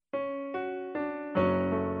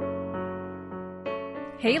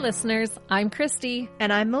Hey listeners, I'm Christy.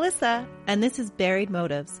 And I'm Melissa, and this is Buried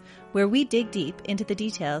Motives, where we dig deep into the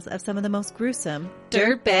details of some of the most gruesome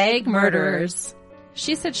dirtbag murderers.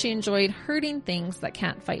 She said she enjoyed hurting things that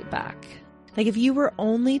can't fight back. Like if you were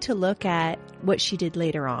only to look at what she did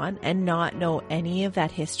later on and not know any of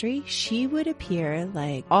that history, she would appear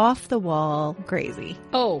like off the wall crazy.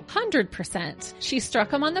 Oh, 100%. She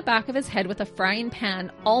struck him on the back of his head with a frying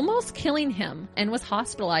pan, almost killing him, and was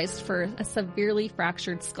hospitalized for a severely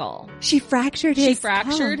fractured skull. She fractured his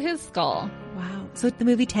skull. Wow. So the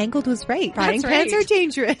movie Tangled was right. Frying pans are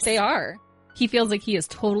dangerous. They are. He feels like he is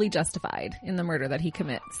totally justified in the murder that he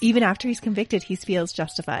commits. Even after he's convicted, he feels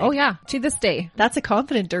justified. Oh yeah, to this day. That's a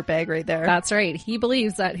confident dirtbag right there. That's right. He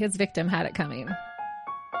believes that his victim had it coming.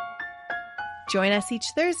 Join us each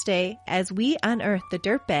Thursday as we unearth the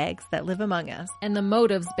dirtbags that live among us. And the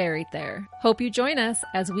motives buried there. Hope you join us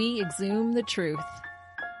as we exhume the truth.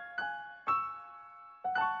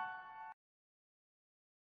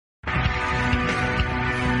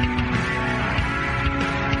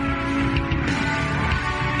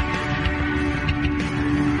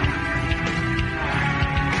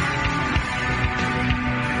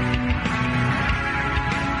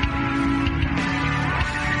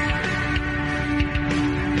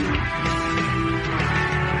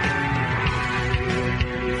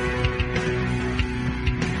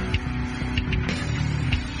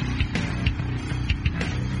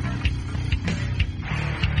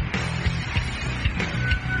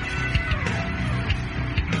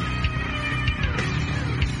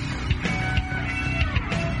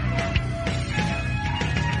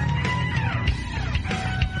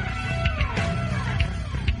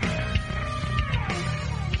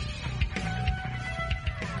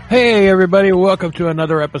 Hey everybody, welcome to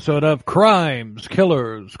another episode of Crimes,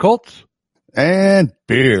 Killers, Cults, and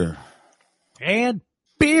Beer. And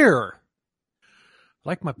beer. I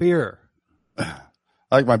like my beer. I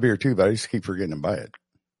like my beer too, but I just keep forgetting to buy it.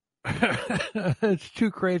 It's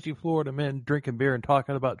two crazy Florida men drinking beer and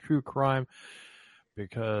talking about true crime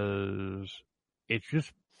because it's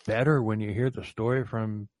just better when you hear the story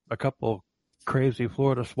from a couple crazy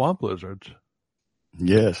Florida swamp lizards.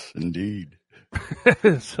 Yes, indeed.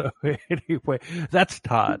 So anyway, that's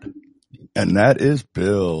Todd. And that is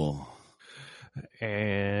Bill.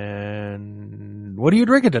 And what are you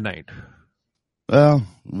drinking tonight? Well,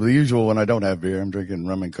 the usual when I don't have beer, I'm drinking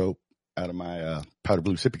rum and coke out of my powder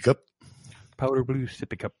blue sippy cup. Powder blue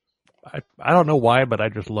sippy cup. I don't know why, but I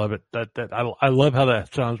just love it. I love how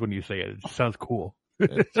that sounds when you say it. It sounds cool.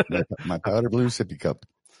 My powder blue sippy cup.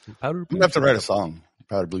 Powder blue. I'm gonna have to write a song.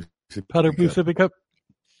 Powder blue sippy cup.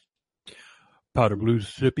 Powder blue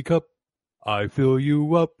sippy cup. I fill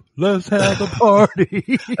you up. Let's have a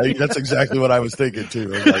party. That's exactly what I was thinking too.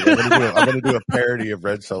 I was like, I'm gonna do a parody of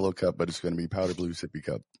Red Solo Cup, but it's gonna be powder blue sippy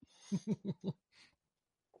cup.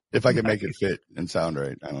 If I can make it fit and sound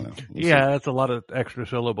right, I don't know. We'll see. That's a lot of extra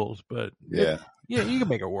syllables, but yeah, you can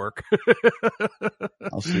make it work.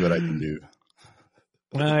 I'll see what I can do.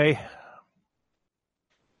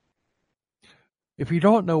 If you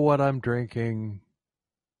don't know what I'm drinking.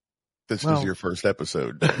 This is your first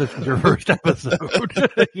episode. This is your first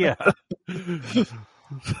episode. Yeah.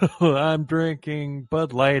 So I'm drinking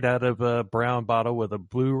Bud Light out of a brown bottle with a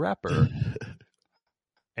blue wrapper.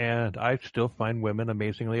 And I still find women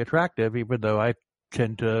amazingly attractive, even though I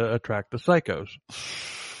tend to attract the psychos.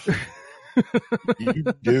 You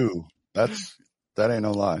do. That ain't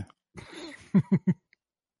no lie.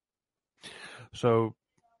 So,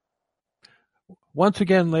 once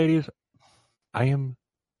again, ladies, I am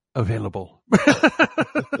available.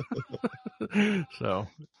 So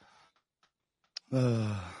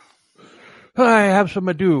I have some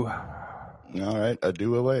adieu. All right,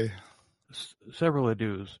 adieu away. Several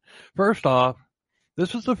adieus. First off,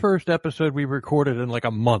 this is the first episode we recorded in like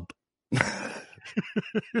a month.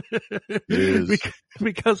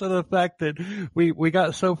 Because of the fact that we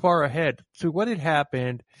got so far ahead. So what had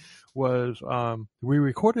happened was we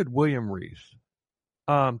recorded William Reese.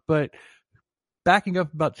 But backing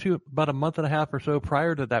up about a month and a half or so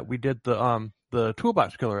prior to that, we did the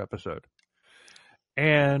Toolbox Killer episode.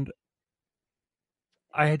 And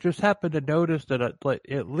I had just happened to notice that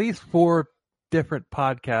at least 4 different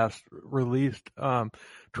podcasts released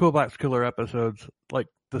Toolbox Killer episodes like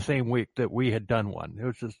the same week that we had done one. It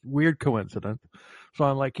was just weird coincidence. So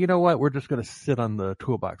I'm like, you know what? We're just going to sit on the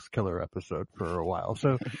Toolbox Killer episode for a while.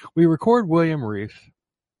 So we record William Reese,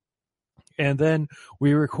 and then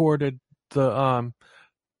we recorded the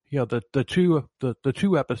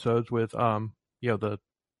two episodes with the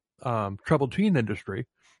troubled teen industry,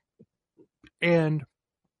 and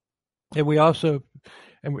we also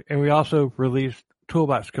released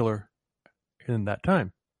Toolbox Killer in that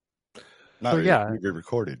time. Not So, yeah. we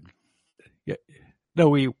recorded. Yeah. No,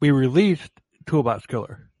 we released Toolbox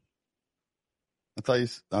Killer. I thought you.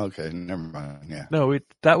 Okay, never mind. Yeah. No,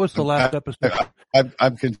 that was the last episode.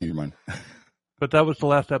 I'm confused, man. But that was the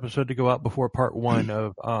last episode to go out before part 1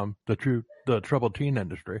 of the troubled teen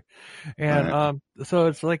industry. And Right. So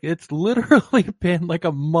it's literally been like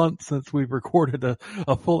a month since we've recorded a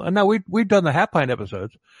full. And now we've done the Half Pint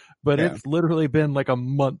episodes, but Yeah. it's literally been like a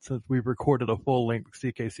month since we've recorded a full length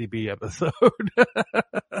CKCB episode.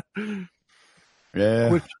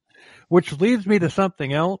 Yeah. Which leads me to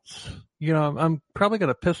something else. I'm probably going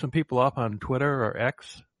to piss some people off on Twitter or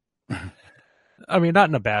X. I mean, not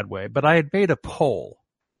in a bad way, but I had made a poll.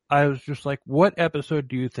 I was just like, what episode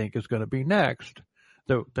do you think is going to be next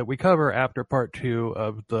that we cover after part 2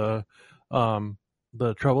 of the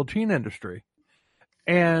troubled teen industry?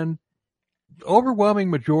 And overwhelming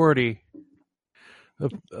majority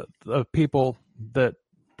of people that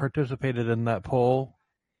participated in that poll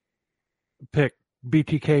picked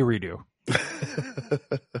BTK redo.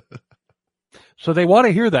 So they want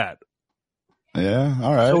to hear that. Yeah,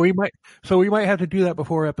 all right. So we might have to do that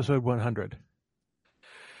before episode 100.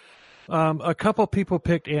 A couple people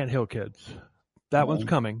picked Anthill Kids. That one's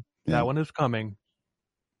coming. Yeah. That one is coming.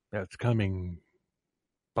 That's coming.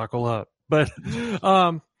 Buckle up. But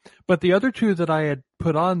the other 2 that I had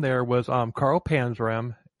put on there was Carl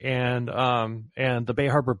Panzram and the Bay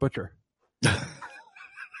Harbor Butcher.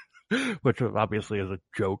 Which obviously is a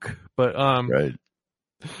joke. But right.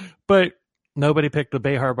 But nobody picked the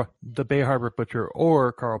Bay Harbor Butcher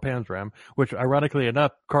or Carl Panzram, which ironically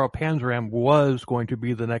enough, Carl Panzram was going to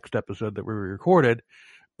be the next episode that we recorded.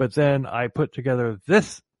 But then I put together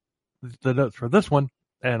the notes for this one,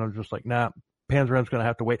 and I'm just like, nah, Panzram's going to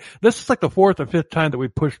have to wait. This is like the 4th or 5th time that we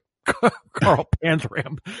pushed Carl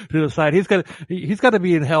Panzram to the side. He's got to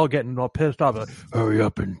be in hell getting all pissed off. Like, hurry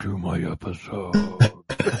up and do my episode.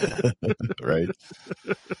 Right.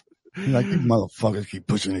 Like, you motherfuckers keep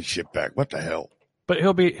pushing this shit back. What the hell? But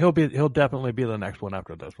he'll definitely be the next one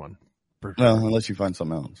after this one. For sure. Well, unless you find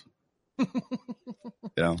something else.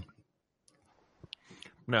 Yeah.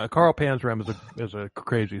 No, Carl Panzram is a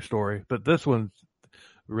crazy story, but this one's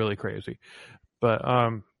really crazy. But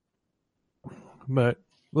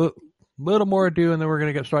little more ado, and then we're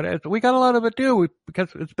gonna get started. We got a lot of ado because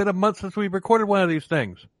it's been a month since we recorded one of these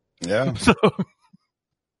things. Yeah. So.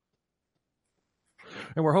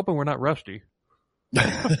 And we're hoping we're not rusty.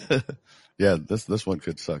 Yeah, this one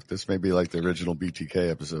could suck. This may be like the original BTK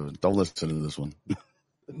episode. Don't listen to this one.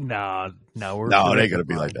 No, it ain't gonna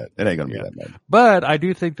be like that. It ain't gonna be that bad. But I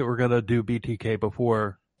do think that we're gonna do BTK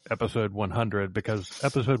before episode 100 because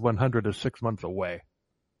episode 100 is 6 months away.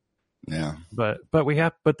 Yeah. But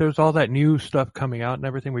there's all that new stuff coming out and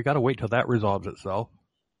everything. We got to wait till that resolves itself.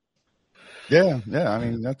 Yeah. I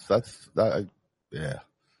mean, that's that. Yeah.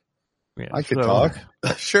 Yeah, I could talk.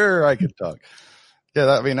 Sure, I could talk. Yeah,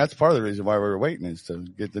 I mean, that's part of the reason why we were waiting is to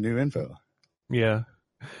get the new info. Yeah.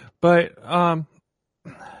 But,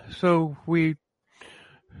 so we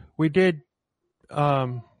did,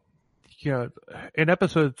 in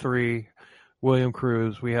episode 3, William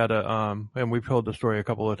Cruz, we had and we've told the story a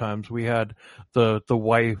couple of times. We had the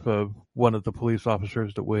wife of one of the police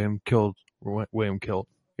officers that William killed.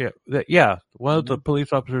 Yeah. One of the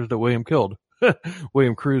police officers that William killed.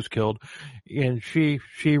 William Cruz killed, and she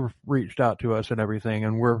reached out to us and everything,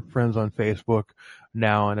 and we're friends on Facebook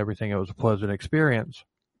now and everything. It was a pleasant experience.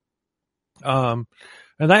 And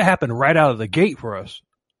that happened right out of the gate for us.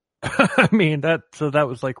 I mean, that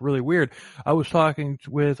was like really weird. I was talking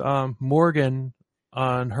with Morgan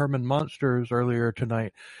on Herman Monsters earlier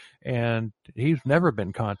tonight, and he's never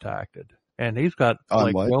been contacted, and he's got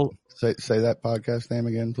on what? Say that podcast name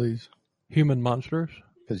again, please. Human Monsters.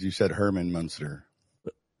 Because you said Herman Munster.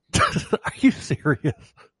 Are you serious?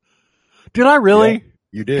 Did I really? Yeah,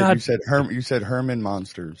 you did. God. You said Herman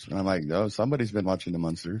Monsters, and I'm like, oh, somebody's been watching the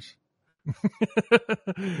Munsters.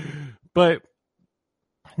 But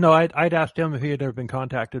no, I'd asked him if he had ever been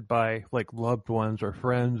contacted by like loved ones or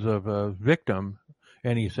friends of a victim,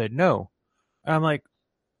 and he said no. I'm like,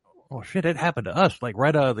 well, shit, it happened to us like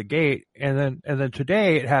right out of the gate, and then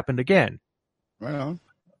today it happened again. Right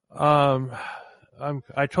on.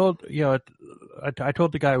 I told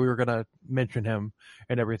the guy we were going to mention him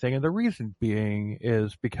and everything. And the reason being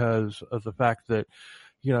is because of the fact that,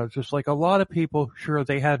 just like a lot of people, sure,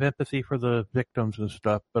 they have empathy for the victims and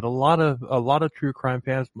stuff, but a lot of true crime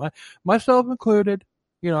fans, myself included,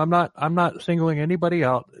 I'm not singling anybody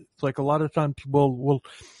out. It's like a lot of times we'll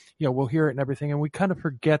hear it and everything. And we kind of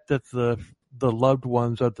forget that the loved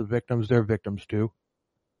ones of the victims, they're victims too.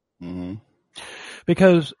 Mm-hmm.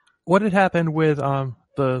 Because what had happened with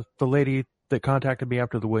the lady that contacted me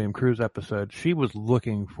after the William Cruise episode, she was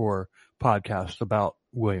looking for podcasts about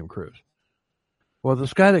William Cruise. Well,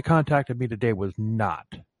 this guy that contacted me today was not.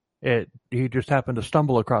 He just happened to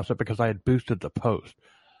stumble across it because I had boosted the post.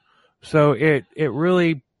 So it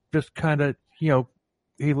really just kind of,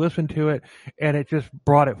 he listened to it and it just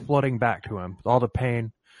brought it flooding back to him, all the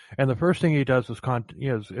pain. And the first thing he does is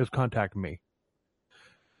contact me.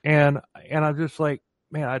 And I'm just like,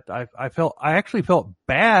 man, I actually felt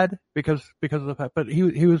bad because of the fact, but he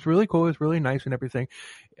was really cool. He was really nice and everything.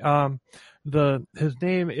 His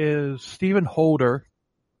name is Stephen Holder,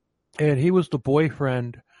 and he was the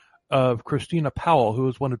boyfriend of Christina Powell, who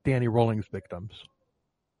was one of Danny Rolling's victims.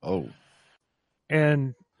 Oh.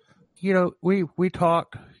 And, we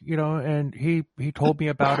talked, and he told me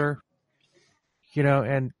about her,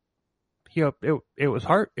 and, it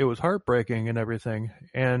was heartbreaking and everything.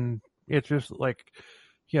 And it's just like,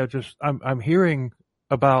 I'm hearing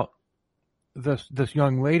about this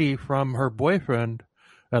young lady from her boyfriend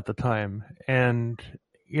at the time. And,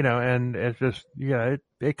 and it's just,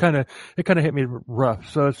 it kind of hit me rough.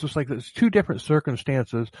 So it's just like there's two different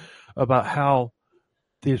circumstances about how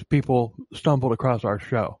these people stumbled across our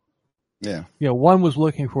show. Yeah. One was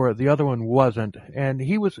looking for it, the other one wasn't. And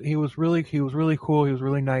he was really cool. He was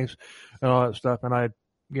really nice and all that stuff. And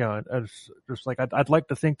it's just like, I'd like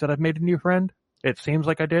to think that I've made a new friend. It seems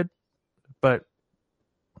like I did, but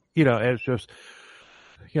it's just,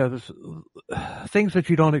 this things that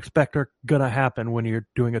you don't expect are going to happen when you're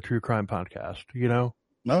doing a true crime podcast,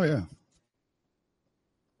 Oh yeah.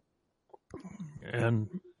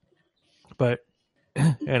 But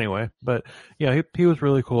anyway, he was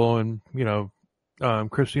really cool. And,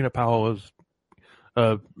 Christina Powell was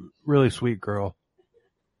a really sweet girl.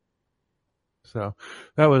 So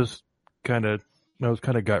that was kind of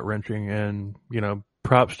gut wrenching. And,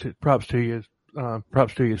 props to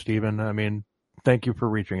you, Stephen. I mean, thank you for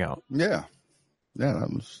reaching out. Yeah. Yeah. That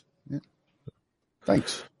was, yeah.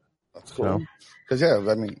 Thanks. That's cool. So, Cause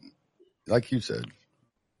I mean, like you said,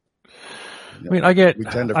 we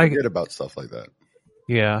tend to forget about stuff like that.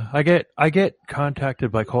 Yeah, I get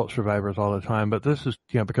contacted by cult survivors all the time, but this is,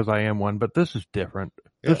 because I am one, but this is different.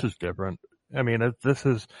 Yeah. This is different. I mean, this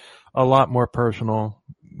is a lot more personal,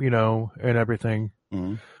 and everything.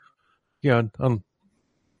 Mm-hmm.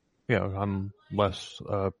 Unless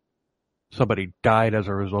somebody died as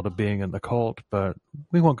a result of being in the cult, but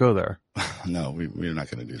we won't go there. No, we're not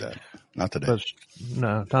going to do that. Not today.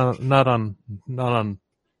 No, not on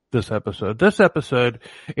this episode. This episode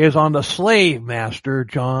is on the slave master,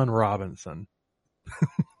 John Robinson.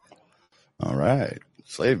 All right.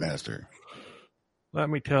 Slave master. Let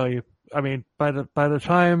me tell you, I mean, by the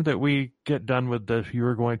time that we get done with this, you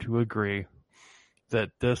are going to agree that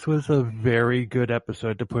this was a very good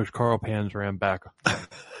episode to push Carl Panzram back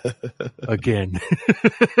again.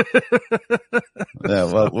 Yeah,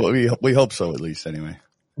 well, we hope so, at least, anyway.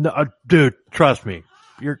 No, dude, trust me.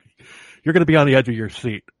 You're going to be on the edge of your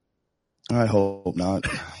seat. I hope not.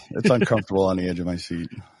 It's uncomfortable on the edge of my seat.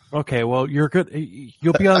 Okay, well, you're good.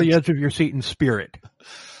 You'll be on the edge of your seat in spirit.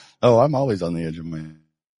 Oh, I'm always on the edge of my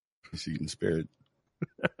seat in spirit.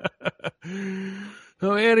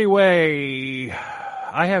 So anyway,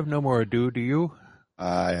 I have no more ado. Do you?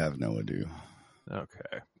 I have no ado.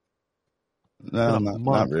 Okay. No,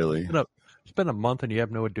 not really. It's been a month and you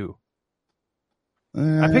have no ado.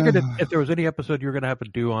 I figured if there was any episode you were going to have a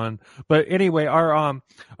do on, but anyway,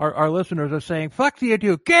 our listeners are saying, "Fuck the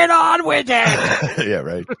ado, get on with it." Yeah,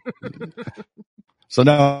 right. So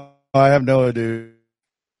now I have no ado.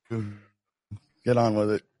 Get on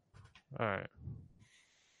with it. All right.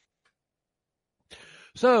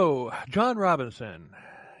 So John Robinson,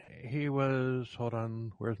 he was. Hold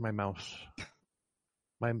on, where's my mouse?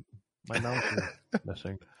 My mouse is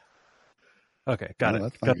missing. Okay, got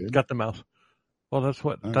it. Got the mouse. Well, that's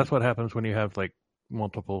what happens when you have like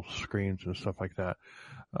multiple screens and stuff like that.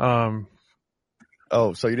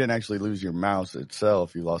 Oh, so you didn't actually lose your mouse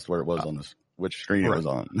itself? You lost where it was on this, which screen it was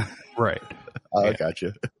on. Right. I got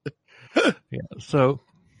you. Yeah. So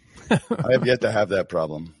I have yet to have that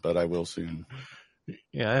problem, but I will soon.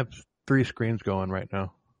 Yeah, I have 3 screens going right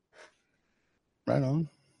now. Right on.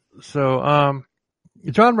 So,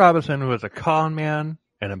 John Robinson was a con man,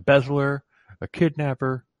 an embezzler, a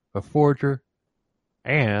kidnapper, a forger,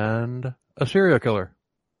 and a serial killer.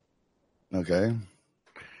 Okay.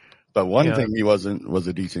 But one thing he wasn't was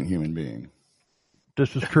a decent human being.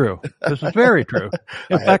 This is true. This is very true.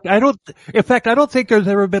 In fact, I don't think there's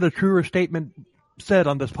ever been a truer statement said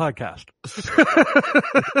on this podcast.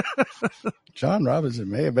 John Robinson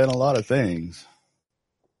may have been a lot of things.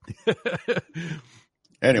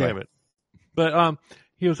 Anyway. Damn it. But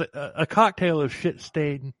he was a cocktail of shit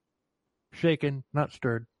stained, shaken, not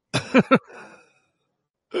stirred.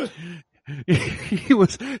 he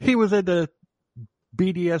was into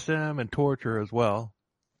BDSM and torture as well,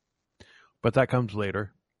 but that comes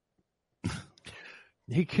later.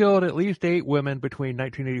 He killed at least 8 women between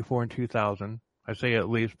 1984 and 2000. I say at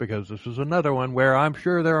least because this is another one where I'm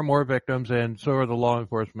sure there are more victims, and so are the law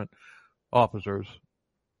enforcement officers.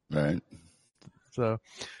 Right. So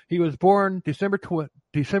he was born December 27th,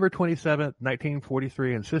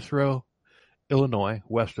 1943 in Cicero, Illinois,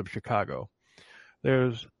 west of Chicago.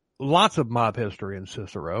 There's lots of mob history in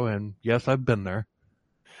Cicero, and yes, I've been there.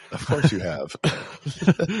 Of course you have.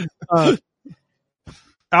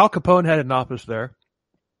 Al Capone had an office there,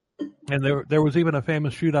 and there was even a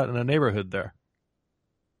famous shootout in a neighborhood there.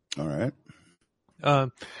 All right.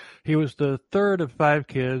 He was the third of 5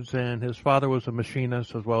 kids, and his father was a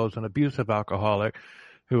machinist as well as an abusive alcoholic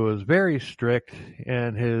who was very strict,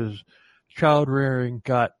 and his child rearing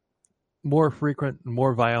got more frequent and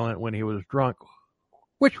more violent when he was drunk,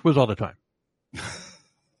 which was all the time.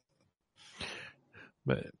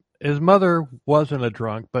 But his mother wasn't a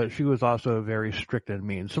drunk, but she was also very strict and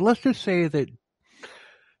mean. So let's just say that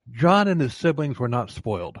John and his siblings were not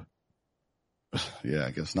spoiled. Yeah,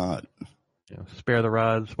 I guess not. Spare the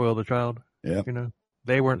rod, spoil the child. Yeah.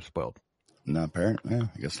 They weren't spoiled. Not apparent. Yeah,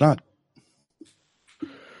 I guess not.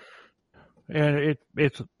 And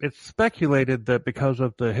it's speculated that because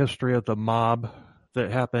of the history of the mob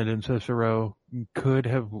that happened in Cicero could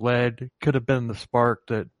have been the spark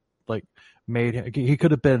that made him, he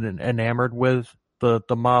could have been enamored with the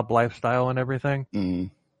mob lifestyle and everything. Mm-hmm.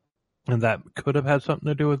 And that could have had something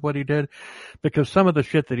to do with what he did, because some of the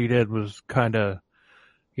shit that he did was kind of,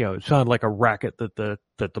 it sounded like a racket that the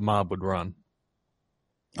mob would run.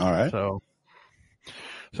 All right. So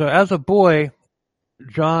as a boy,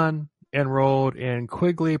 John enrolled in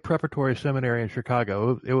Quigley Preparatory Seminary in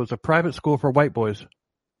Chicago. It was a private school for white boys.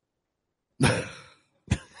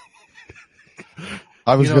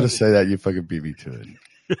 I was going to say that. You fucking beat me to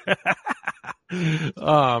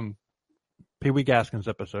it. Pee-wee Gaskins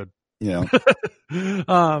episode. Yeah.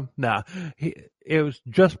 Nah. It was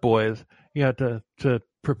just boys. It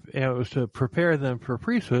was to prepare them for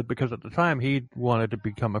priesthood, because at the time he wanted to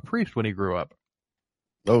become a priest when he grew up.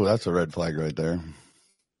 Oh, that's a red flag right there.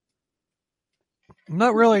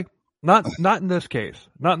 Not really. Not in this case.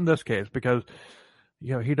 Not in this case, because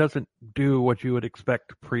he doesn't do what you would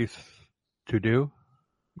expect priests to do.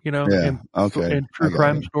 Yeah. In true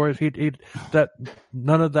crime stories,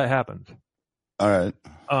 none of that happens. All right.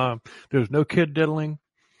 There's no kid diddling,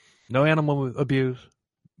 no animal abuse,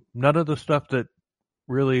 none of the stuff that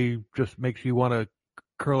really just makes you want to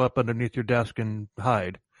curl up underneath your desk and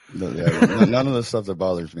hide. None of the stuff that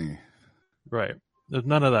bothers me. Right. There's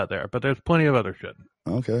none of that there, but there's plenty of other shit.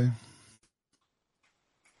 Okay.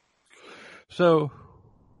 So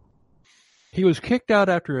he was kicked out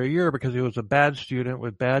after a year because he was a bad student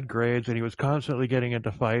with bad grades, and he was constantly getting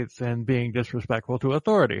into fights and being disrespectful to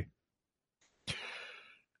authority.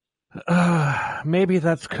 Maybe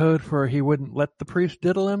that's code for he wouldn't let the priest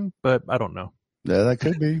diddle him, but I don't know. Yeah, that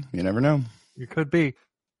could be. You never know. It could be.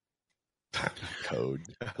 Code.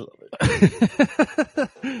 I love it.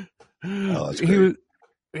 Oh, that's great.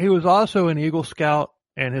 He was also an Eagle Scout,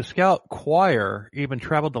 and his Scout choir even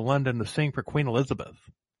traveled to London to sing for Queen Elizabeth.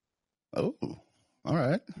 Oh, all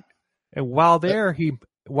right. And while there, he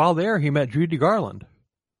met Judy Garland.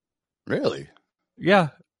 Really? Yeah.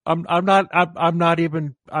 I'm not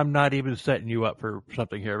even setting you up for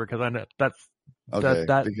something here, because I know that's okay.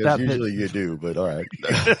 Because usually you do, but all right.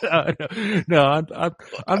 No,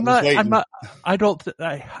 I'm not. I don't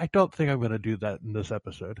think I'm going to do that in this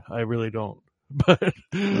episode. I really don't. But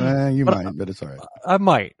you might, but it's all right. I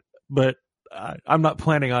might, but I'm not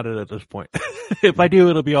planning on it at this point. If I do,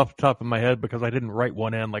 it'll be off the top of my head, because I didn't write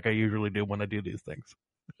one in like I usually do when I do these things.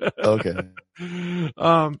 Okay.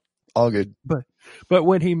 All good. But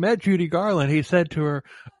when he met Judy Garland, he said to her,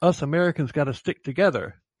 "Us Americans got to stick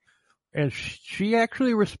together," and she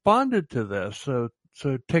actually responded to this. So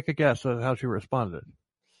take a guess at how she responded.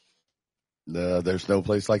 There's no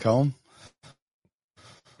place like home.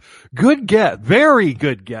 Good guess, very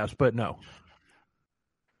good guess, but no.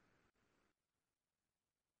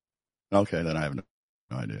 Okay, then I have no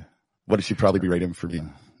idea. What did she probably be rating for me?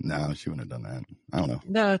 No, she wouldn't have done that. I don't know.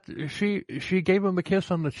 No, she gave him a kiss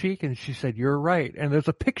on the cheek, and she said, "You're right." And there's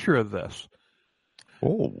a picture of this.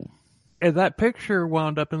 Oh. And that picture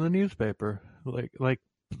wound up in the newspaper, like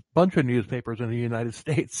a bunch of newspapers in the United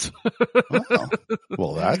States. Oh.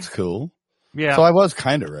 Well, that's cool. Yeah. So I was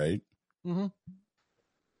kind of right. Mm-hmm.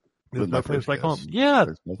 There's With no my place first like guess. home. Yeah,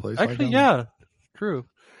 There's no place actually, like home. yeah, true.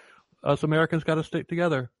 Us Americans got to stick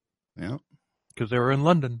together Yeah. because they were in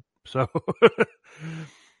London. So,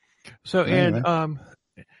 Anyway.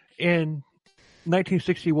 in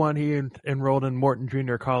 1961, he enrolled in Morton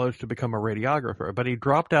Junior College to become a radiographer, but he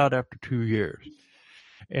dropped out after 2 years.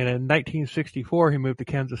 And in 1964, he moved to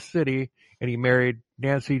Kansas City and he married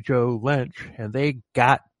Nancy Jo Lynch, and they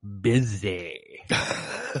got busy.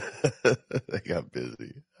 They got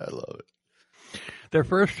busy. I love it. Their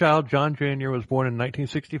first child, John Jr., was born in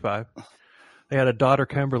 1965. They had a daughter,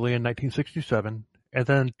 Kimberly, in 1967, and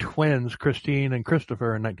then twins, Christine and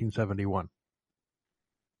Christopher, in 1971.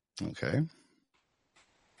 Okay.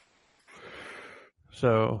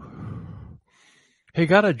 So he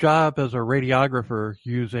got a job as a radiographer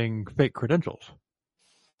using fake credentials.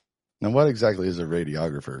 Now, what exactly is a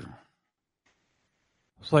radiographer?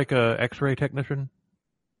 It's like a X-ray technician.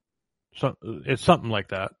 So it's something like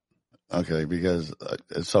that. Okay, because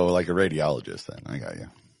so like a radiologist. Then I got you.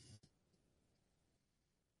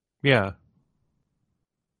 Yeah.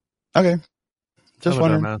 Okay. Just I'm a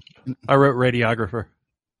wondering. dumbass. I wrote radiographer.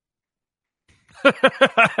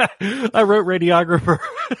 I wrote radiographer.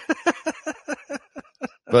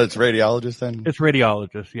 But it's radiologist then? It's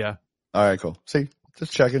radiologist, yeah. All right, cool. See,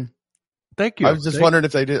 just checking. Thank you. I was just wondering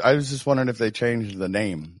if they did. I was just wondering if they changed the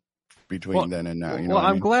name between then and now. You know well, what I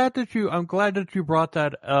I'm mean? glad that you brought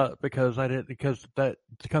that up because that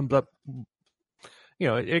comes up. You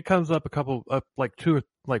know, it comes up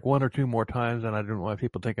like one or two more times, and I don't know why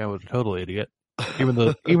people think I was a total idiot. Even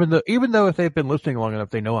though if they've been listening long enough,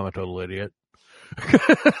 they know I'm a total idiot.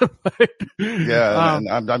 But, Yeah,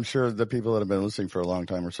 and I'm sure the people that have been listening for a long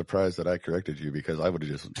time are surprised that I corrected you because I would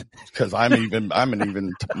have because I'm an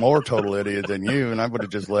even more total idiot than you, and I would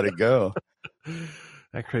have just let it go.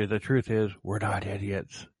 Actually, the truth is, we're not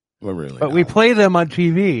idiots. We're really, but not. We play them on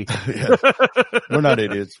TV. Yes. We're not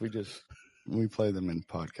idiots. We play them in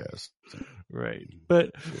podcasts. Right.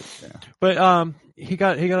 But he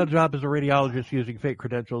got a job as a radiologist using fake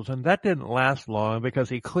credentials, and that didn't last long because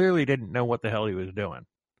he clearly didn't know what the hell he was doing.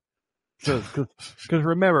 So, because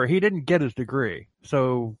remember, he didn't get his degree,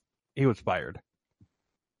 so he was fired.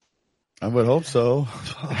 I would hope so.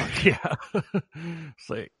 Yeah. It's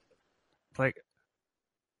like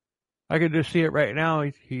I could just see it right now.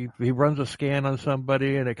 He runs a scan on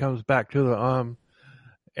somebody, and it comes back to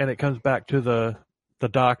the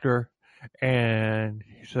doctor, and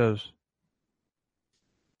he says,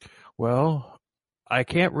 "Well, I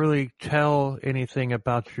can't really tell anything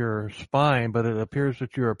about your spine, but it appears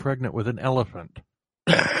that you are pregnant with an elephant."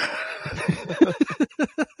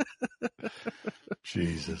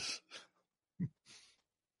 Jesus.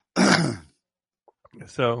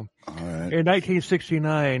 So, in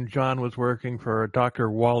 1969, John was working for Dr.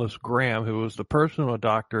 Wallace Graham, who was the personal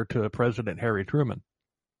doctor to President Harry Truman.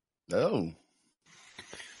 Oh.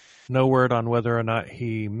 No word on whether or not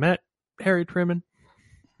he met Harry Truman,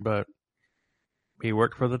 but he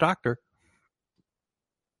worked for the doctor.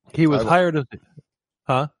 He was hired as...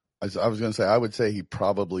 Huh? I was going to say, I would say he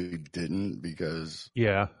probably didn't because...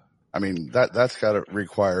 Yeah. I mean, that's got to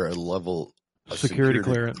require a level... Security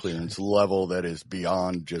clearance level that is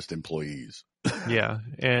beyond just employees. Yeah,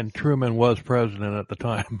 and Truman was president at the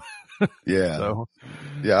time. Yeah. So,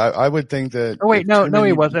 yeah, I would think that... Oh, wait, no,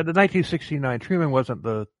 he wasn't. In 1969, Truman wasn't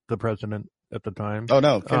the president at the time. Oh,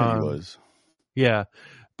 no, Kennedy was. Yeah,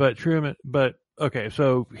 okay,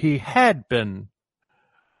 so he had been...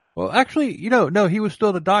 Well, actually, no, he was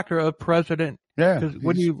still the doctor of President... Yeah. Because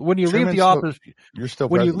when you leave the office... You're still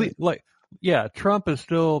president. Trump is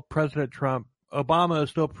still President Trump. Obama is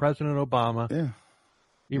still President Obama. Yeah.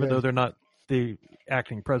 Even though they're not the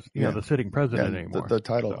acting president, the sitting president anymore. The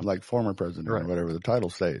title, like former president or whatever, the title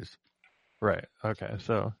stays. Right. Okay.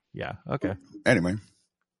 So, yeah. Okay. Anyway.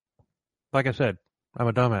 Like I said, I'm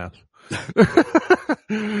a dumbass.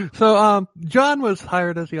 So, John was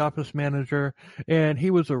hired as the office manager, and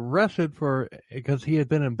he was arrested because he had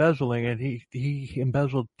been embezzling, and he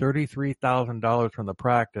embezzled $33,000 from the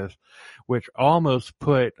practice, which almost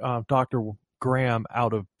put Dr. Graham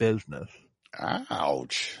out of business.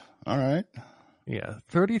 Ouch. All right. Yeah,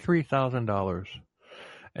 $33,000.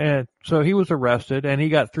 And so he was arrested, and he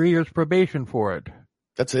got 3 years probation for it.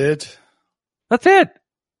 That's it? That's it!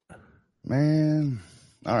 Man.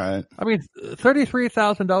 All right. I mean,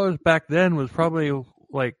 $33,000 back then was probably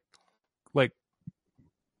like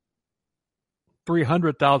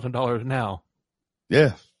 $300,000 now.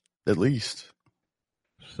 Yeah, at least.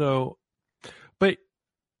 So, but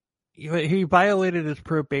he violated his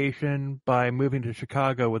probation by moving to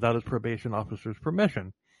Chicago without his probation officer's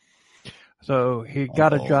permission. So he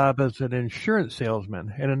got a job as an insurance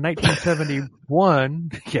salesman. And in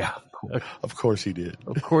 1971, yeah. Of course he did.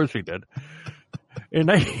 Of course he did. In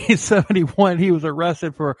 1971, he was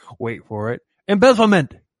arrested for, wait for it,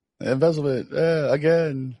 embezzlement. Embezzlement,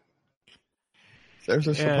 again. There's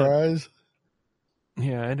a surprise.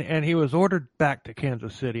 Yeah, and he was ordered back to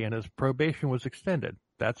Kansas City, and his probation was extended.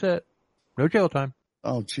 That's it. No jail time.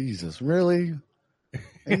 Oh, Jesus, really?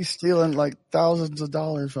 He's stealing like thousands of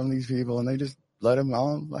dollars from these people, and they just let him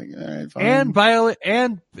on. Like, all right, fine.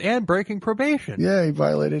 And breaking probation. Yeah, he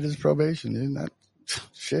violated his probation. Isn't that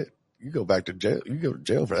shit? You go back to jail. You go to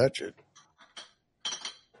jail for that shit.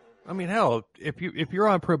 I mean, hell, if you're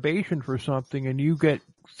on probation for something and you get,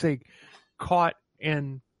 say, caught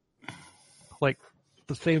in like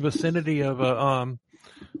the same vicinity of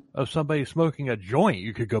somebody smoking a joint,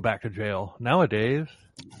 you could go back to jail nowadays.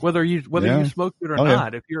 Whether you smoked it or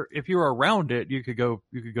not, if you're around it, you could go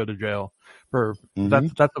to jail for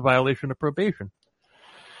that's a violation of probation.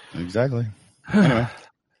 Exactly.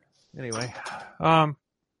 Anyway,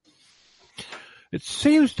 it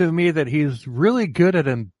seems to me that he's really good at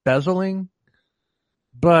embezzling,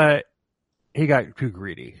 but he got too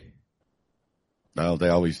greedy. Well, they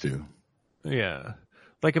always do. Yeah.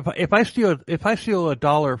 Like if I steal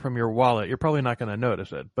 $1 from your wallet, you're probably not going to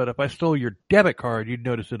notice it. But if I stole your debit card, you'd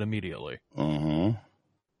notice it immediately.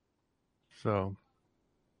 So,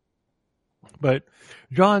 but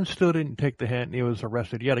John still didn't take the hint, and he was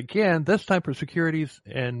arrested yet again. This time for securities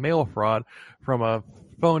and mail fraud from a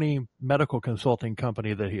phony medical consulting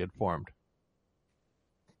company that he had formed.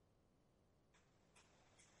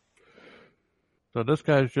 So this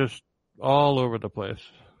guy's just all over the place.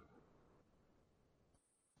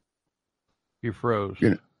 You froze.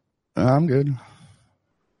 I'm good.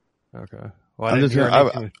 Okay. Well, I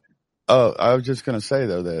was just going to say,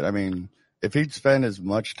 though, that, I mean, if he'd spend as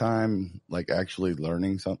much time, like, actually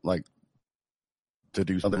learning something, like, to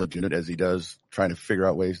do something legitimate as he does trying to figure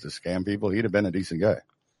out ways to scam people, he'd have been a decent guy.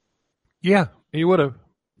 Yeah, he would have.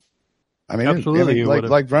 I mean, absolutely,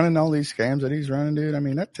 like running all these scams that he's running, dude, I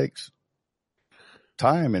mean, that takes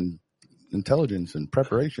time and intelligence and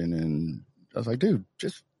preparation. And I was like, dude,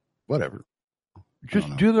 just whatever.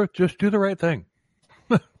 Just do the right thing.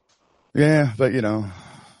 Yeah, but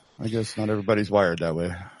I guess not everybody's wired that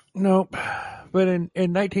way. Nope. But in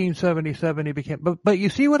 1977 he became. But you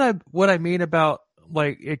see what I mean about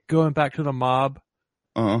like it going back to the mob.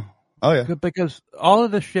 Oh yeah. Because all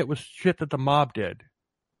of this shit was shit that the mob did.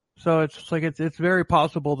 So it's like it's very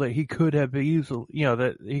possible that he could have easily,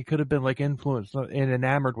 that he could have been like influenced and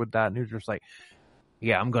enamored with that, and he was just like,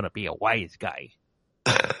 yeah, I'm gonna be a wise guy.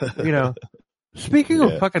 Speaking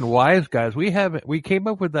of fucking wise guys, we came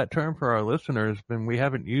up with that term for our listeners, and we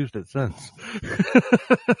haven't used it since.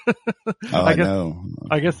 I know.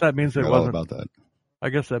 I guess that means it wasn't about that. I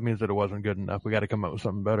guess that means that it wasn't good enough. We got to come up with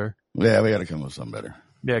something better. Yeah, we got to come up with something better.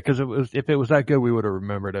 Yeah, because if it was that good, we would have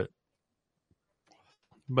remembered it.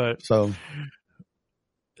 But so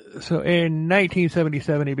in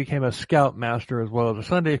 1977, he became a scoutmaster as well as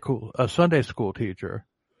a Sunday school teacher.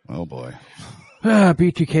 Oh boy.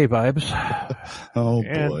 BTK vibes. Oh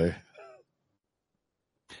boy.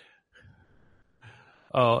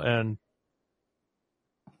 Oh, and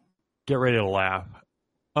get ready to laugh.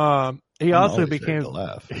 He also became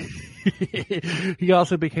he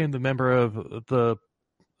also became a member of the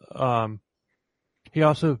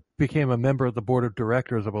board of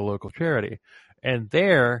directors of a local charity. And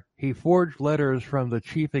there he forged letters from the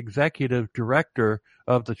chief executive director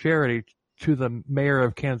of the charity to the mayor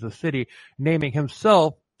of Kansas City, naming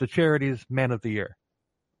himself the charity's Man of the Year.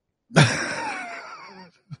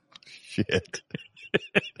 Shit.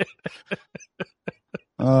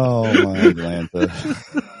 Oh my Atlanta.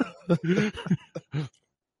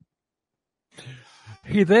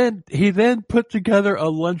 He then put together a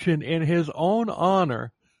luncheon in his own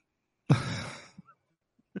honor.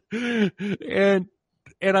 and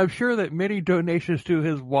I'm sure that many donations to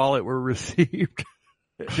his wallet were received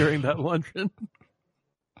during that luncheon.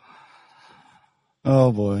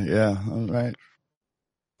 Oh boy, yeah, all right.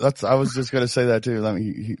 I was just gonna say that too. I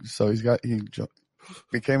mean, he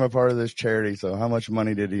became a part of this charity. So how much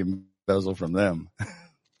money did he embezzle from them?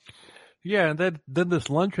 Yeah, and then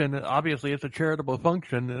this luncheon, obviously it's a charitable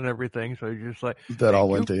function and everything, so you're just like... That all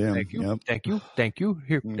went to him. Thank you, yep. thank you,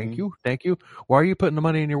 here, thank you. Why are you putting the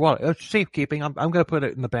money in your wallet? It's safekeeping. I'm going to put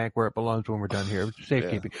it in the bank where it belongs when we're done here. It's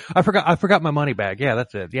safekeeping. Yeah. I forgot my money bag. Yeah,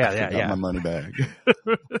 that's it. Yeah. My money bag.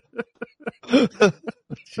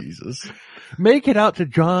 Jesus. Make it out to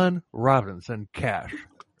John Robinson cash.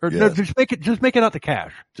 Or no, just make it out to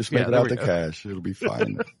cash. Just make it out to cash. It'll be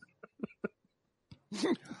fine.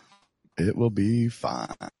 It will be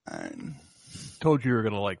fine. Told you were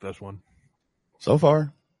going to like this one. So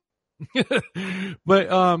far.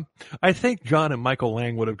 But I think John and Michael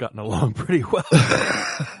Lang would have gotten along pretty well.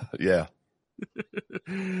 Yeah.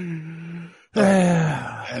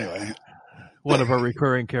 Anyway. One of our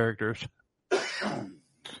recurring characters.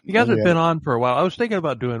 You guys have been on for a while. I was thinking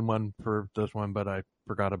about doing one for this one, but I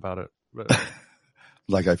forgot about it. But...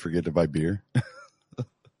 Like I forget to buy beer.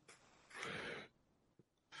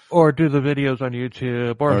 Or do the videos on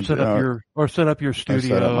YouTube, or set up your studio,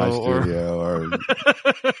 set up my studio, or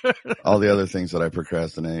all the other things that I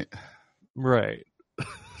procrastinate. Right.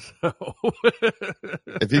 So,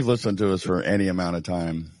 if you've listened to us for any amount of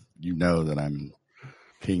time, you know that I'm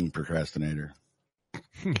king procrastinator.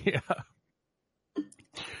 Yeah.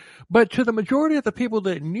 But to the majority of the people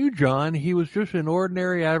that knew John, he was just an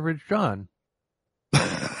ordinary, average John.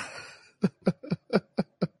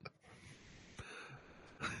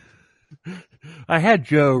 I had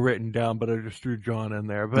Joe written down, but I just threw John in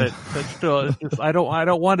there. But still, it's just, I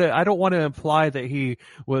don't want to imply that he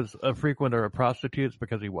was a frequenter of prostitutes,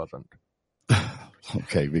 because he wasn't.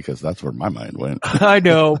 Okay, because that's where my mind went. I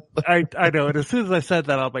know. And as soon as I said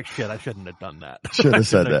that, I was like, shit, I shouldn't have done that. Should have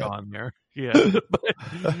said that. Gone there. Yeah.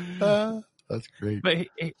 That's great. But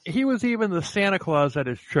he was even the Santa Claus at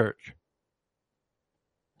his church.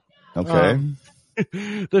 Okay.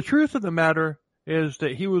 The truth of the matter is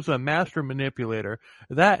that he was a master manipulator.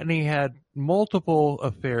 That, and he had multiple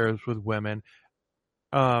affairs with women.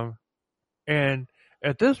 And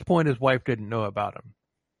at this point, his wife didn't know about him,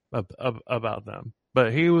 about them.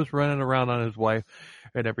 But he was running around on his wife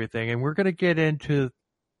and everything. And we're going to get into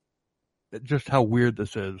just how weird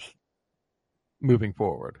this is moving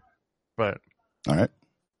forward. But all right.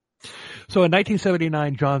 So in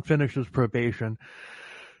 1979, John finished his probation,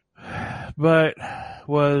 but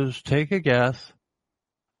take a guess.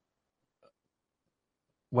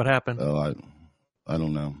 What happened? Oh, I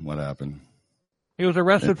don't know what happened. He was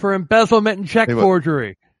arrested for embezzlement and check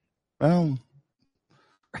forgery. Well,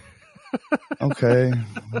 okay.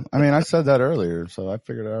 I mean, I said that earlier, so I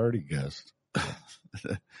figured I already guessed.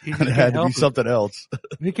 It had to be something else.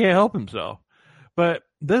 He can't help himself. But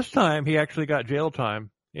this time, he actually got jail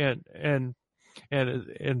time, and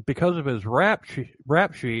because of his rap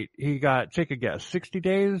sheet, he got, take a guess, 60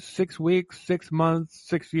 days, 6 weeks, 6 months,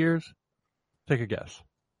 6 years. Take a guess.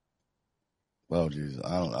 Well, geez,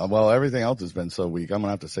 I don't know. Well, everything else has been so weak. I'm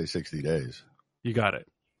gonna have to say 60 days. You got it.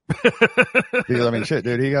 Because I mean, shit,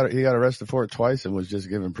 dude, he got arrested for it twice and was just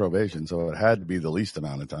given probation, so it had to be the least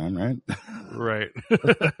amount of time, right? Right.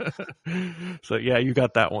 So yeah, you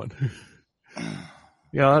got that one.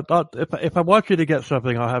 Yeah, I thought if I want you to get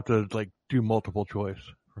something, I'll have to do multiple choice.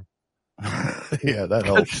 Yeah, that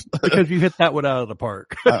helps. Because you hit that one out of the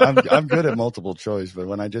park. I'm good at multiple choice, but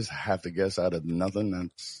when I just have to guess out of nothing,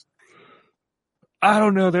 that's. I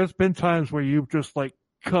don't know. There's been times where you've just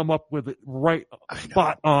come up with it right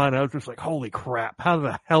spot on. I was just like, holy crap. How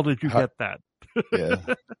the hell did you get that? Yeah.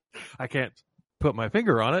 I can't put my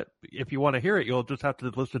finger on it. If you want to hear it, you'll just have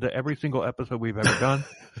to listen to every single episode we've ever done.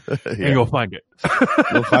 Yeah. And you'll find it.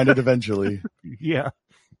 You'll find it eventually. Yeah.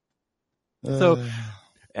 So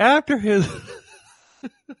after his,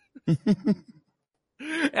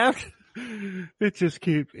 it just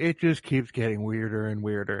keeps getting weirder and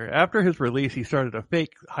weirder. After his release, he started a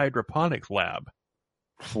fake hydroponics lab.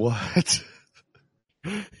 What?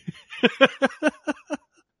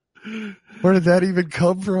 Where did that even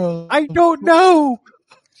come from? I don't know.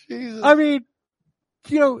 Jesus. I mean,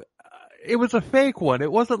 it was a fake one.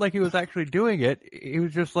 It wasn't like he was actually doing it. It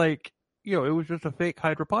was just it was just a fake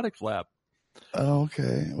hydroponics lab. Oh,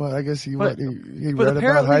 okay. Well, I guess he read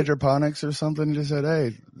about hydroponics or something and just said,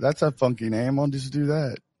 hey, that's a funky name. I'll just do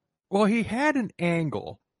that. Well, he had an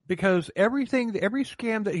angle because every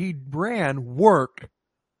scam that he ran worked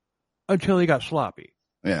until he got sloppy.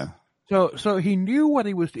 Yeah. So he knew what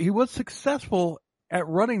he was successful at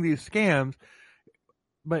running these scams,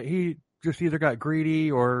 but he just either got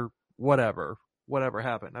greedy or whatever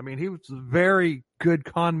happened. I mean, he was a very good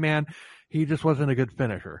con man. He just wasn't a good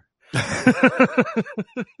finisher.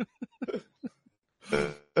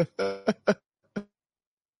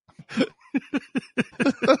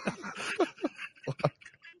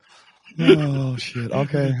 Oh shit.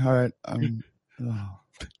 Okay. All right.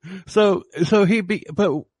 So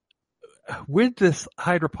but with this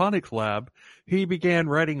hydroponics lab, he began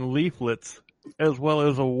writing leaflets as well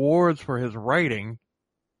as awards for his writing.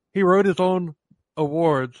 He wrote his own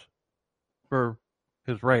awards for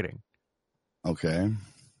his writing. Okay.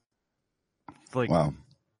 Wow.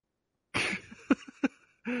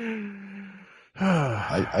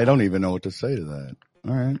 I don't even know what to say to that.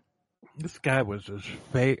 All right. This guy was just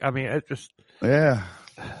fake. I mean, it just. Yeah.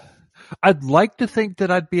 I'd like to think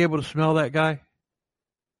that I'd be able to smell that guy,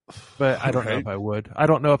 but I don't know if I would. I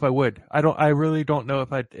don't know if I would. I really don't know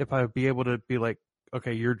if I'd be able to be like,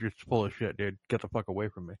 okay, you're just full of shit, dude. Get the fuck away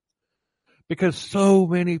from me. Because so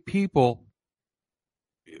many people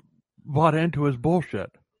bought into his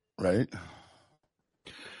bullshit. Right.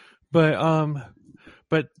 But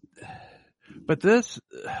this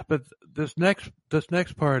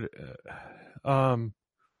next part,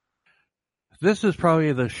 this is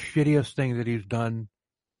probably the shittiest thing that he's done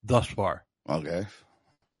thus far. Okay.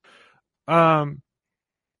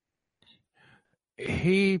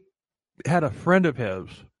 He had a friend of his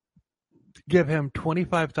give him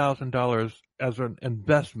 $25,000 as an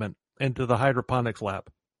investment into the hydroponics lab.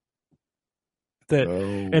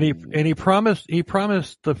 And he promised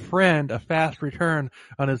the friend a fast return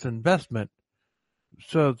on his investment.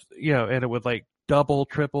 So, and it would like double,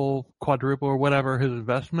 triple, quadruple, or whatever his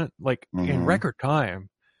investment, like in record time.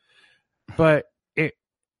 But it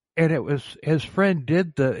was his friend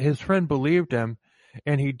his friend believed him,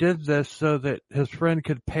 and he did this so that his friend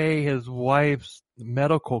could pay his wife's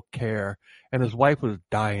medical care, and his wife was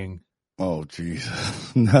dying. Oh,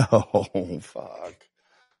 Jesus. No, fuck.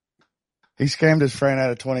 He scammed his friend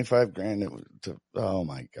out of $25,000. Oh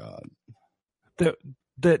my God.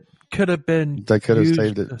 That could have been. That could have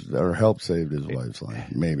saved it or helped save his wife's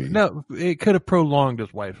life. Maybe. No, it could have prolonged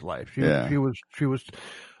his wife's life. She was.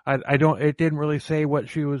 I don't. It didn't really say what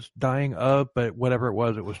she was dying of, but whatever it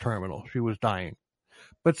was terminal. She was dying.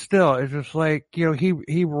 But still, it's just like,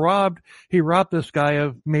 he robbed this guy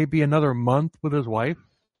of maybe another month with his wife.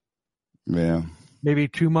 Yeah. Maybe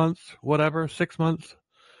 2 months, whatever, 6 months.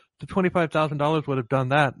 The $25,000 would have done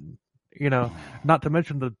that. Not to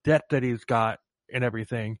mention the debt that he's got and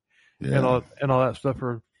everything, and all that stuff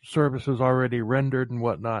for services already rendered and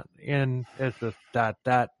whatnot. And it's just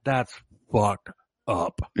that's fucked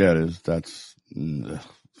up. Yeah, it is. That's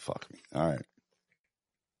fuck me. All right.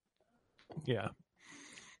 Yeah.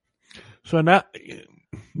 So now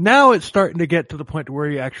it's starting to get to the point where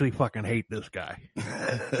you actually fucking hate this guy,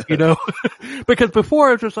 because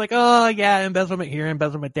before it's just like, oh yeah, embezzlement here,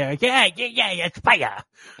 embezzlement there, yeah, it's fire,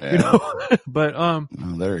 Yeah. But oh,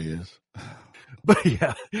 there he is. But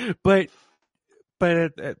yeah, but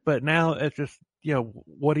now it's just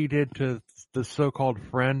what he did to the so-called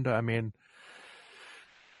friend. I mean,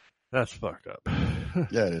 that's fucked up.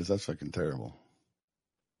 Yeah, it is. That's fucking terrible.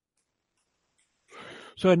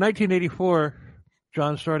 So in 1984,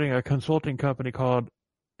 John's starting a consulting company called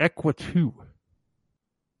Equa2.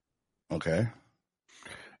 Okay.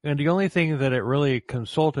 And the only thing that it really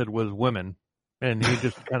consulted was women, and he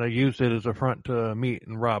just kind of used it as a front to meet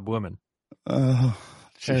and rob women. Oh,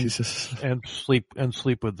 Jesus. And sleep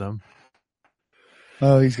with them.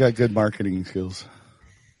 Oh, he's got good marketing skills.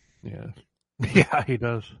 Yeah. Yeah, he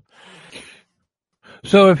does.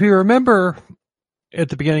 So if you remember at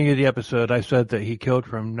the beginning of the episode, I said that he killed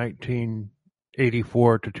from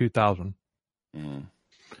 1984 to 2000.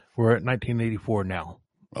 We're at 1984 now.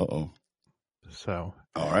 Uh-oh. So.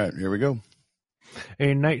 All right, here we go.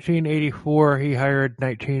 In 1984, he hired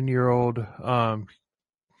 19-year-old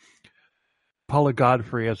Paula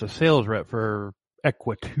Godfrey as a sales rep for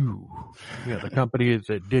Equa2, the company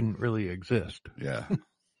that didn't really exist. Yeah.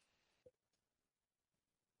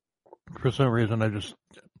 For some reason, I just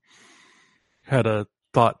had a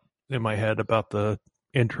thought in my head about the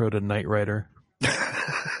intro to Knight Rider.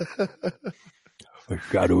 A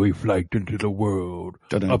shadowy flight into the world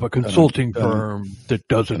of a consulting firm that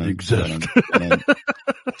doesn't exist.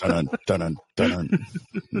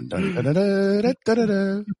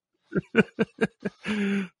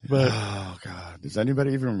 But oh God, does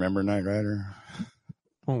anybody even remember Knight Rider?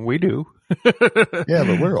 Well, we do. Yeah,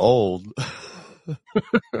 but we're old.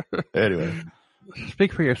 Anyway,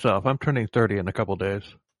 speak for yourself. I'm turning 30 in a couple days.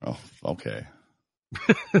 Oh, okay.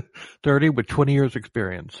 30 with 20 years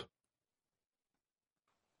experience.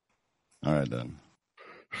 All right, then.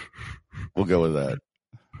 We'll go with that.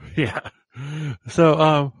 Yeah. So,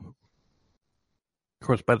 of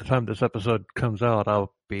course, by the time this episode comes out,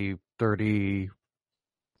 I'll be 30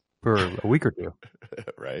 for a week or two.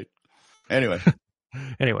 Right. Anyway.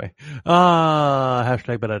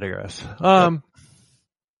 Hashtag, but I digress.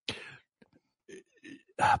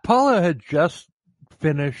 Paula had just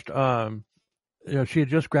finished, she had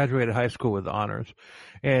just graduated high school with honors,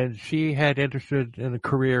 and she had interested in a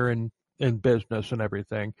career in business and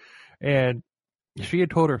everything. And she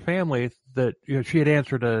had told her family that she had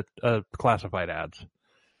answered a classified ads,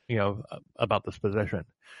 about this position.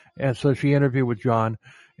 And so she interviewed with John,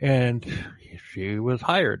 and she was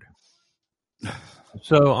hired.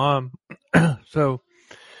 So, so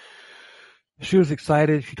she was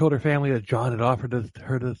excited. She told her family that John had offered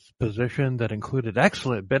her this position that included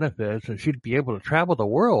excellent benefits, and she'd be able to travel the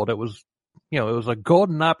world. It was, it was a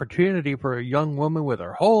golden opportunity for a young woman with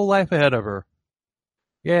her whole life ahead of her.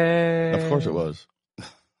 Yay! Of course it was.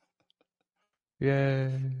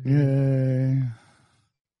 Yay! Yay!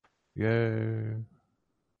 Yay!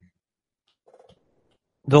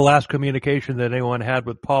 The last communication that anyone had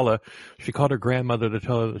with Paula, she called her grandmother to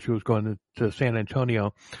tell her that she was going to San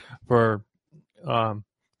Antonio for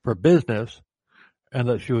business, and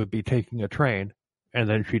that she would be taking a train, and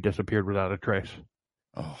then she disappeared without a trace.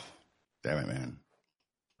 Oh, damn it, man.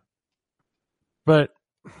 But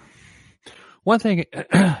one thing,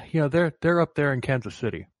 they're up there in Kansas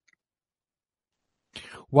City.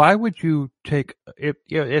 Why would you take, if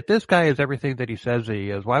this guy is everything that he says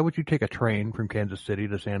he is, why would you take a train from Kansas City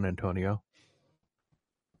to San Antonio?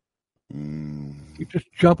 You just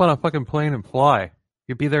jump on a fucking plane and fly.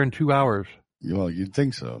 You'd be there in 2 hours. Well, you'd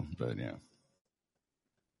think so, but yeah.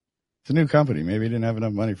 It's a new company. Maybe he didn't have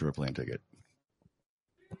enough money for a plane ticket.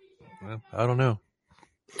 Well, I don't know.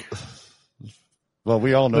 Well,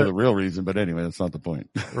 we all know the real reason, but anyway, that's not the point.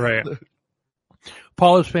 Right.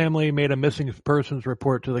 Paula's family made a missing persons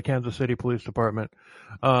report to the Kansas City Police Department,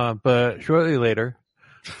 but shortly later,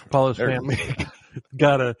 Paula's family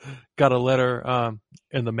got a letter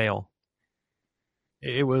in the mail.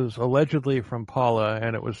 It was allegedly from Paula,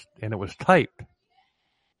 and it was typed.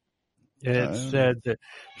 And it said that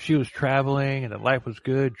she was traveling and that life was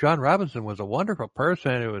good. John Robinson was a wonderful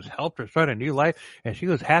person who has helped her start a new life, and she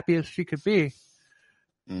was happy as she could be.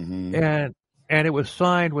 Mm-hmm. And it was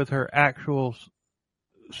signed with her actual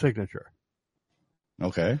signature.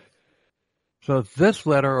 Okay. So this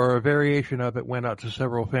letter, or a variation of it, went out to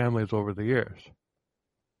several families over the years.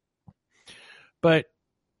 But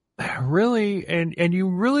really, and you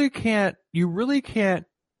really can't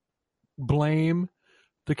blame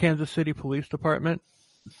the Kansas City Police Department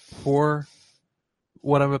for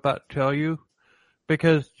what I'm about to tell you,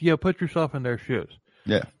 because put yourself in their shoes.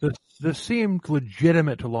 Yeah. This seemed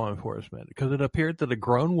legitimate to law enforcement because it appeared that a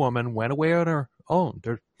grown woman went away on her own.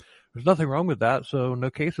 There's nothing wrong with that, so no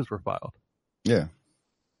cases were filed. Yeah.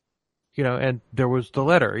 And there was the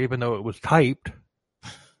letter, even though it was typed.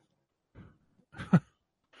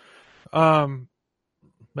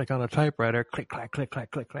 Like on a typewriter, click, clack, click, clack,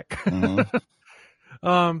 click, clack.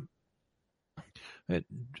 Mm-hmm.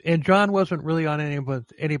 And John wasn't really on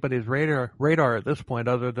anybody's radar at this point,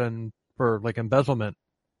 other than for like embezzlement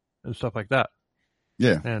and stuff like that.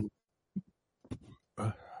 Yeah. And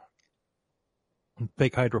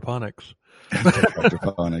fake hydroponics.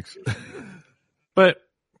 Hydroponics. But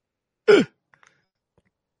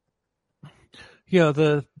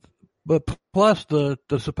but plus the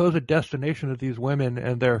supposed destination of these women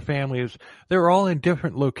and their families, they were all in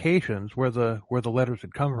different locations where the letters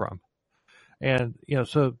had come from. And,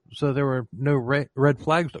 so there were no red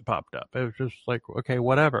flags that popped up. It was just like, okay,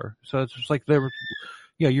 whatever. So it's just like there was,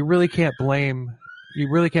 you really can't blame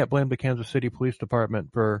the Kansas City Police Department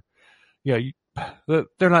for, they're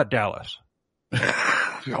not Dallas.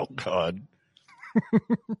 Oh, God.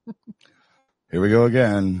 Here we go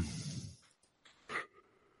again.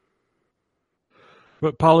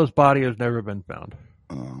 But Paula's body has never been found.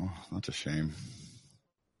 Oh, that's a shame.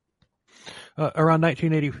 Around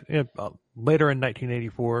later in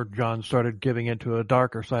 1984, John started giving into a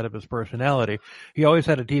darker side of his personality. He always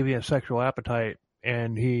had a deviant sexual appetite,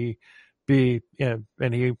 and he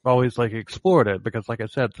always explored it because, like I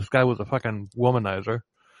said, this guy was a fucking womanizer.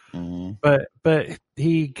 Mm-hmm. But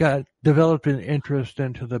he developed an interest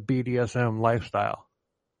into the BDSM lifestyle,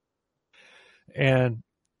 and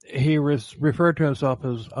he referred to himself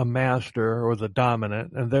as a master or the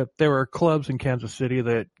dominant, and that there were clubs in Kansas City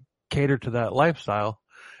that catered to that lifestyle,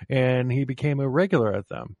 and he became a regular at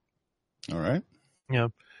them. All right.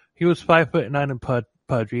 He was 5'9" and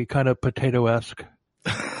pudgy, kind of potato-esque.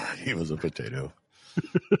 He was a potato.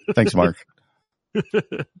 Thanks, Mark.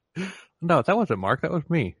 No, that wasn't Mark. That was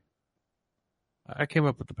me. I came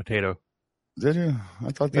up with the potato. Did you?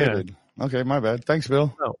 I thought they did. Okay, my bad. Thanks,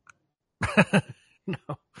 Bill. No. No.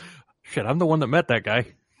 Shit, I'm the one that met that guy.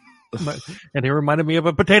 And he reminded me of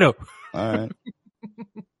a potato. All right.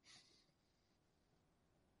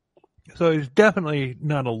 So he's definitely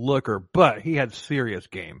not a looker, but he had serious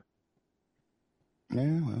game.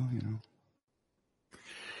 Yeah, well,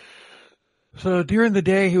 So during the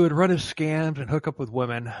day, he would run his scams and hook up with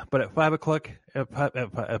women, but at 5 o'clock,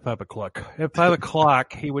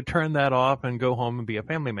 he would turn that off and go home and be a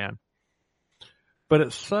family man. But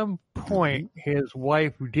at some point, his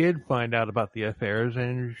wife did find out about the affairs,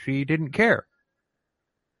 and she didn't care.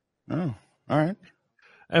 Oh, all right.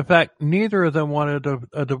 In fact, neither of them wanted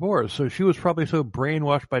a divorce, so she was probably so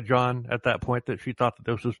brainwashed by John at that point that she thought that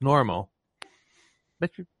this was normal.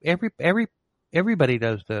 But everybody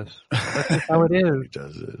does this. That's just how it is. He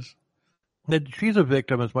does this. And she's a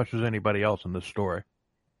victim as much as anybody else in this story.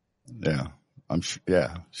 Yeah,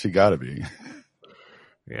 yeah, she got to be.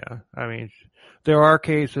 Yeah, I mean, there are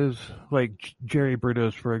cases like Jerry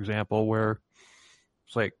Brutus, for example, where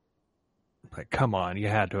it's like, come on, you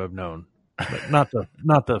had to have known. But not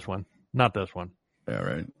this one. Not this one.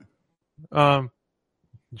 Yeah, right.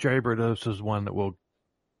 Jerry Brutus is one that we'll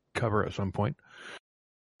cover at some point.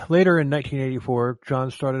 Later in 1984, John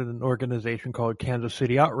started an organization called Kansas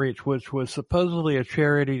City Outreach, which was supposedly a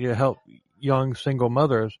charity to help young single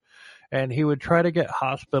mothers. And he would try to get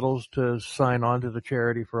hospitals to sign on to the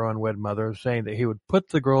charity for unwed mothers, saying that he would put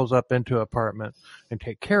the girls up into an apartment and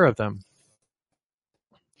take care of them.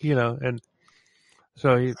 And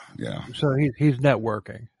so he's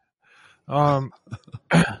networking.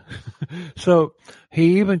 So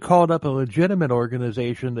he even called up a legitimate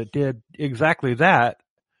organization that did exactly that.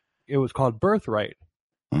 It was called Birthright.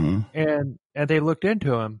 Mm-hmm. And they looked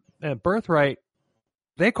into him. And Birthright,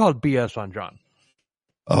 they called BS on John.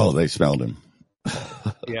 Oh, they smelled him.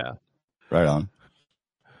 Yeah. Right on.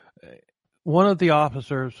 One of the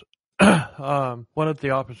officers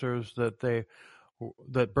that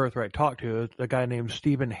Birthright talked to is a guy named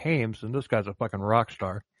Stephen Hames, and this guy's a fucking rock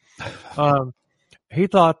star. He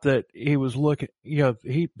thought that he was looking,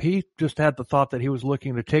 he just had the thought that he was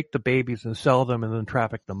looking to take the babies and sell them and then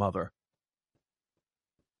traffic the mother.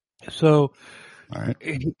 So all right.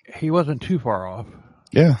 He wasn't too far off.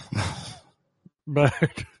 Yeah. But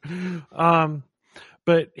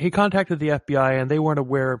he contacted the FBI and the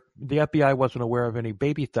FBI wasn't aware of any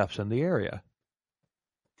baby thefts in the area.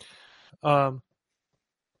 In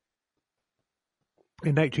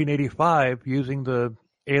 1985, using the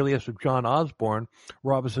alias of John Osborne,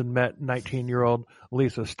 Robinson met 19-year-old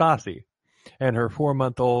Lisa Stassi and her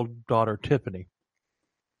 4-month-old daughter Tiffany.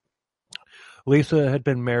 Lisa had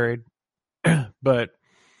been married, but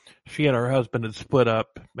she and her husband had split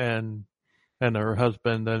up, and her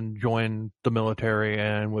husband then joined the military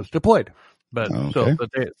and was deployed. But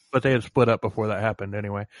they had split up before that happened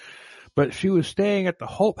anyway. But she was staying at the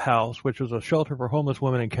Hope House, which was a shelter for homeless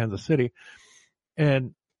women in Kansas City,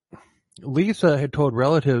 and Lisa had told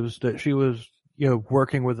relatives that she was,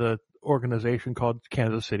 working with an organization called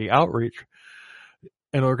Kansas City Outreach,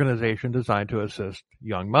 an organization designed to assist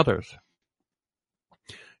young mothers.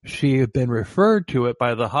 She had been referred to it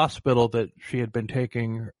by the hospital that she had been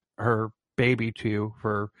taking her baby to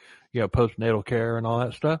for, postnatal care and all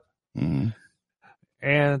that stuff. Mm-hmm.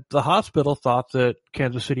 And the hospital thought that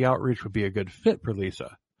Kansas City Outreach would be a good fit for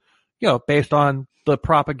Lisa, based on the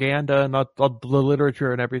propaganda and the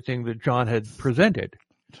literature and everything that John had presented.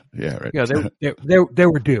 Yeah, right. They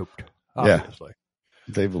were duped, obviously.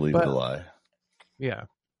 Yeah, they believed the lie. Yeah.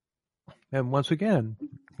 And once again,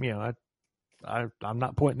 I'm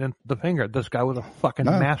not pointing the finger. This guy was a fucking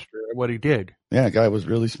master at what he did. Yeah, the guy was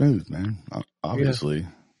really smooth, man. Obviously. Yeah.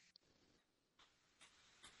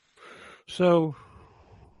 So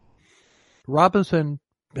John Robinson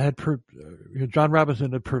had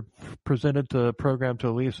presented the program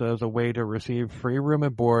to Lisa as a way to receive free room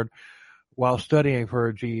and board while studying for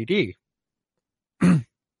a GED.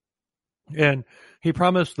 And he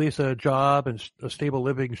promised Lisa a job and a stable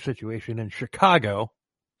living situation in Chicago.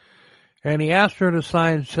 And he asked her to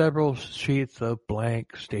sign several sheets of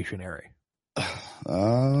blank stationery.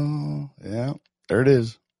 Oh, yeah. There it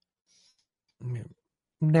is.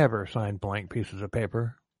 Never sign blank pieces of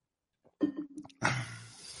paper.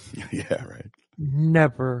 Yeah, right.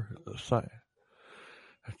 Never sign.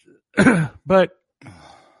 But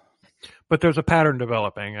there's a pattern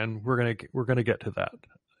developing, and we're gonna get to that.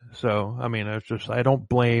 So, I mean, it's just, I don't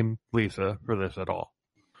blame Lisa for this at all.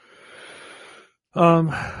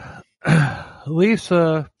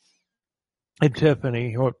 Lisa and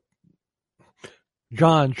Tiffany, or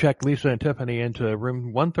John checked Lisa and Tiffany into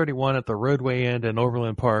room 131 at the Roadway Inn in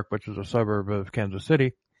Overland Park, which is a suburb of Kansas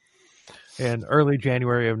City, in early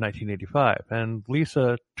January of 1985. And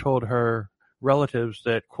Lisa told her relatives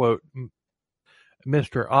that, quote,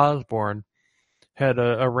 Mr. Osborne had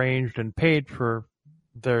arranged and paid for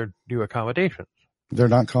their new accommodations. They're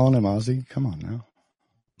not calling him Ozzy? Come on now.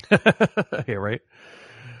 Yeah, right.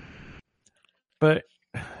 But,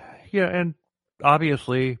 yeah, and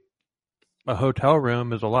obviously a hotel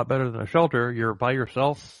room is a lot better than a shelter. You're by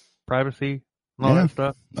yourself, privacy, and all that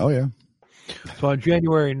stuff. Oh, yeah. So on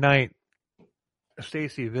January 9th,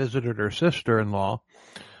 Stacy visited her sister-in-law,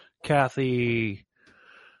 Kathy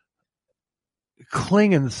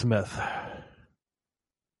Klingensmith,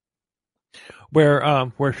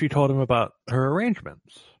 where she told him about her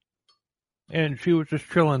arrangements. And she was just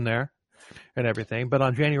chilling there and everything. But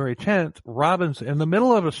on January 10th, Robinson, in the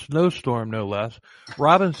middle of a snowstorm, no less,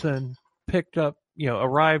 Robinson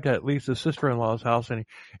arrived at Lisa's sister-in-law's house, and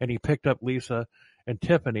he picked up Lisa and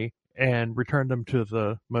Tiffany and returned them to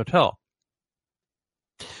the motel.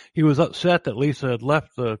 He was upset that Lisa had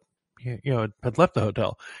left the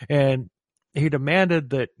hotel, and he demanded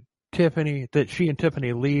that she and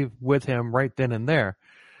Tiffany leave with him right then and there.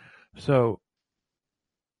 So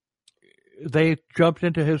they jumped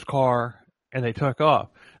into his car and they took off.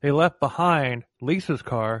 They left behind Lisa's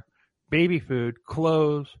car, baby food,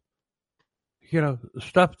 clothes,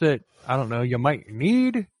 stuff that, I don't know, you might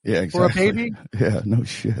need for a baby. Yeah, no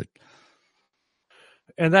shit.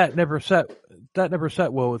 And that never set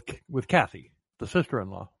well with Kathy, the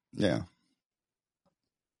sister-in-law. Yeah.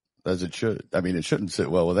 As it should. I mean, it shouldn't sit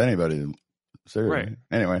well with anybody. Seriously. Right.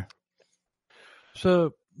 Anyway.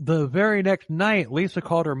 So the very next night, Lisa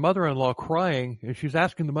called her mother-in-law crying, and she's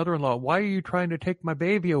asking the mother-in-law, "Why are you trying to take my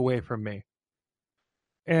baby away from me?"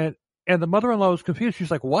 And the mother-in-law was confused.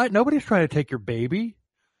 She's like, "What? Nobody's trying to take your baby."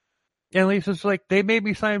 And Lisa's like, "They made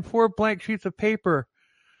me sign 4 blank sheets of paper."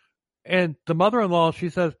 And the mother-in-law, she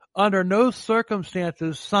says, "Under no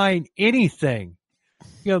circumstances sign anything."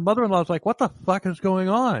 The mother-in-law's like, "What the fuck is going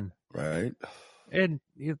on?" Right. And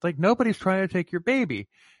it's like, nobody's trying to take your baby.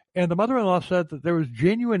 And the mother-in-law said that there was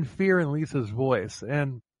genuine fear in Lisa's voice.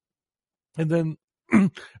 And then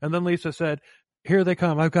Lisa said, "Here they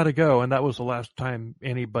come. I've got to go." And that was the last time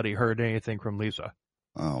anybody heard anything from Lisa.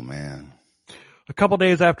 Oh, man. A couple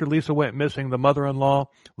days after Lisa went missing, the mother-in-law,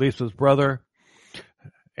 Lisa's brother,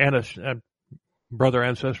 and a brother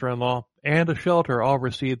and sister-in-law, and a shelter all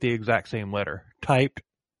received the exact same letter, typed,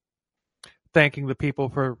 thanking the people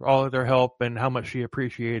for all of their help and how much she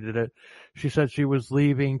appreciated it. She said she was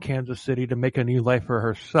leaving Kansas City to make a new life for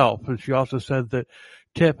herself. And she also said that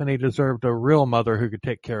Tiffany deserved a real mother who could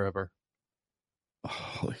take care of her.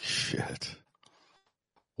 Holy shit.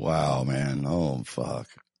 Wow, man. Oh, fuck.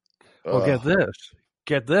 Well,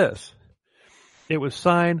 Get this. It was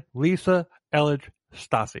signed Lisa Elledge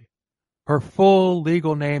Stasi. Her full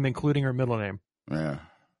legal name, including her middle name. Yeah.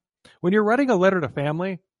 When you're writing a letter to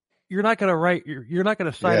family, you're not going to write. You're not going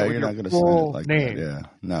to sign it with your full name. That. Yeah,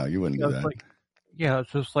 no, you wouldn't do that.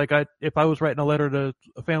 It's just like if I was writing a letter to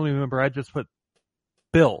a family member, I'd just put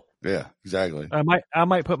Bill. Yeah, exactly. I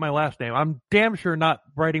might put my last name. I'm damn sure not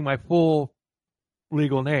writing my full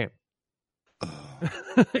legal name.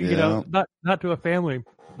 Yeah. Not to a family,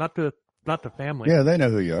 not to family. Yeah, they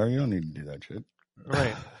know who you are. You don't need to do that shit.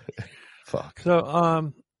 Right. Fuck.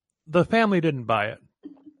 So, the family didn't buy it.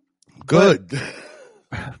 Good.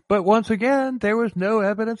 But once again, there was no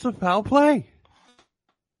evidence of foul play.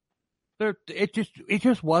 It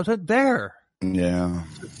just wasn't there. Yeah.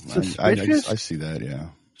 Suspicious? I see that, yeah.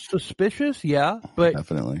 Suspicious, yeah, but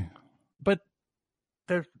definitely. But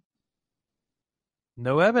there's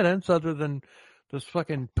no evidence other than this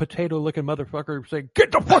fucking potato-looking motherfucker saying,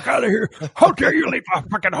 "Get the fuck out of here! How dare you leave my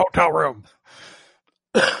fucking hotel room?"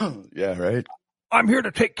 Yeah, right. "I'm here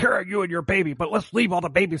to take care of you and your baby, but let's leave all the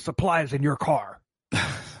baby supplies in your car."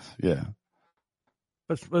 Yeah.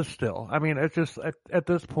 But still, I mean, it's just at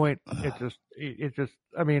this point, it just.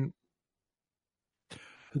 I mean,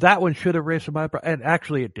 that one should have raised some eyebrows, and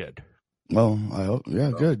actually, it did. Well, I hope.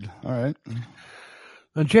 Yeah, good. All right.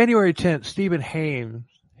 On January 10th, Stephen Hames,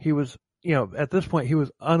 he was, at this point, he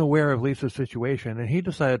was unaware of Lisa's situation, and he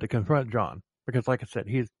decided to confront John because, like I said,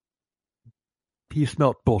 he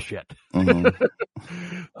smelt bullshit.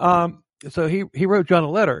 Mm-hmm. So he wrote John a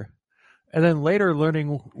letter. And then later,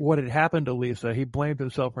 learning what had happened to Lisa, he blamed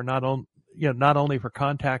himself for not only for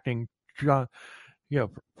contacting John,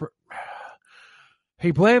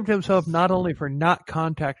 he blamed himself not only for not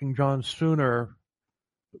contacting John sooner,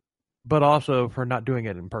 but also for not doing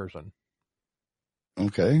it in person.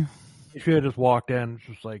 Okay. He should have just walked in,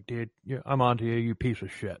 just like, "Dude, I'm on to you, you piece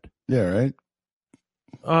of shit." Yeah,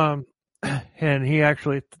 right. And he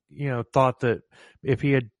actually, thought that if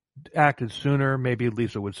he had acted sooner, maybe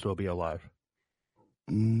Lisa would still be alive.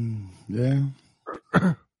 Yeah.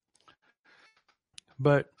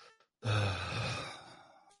 But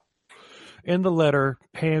in the letter,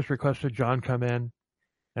 Hames requested John come in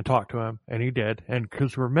and talk to him, and he did. And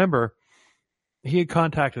because remember, he had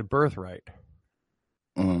contacted Birthright.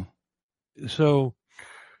 Uh-huh. So,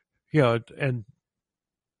 and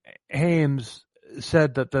Hames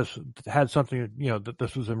said that this had something, that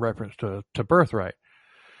this was in reference to Birthright.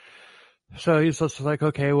 So he's just like,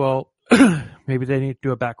 okay, well, maybe they need to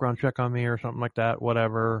do a background check on me or something like that,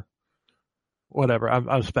 whatever. whatever.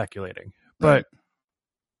 I'm speculating, Right.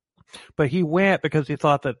 but he went because he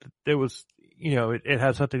thought that it was, it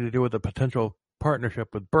had something to do with a potential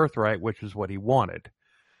partnership with Birthright, which is what he wanted.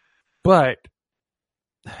 But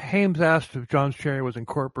Hames asked if John's Cherry was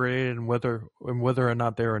incorporated and whether or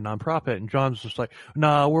not they were a nonprofit, and John's just like,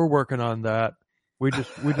 "Nah, we're working on that. We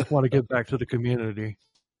just want to give back to the community."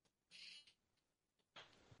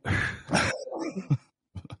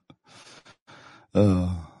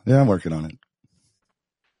 Yeah, I'm working on it.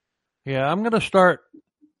 Yeah, I'm going to start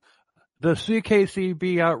the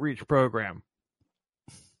CKCB outreach program.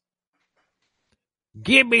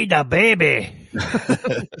 Give me the baby.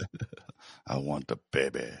 I want the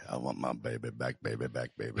baby. I want my baby back, baby.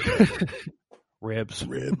 Ribs.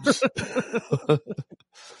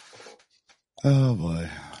 Oh boy,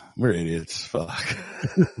 we're idiots. Fuck.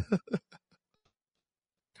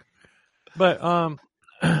 But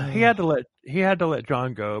he had to let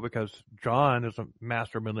John go because John is a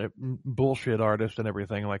master bullshit artist and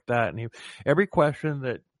everything like that. And every question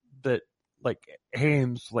that like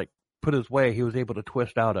Hames like put his way, he was able to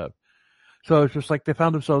twist out of. So it's just like they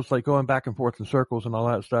found themselves like going back and forth in circles and all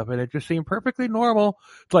that stuff, and it just seemed perfectly normal.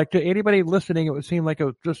 It's like to anybody listening, it would seem like it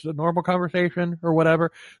was just a normal conversation or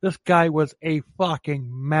whatever. This guy was a fucking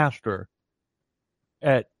master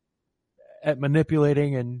at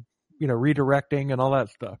manipulating and redirecting and all that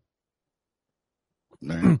stuff.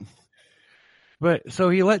 Right. But so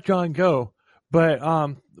he let John go, but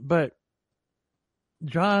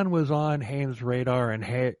John was on Hames' radar, and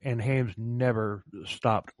Hames never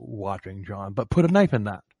stopped watching John, but put a knife in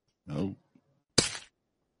that. Oh.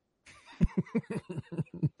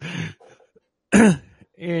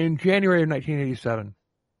 In January of 1987,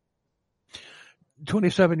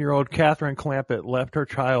 27-year-old Catherine Clampett left her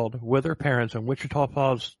child with her parents in Wichita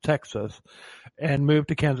Falls, Texas, and moved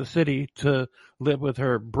to Kansas City to live with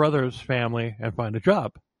her brother's family and find a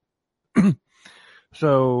job.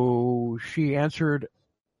 So she answered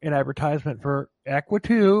an advertisement for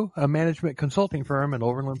Equa2, a management consulting firm in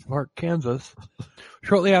Overland Park, Kansas.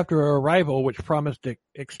 Shortly after her arrival, which promised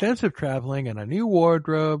extensive traveling and a new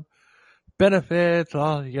wardrobe, benefits,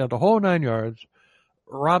 the whole 9 yards,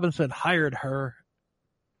 Robinson hired her,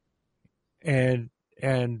 and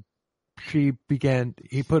he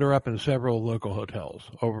put her up in several local hotels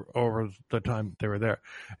over the time they were there.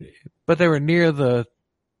 But they were near the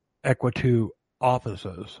Equa2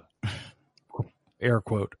 offices. Air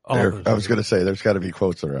quote. Offices. I was going to say, there's got to be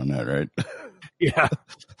quotes around that, right? Yeah.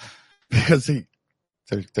 Because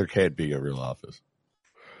there can't be a real office.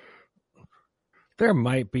 There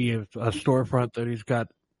might be a storefront that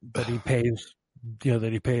he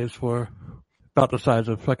pays for, about the size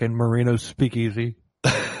of fucking Marino's Speakeasy.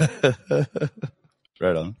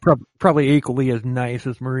 Right on. Probably equally as nice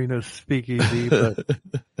as Marino's Speakeasy, but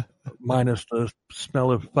minus the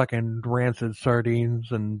smell of fucking rancid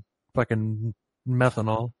sardines and fucking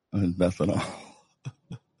methanol.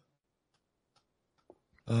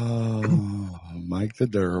 Oh, Mike the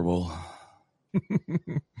Durable.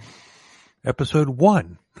 Episode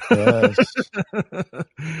 1. Yes.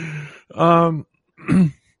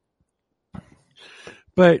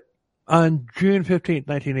 But on June 15th,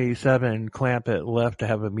 1987, Clampett left to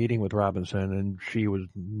have a meeting with Robinson, and she was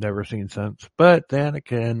never seen since. But then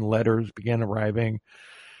again, letters began arriving.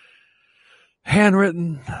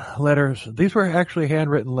 Handwritten letters. These were actually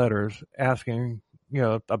handwritten letters asking,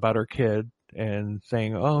 about her kid and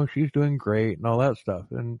saying, "Oh, she's doing great," and all that stuff.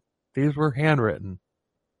 And these were handwritten.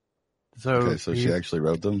 So she actually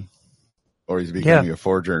wrote them? Or he's becoming a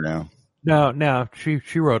forger now? No,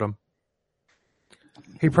 she wrote them.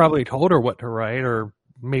 He probably told her what to write, or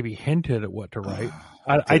maybe hinted at what to write.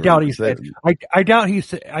 I doubt he said. I doubt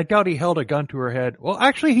he held a gun to her head. Well,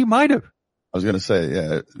 actually, he might have. I was going to say,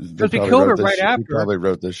 yeah, because he killed her right after. He probably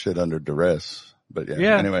wrote this shit under duress. But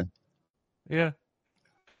yeah. Anyway. Yeah.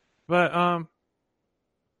 But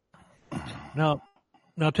now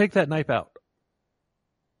take that knife out.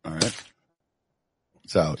 All right.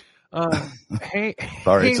 It's out.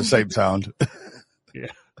 Sorry, it's the same sound.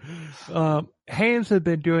 Yeah. Hames had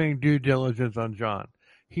been doing due diligence on John.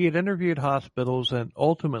 He had interviewed hospitals and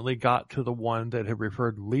ultimately got to the one that had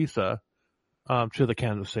referred Lisa to the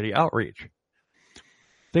Kansas City outreach.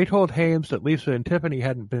 They told Hames that Lisa and Tiffany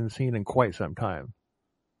hadn't been seen in quite some time.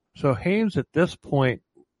 So Hames at this point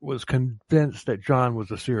was convinced that John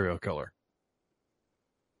was a serial killer.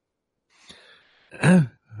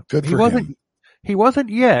 Good for him. He wasn't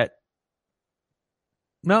yet.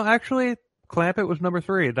 No, actually, Clampett was number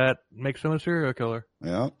 3. That makes him a serial killer.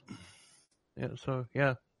 Yeah. Yeah. So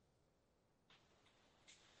yeah.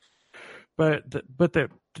 But there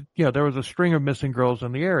was a string of missing girls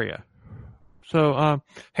in the area. So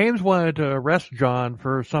Hames wanted to arrest John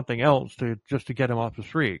for something else to get him off the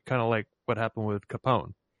street, kind of like what happened with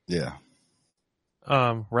Capone. Yeah.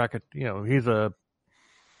 Racket, he's a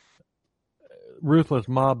ruthless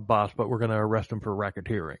mob boss, but we're going to arrest him for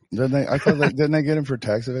racketeering. Didn't they get him for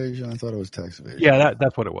tax evasion? I thought it was tax evasion. Yeah,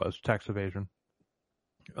 that's what it was, tax evasion.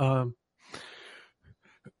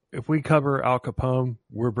 If we cover Al Capone,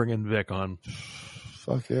 we're bringing Vic on.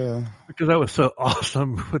 Fuck yeah. Because that was so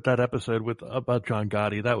awesome with that episode about John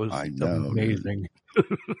Gotti. That was amazing.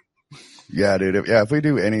 Yeah, dude. If we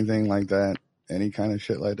do anything like that, any kind of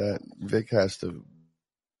shit like that, Vic has to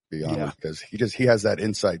be on it because he has that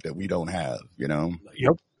insight that we don't have,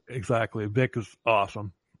 Yep, exactly. Vic is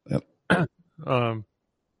awesome. Yep.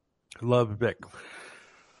 Love Vic.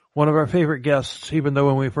 One of our favorite guests, even though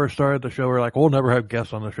when we first started the show, we're like, we'll never have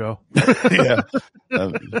guests on the show. Yeah.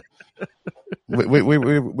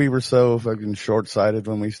 We were so fucking short-sighted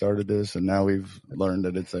when we started this, and now we've learned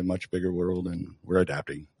that it's a much bigger world, and we're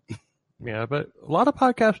adapting. Yeah, but a lot of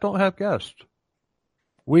podcasts don't have guests.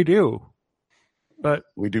 We do. But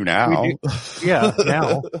we do now.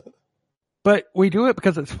 Now. But we do it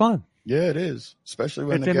because it's fun. Yeah, it is. Especially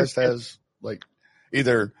when the guest has like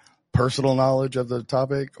either personal knowledge of the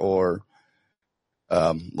topic or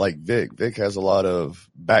like Vic. Vic has a lot of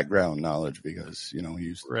background knowledge because, he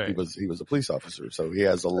was a police officer. So he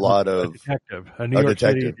has a lot of a New York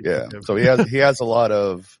City detective. Yeah. So he has a lot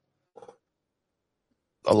of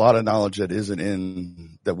knowledge that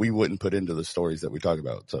isn't that we wouldn't put into the stories that we talk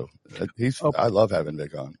about. So I love having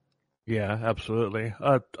Vic on. Yeah, absolutely.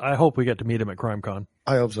 I hope we get to meet him at CrimeCon.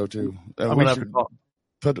 I hope so too. I'm going to have to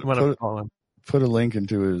call him. Put a link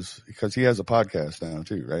into because he has a podcast now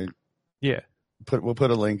too, right? Yeah. We'll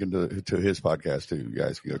put a link to his podcast too. You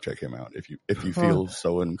guys can go check him out if you feel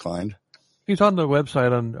so inclined. He's on the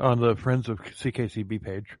website on the Friends of CKCB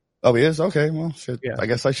page. Oh, he is? Okay. Well, shit. Yeah. I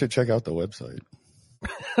guess I should check out the website.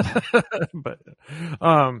 But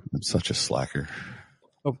I'm such a slacker.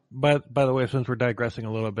 Oh, by the way, since we're digressing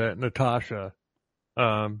a little bit, Natasha,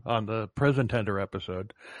 on the Prison Tender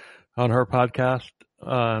episode, on her podcast,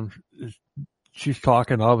 she's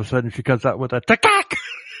talking. All of a sudden, she comes out with a takak.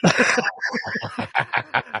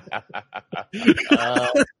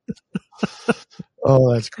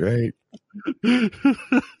 Oh, that's great.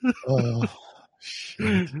 Oh,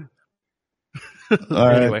 shit.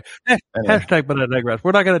 Anyway, hashtag but I digress.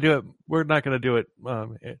 We're not going to do it. We're not going to do it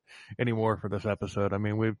anymore for this episode. I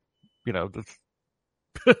mean, we still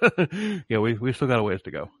got a ways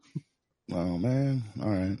to go. Oh man! All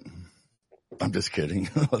right, I'm just kidding.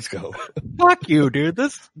 Let's go. Fuck you, dude.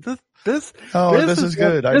 This is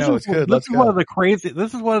good. I know it's good. Let's go.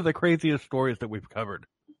 This is one of the craziest stories that we've covered,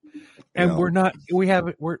 and we're not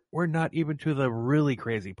even to the really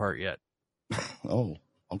crazy part yet. Oh,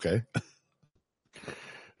 okay.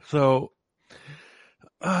 So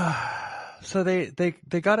they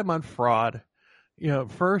got him on fraud,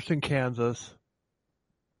 first in Kansas,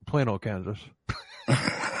 plain old Kansas.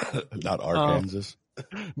 Not Arkansas.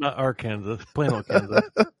 Not Arkansas, plain old Kansas.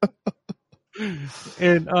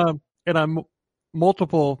 and on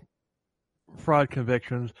multiple fraud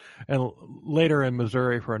convictions, and later in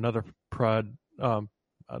Missouri for another fraud. What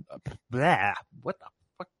the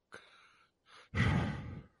fuck?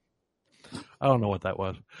 I don't know what that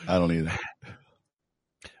was. I don't either.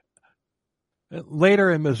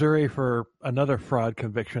 Later in Missouri for another fraud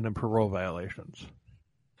conviction and parole violations.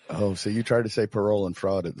 Oh, so you tried to say parole and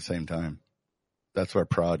fraud at the same time. That's where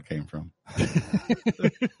prod came from.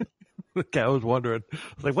 Okay, I was wondering. I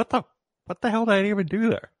was like, what the hell did I even do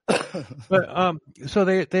there? But so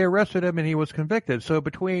they arrested him and he was convicted. So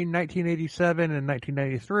between 1987 and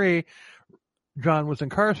 1993, John was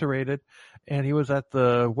incarcerated, and he was at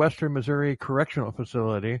the Western Missouri Correctional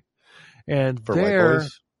Facility. And for there, white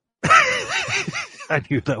boys? I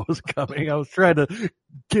knew that was coming. I was trying to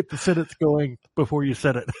get the sentence going before you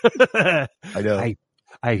said it. I know.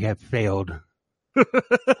 I have failed.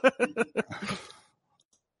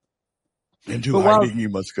 Into hiding you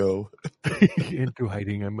must go. Into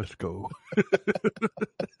hiding I must go.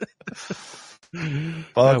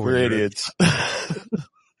 Fuck, we're idiots.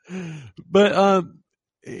 But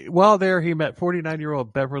while there, he met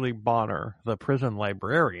 49-year-old Beverly Bonner, the prison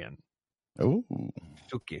librarian. Oh,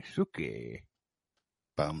 Suki.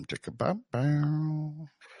 Bum chicka bum bum.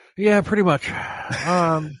 Yeah, pretty much.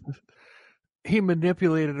 He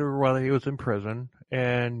manipulated her while he was in prison,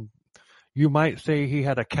 and you might say he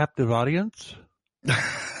had a captive audience.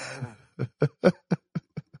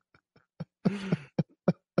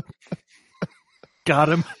 Got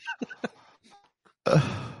him.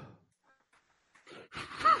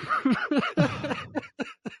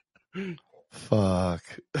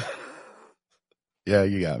 Yeah,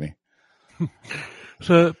 you got me.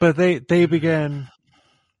 So, but they began,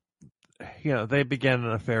 they began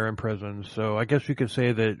an affair in prison. So I guess you could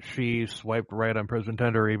say that she swiped right on Prison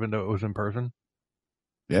Tender, even though it was in person.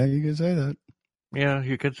 Yeah, you can say that. Yeah,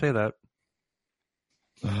 you could say that.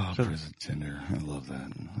 Oh, So- Prison Tender. I love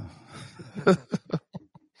that.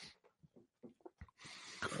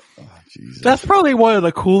 Oh, Jesus. That's probably one of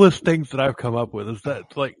the coolest things that I've come up with. Is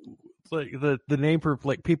that like the name for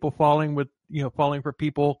like people falling for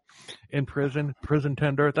people in prison, Prison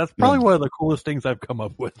Tender. That's probably one of the coolest things I've come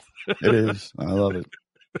up with. It is. I love it.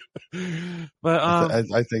 But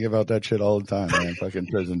I think about that shit all the time, man. Fucking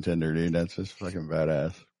Prison Tender, dude. That's just fucking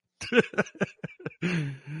badass.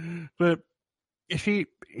 but she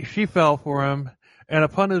fell for him, and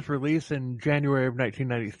upon his release in January of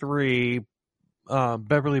 1993,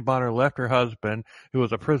 Beverly Bonner left her husband, who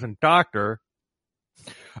was a prison doctor.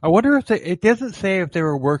 I wonder if it doesn't say if they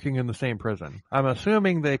were working in the same prison. I'm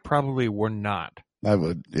assuming they probably were not. I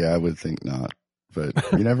would think not, but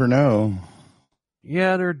you never know.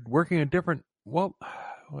 Yeah, they're working in different. Well,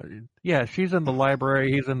 yeah, she's in the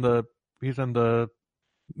library. He's in the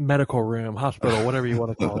medical room, hospital, whatever you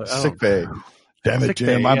want to call it. Sick bay. Damn it,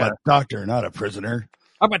 Jim! I'm a doctor, not a prisoner.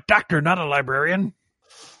 I'm a doctor, not a librarian.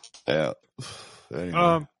 Yeah.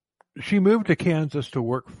 Anyway. She moved to Kansas to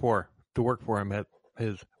work for him at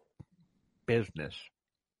his business.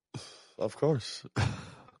 Of course.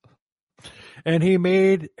 And he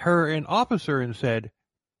made her an officer and said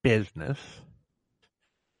business.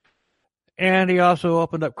 And he also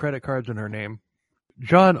opened up credit cards in her name.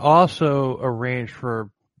 John also arranged for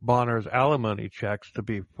Bonner's alimony checks to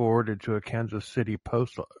be forwarded to a Kansas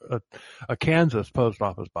post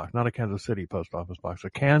office box, not a Kansas City post office box, a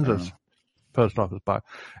Kansas post office box.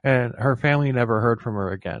 And her family never heard from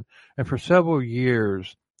her again. And for several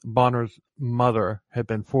years, Bonner's mother had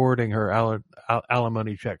been forwarding her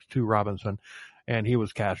alimony checks to Robinson, and he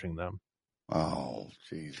was cashing them. Oh,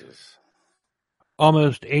 Jesus.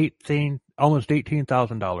 Almost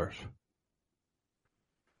 $18,000.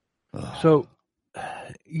 So,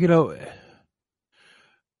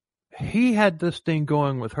 he had this thing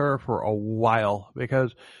going with her for a while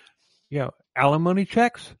because, alimony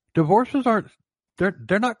checks, divorces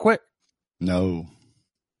they're not quick. No.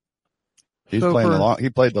 He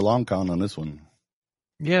played the long con on this one.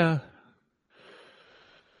 Yeah.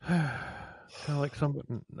 Kind of like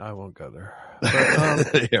I won't go there.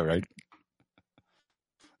 But, yeah, right.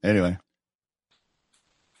 Anyway.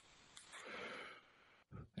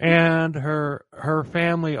 And her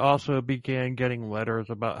family also began getting letters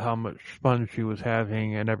about how much fun she was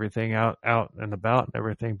having and everything out and about and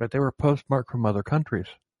everything, but they were postmarked from other countries.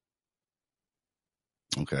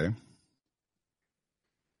 Okay.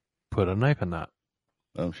 Put a knife in that.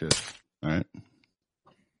 Oh shit. All right.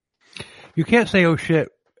 You can't say oh shit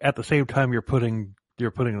at the same time you're putting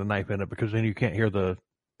the knife in it, because then you can't hear the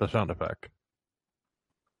sound effect.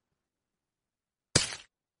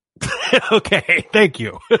 Okay, thank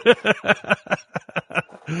you.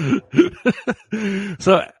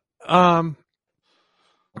 So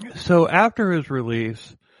after his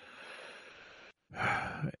release,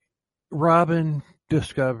 Robinson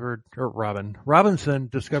discovered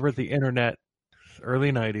the internet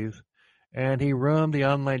early 90s, and he roamed the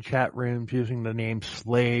online chat rooms using the name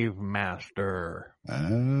Slave Master.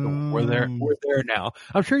 We're there now.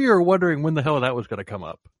 I'm sure you were wondering when the hell that was going to come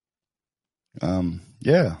up.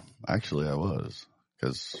 Yeah, actually I was,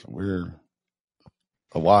 because we're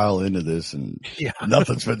a while into this and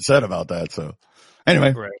nothing's been said about that. So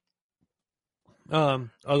anyway, right.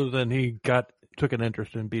 Other than he took an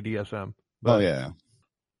interest in BDSM. Oh yeah.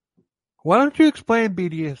 Why don't you explain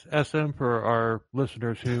BDSM for our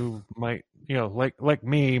listeners who might, like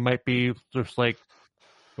me, might be just like,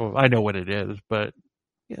 well, I know what it is, but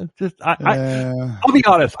I'll be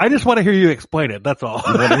honest. I just want to hear you explain it. That's all.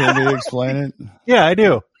 You want to hear me explain it? Yeah, I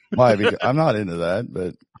do. Why? Because I'm not into that,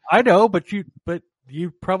 but I know, but you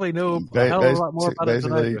probably know a hell of a lot more about it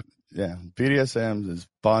than I do. Yeah, BDSM is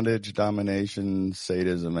bondage, domination,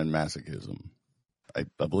 sadism, and masochism. I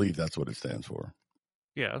believe that's what it stands for.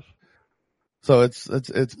 Yes. So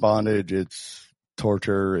it's bondage, it's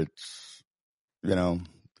torture, it's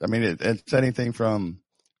it's anything from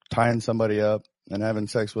tying somebody up and having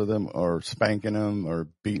sex with them, or spanking them, or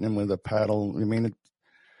beating them with a paddle. I mean,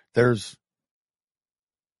 it's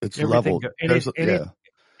leveled.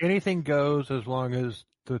 Anything goes as long as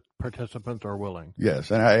the participants are willing.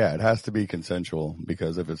 Yes, and it has to be consensual,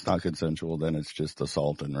 because if it's not consensual, then it's just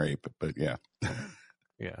assault and rape. But yeah.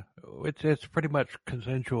 Yeah, it's pretty much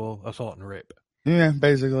consensual assault and rape. Yeah,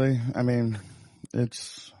 basically. I mean,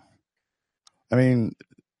 it's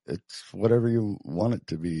it's whatever you want it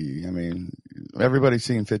to be. I mean, everybody's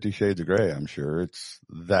seen 50 Shades of Grey. I'm sure it's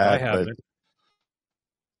that. I haven't.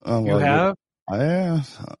 But, You have? Yeah,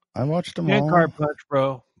 I watched them Man all. Card Punch,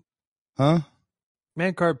 bro. Huh?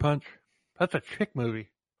 Man Card Punch. That's a chick movie.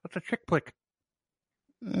 That's a chick flick.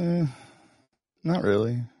 Not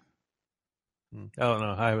really. I don't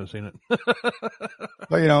know. I haven't seen it.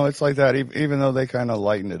 But it's like that. Even though they kind of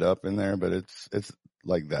lighten it up in there, but it's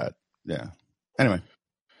like that. Yeah. Anyway.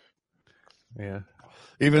 Yeah.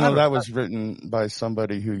 Even though that was written by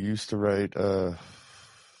somebody who used to write.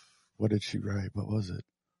 What did she write? What was it?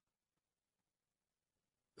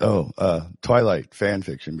 Oh, Twilight fan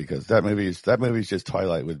fiction, because that movie's just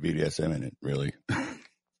Twilight with BDSM in it, really.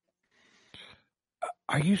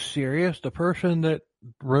 Are you serious? The person that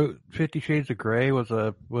wrote 50 Shades of Grey was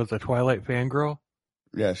a Twilight fangirl?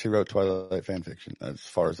 Yeah, she wrote Twilight fan fiction, as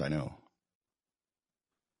far as I know.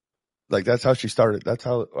 Like, that's how she started. That's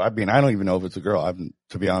how, I mean, I don't even know if it's a girl.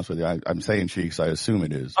 To be honest with you, I'm saying she, because I assume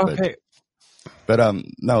it is. Okay. But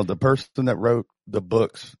no, the person that wrote the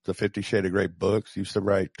books, the 50 Shades of Grey books, used to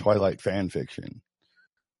write Twilight fan fiction.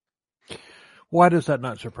 Why does that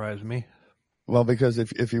not surprise me? Well, because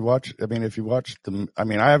if you watch I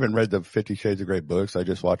haven't read the 50 Shades of Grey books. I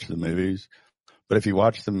just watched the movies. But if you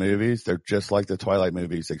watch the movies, they're just like the Twilight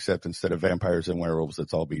movies, except instead of vampires and werewolves,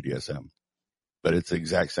 it's all BDSM. But it's the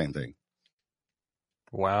exact same thing.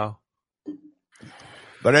 Wow.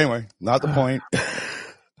 But anyway, not the point.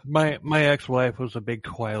 My ex-wife was a big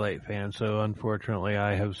Twilight fan, so unfortunately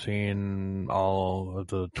I have seen all of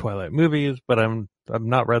the Twilight movies, but I've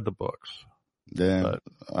not read the books. Yeah, but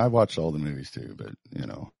I watched all the movies too, but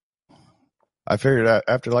I figured out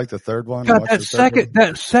after like the third one. God, that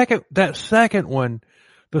second one,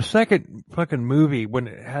 the second fucking movie when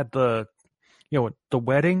it had the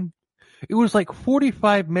wedding, it was like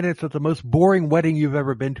 45 minutes of the most boring wedding you've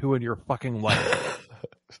ever been to in your fucking life.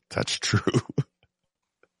 That's true.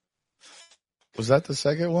 Was that the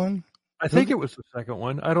second one? I think it was the second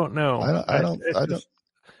one. I don't know. I don't.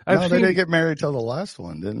 No, they didn't get married till the last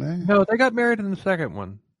one, didn't they? No, they got married in the second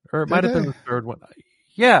one, or it might have been the third one.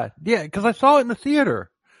 Yeah, because I saw it in the theater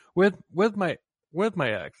with my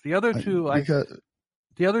ex. The other two, I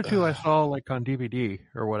saw like on DVD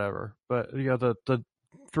or whatever. But the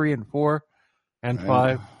 3 and 4 and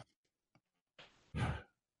 5,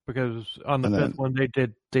 because on the fifth one they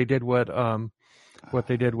did what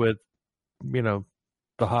they did with The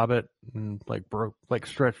Hobbit, and like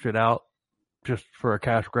stretched it out just for a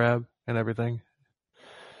cash grab and everything.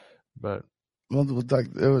 But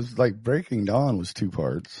it was like Breaking Dawn was 2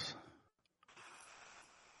 parts,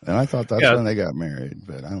 and I thought that's when they got married,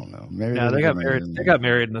 but I don't know. Maybe they got married. They got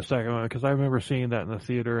married in the second one, because I remember seeing that in the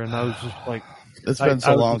theater, and I was just like, it's been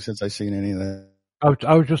so long since I've seen any of that.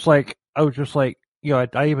 I was just like, I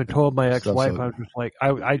even told my ex-wife, I was just like,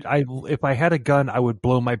 I if I had a gun, I would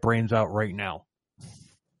blow my brains out right now.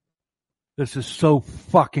 This is so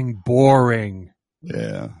fucking boring.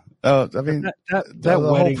 Yeah. Oh, I mean,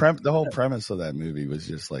 the whole premise of that movie was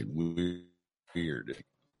just like weird.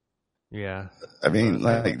 Yeah. I mean,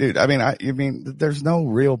 dude, there's no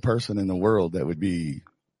real person in the world that would be,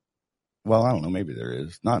 well, I don't know, maybe there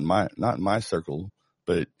is. Not in my circle,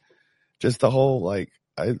 but just the whole, like,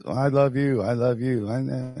 I love you. I love you.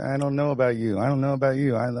 I don't know about you. I don't know about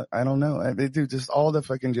you. I don't know. They do just all the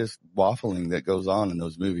fucking just waffling that goes on in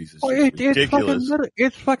those movies. Is ridiculous.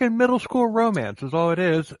 It's fucking middle school romance is all it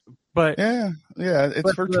is. But yeah,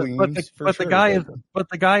 it's for tweens. But the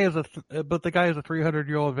guy is a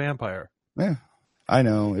 300-year-old vampire. Yeah, I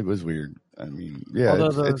know, it was weird. I mean, yeah,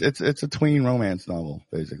 it's a tween romance novel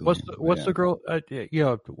basically. What's the girl?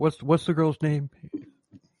 What's the girl's name?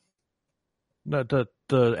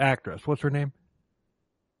 The actress. What's her name?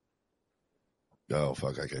 Oh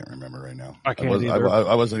fuck, I can't remember right now. I can't either.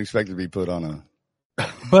 I wasn't expected to be put on a.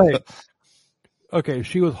 But okay,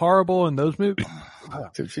 she was horrible in those movies.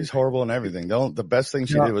 Dude, she's horrible in everything. The best thing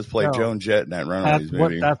she did was play Joan Jett in that Runaways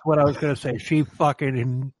movie. That's what I was gonna say. She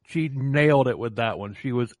nailed it with that one.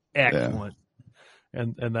 She was excellent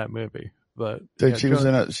in that movie. But dude, she was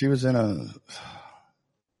in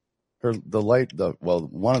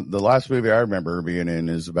the last movie I remember her being in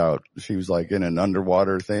is about, she was like in an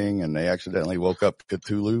underwater thing and they accidentally woke up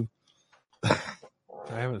Cthulhu. I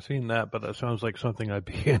haven't seen that, but that sounds like something I'd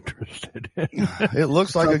be interested in. It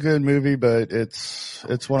looks like a good movie, but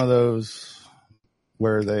it's one of those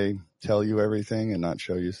where they tell you everything and not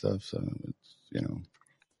show you stuff. So it's,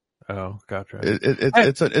 Oh, gotcha.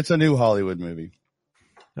 It's a new Hollywood movie.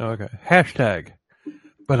 Okay. Hashtag.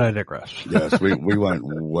 But I digress. Yes, we went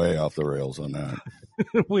way off the rails on that.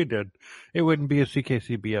 We did. It wouldn't be a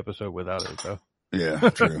CKCB episode without it, though. Yeah,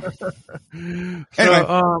 true.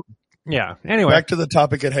 So, anyway. Back to the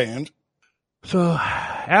topic at hand. So,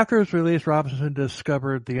 after his release, Robinson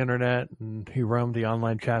discovered the internet and he roamed the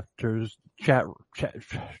online chat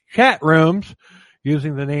rooms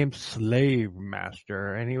using the name Slave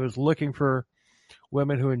Master, and he was looking for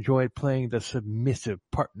women who enjoyed playing the submissive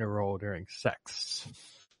partner role during sex.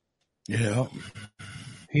 Yeah.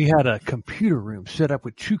 He had a computer room set up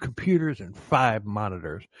with 2 computers and 5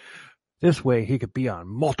 monitors. This way he could be on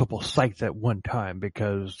multiple sites at one time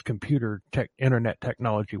because internet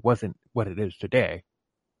technology wasn't what it is today.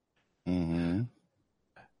 Mm-hmm.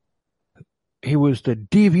 He was the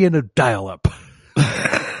deviant of dial-up.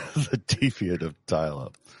 The deviant of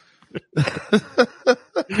dial-up.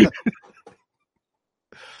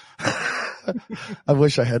 I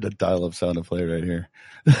wish I had a dial-up sound to play right here.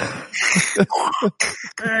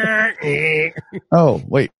 Oh,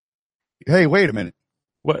 wait. Hey, wait a minute.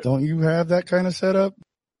 What? Don't you have that kind of setup?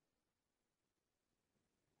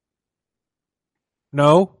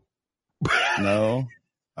 No. No?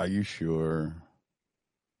 Are you sure?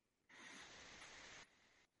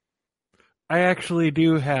 I actually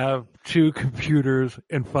do have 2 computers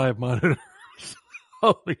and 5 monitors.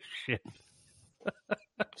 Holy shit.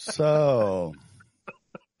 So,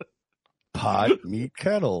 pot, meat,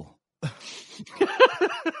 kettle.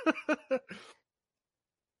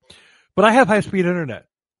 But I have high-speed internet.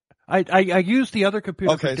 I use the other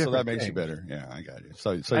computer. Okay, for so that different makes you things. better. Yeah, I got you.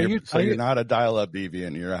 So you're not a dial-up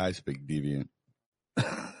deviant. You're a high-speed deviant.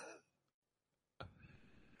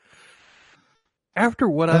 After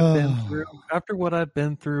what I've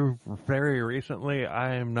been through very recently,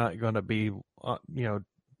 I am not going to be,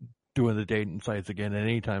 doing the dating sites again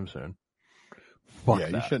anytime soon. Fuck yeah,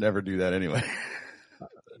 that. you should never do that anyway.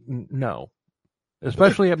 No,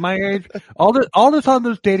 especially at my age. All that's on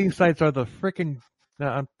those dating sites are the freaking.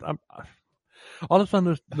 All that's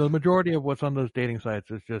on the majority of what's on those dating sites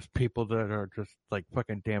is just people that are just like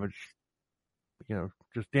fucking damaged,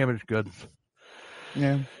 just damaged goods.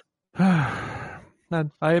 Yeah. I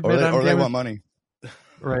admit or they want money.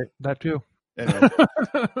 Right, that too. Anyway,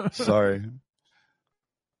 sorry.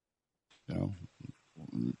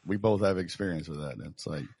 We both have experience with that. It's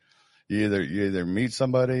like you either meet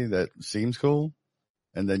somebody that seems cool,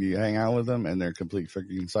 and then you hang out with them, and they're complete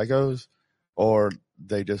freaking psychos, or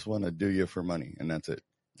they just want to do you for money, and that's it.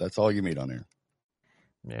 That's all you meet on there.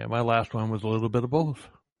 Yeah, my last one was a little bit of both.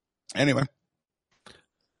 Anyway,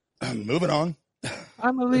 moving on.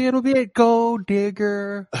 I'm a little bit gold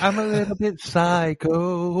digger. I'm a little bit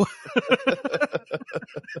psycho.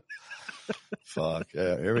 Fuck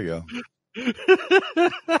yeah! Here we go.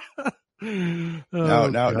 Now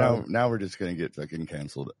Now we're just gonna get fucking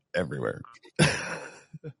canceled everywhere.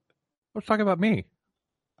 Let's talk about me.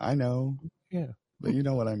 I know. Yeah, but you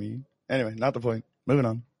know what I mean. Anyway, not the point. Moving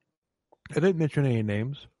on. I didn't mention any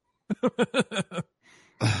names.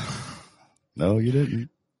 No, you didn't.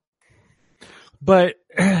 But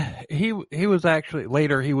he was actually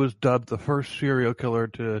later he was dubbed the first serial killer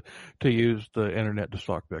to use the internet to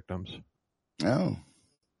stalk victims. Oh.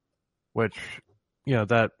 Which,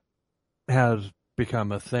 that has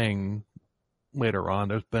become a thing later on.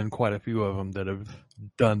 There's been quite a few of them that have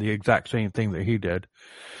done the exact same thing that he did.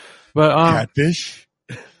 But catfish.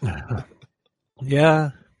 Yeah.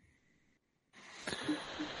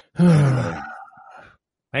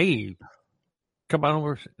 Hey, come on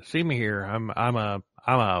over, see me here. I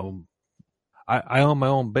own my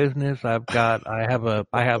own business. I have a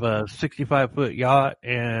 65-foot yacht,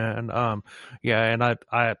 and I'm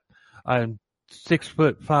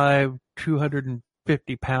 6'5",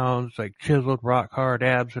 250 pounds, like chiseled rock hard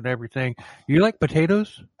abs and everything. You like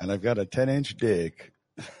potatoes? And I've got a 10-inch dick.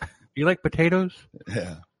 You like potatoes?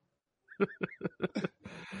 Yeah.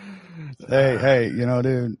 Hey,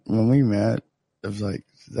 dude, when we met, it was like,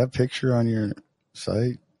 that picture on your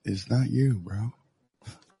site is not you, bro.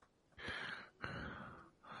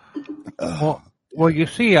 Well, you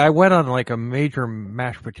see, I went on like a major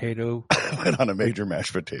mashed potato. I went on a major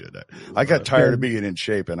mashed potato diet. I got tired of being in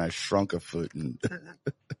shape, and I shrunk a foot. And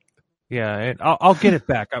yeah, and I'll get it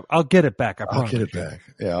back. I'll get it back. I'll get it back.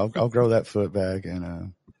 Yeah, I'll grow that foot back,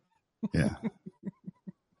 and yeah.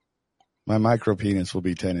 My micro penis will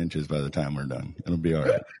be 10 inches by the time we're done. It'll be all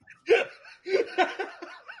right.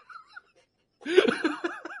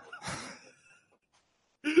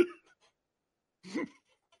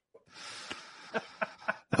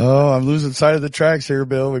 Oh, I'm losing sight of the tracks here,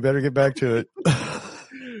 Bill. We better get back to it.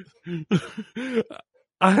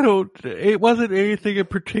 It wasn't anything in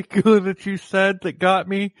particular that you said that got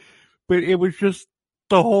me, but it was just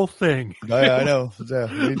the whole thing. Yeah, I know.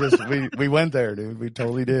 Yeah, we went there, dude. We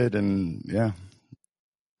totally did. And yeah,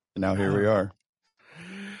 And now here we are.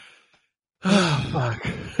 Oh, fuck.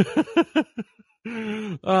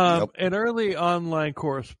 Yep. An early online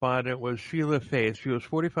correspondent was Sheila Faith. She was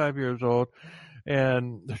 45 years old,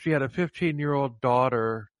 and she had a 15-year-old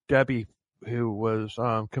daughter, Debbie, who was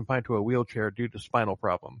confined to a wheelchair due to spinal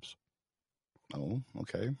problems. Oh,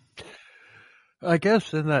 okay. I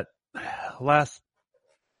guess in that last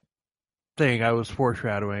thing I was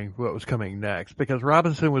foreshadowing what was coming next, because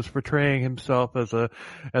Robinson was portraying himself as a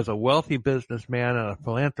wealthy businessman and a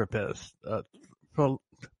philanthropist.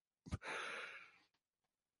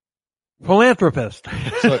 Philanthropist.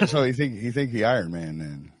 So you think he Iron Man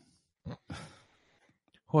then?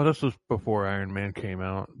 Well, this was before Iron Man came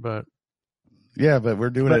out, but Yeah, but we're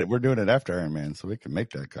doing it after Iron Man, so we can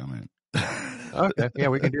make that comment. okay, yeah,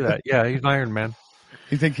 we can do that. Yeah, he's Iron Man.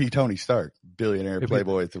 You think he Tony Stark, billionaire,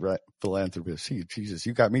 playboy, philanthropist? Jesus,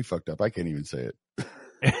 you got me fucked up. I can't even say it.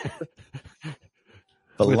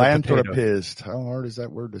 Philanthropist. How hard is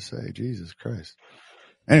that word to say? Jesus Christ.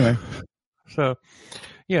 Anyway. So,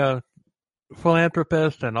 yeah,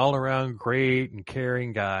 philanthropist and all around great and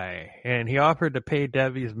caring guy. And he offered to pay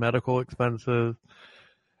Debbie's medical expenses,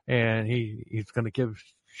 and he's going to give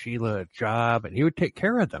Sheila a job, and he would take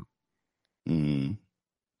care of them. Mm.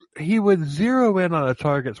 He would zero in on a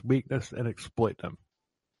target's weakness and exploit them.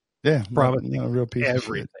 Yeah, promising a real piece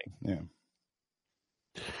everything. Of shit.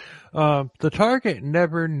 Yeah. The target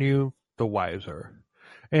never knew the wiser.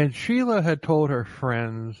 And Sheila had told her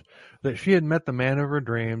friends that she had met the man of her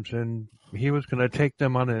dreams and he was going to take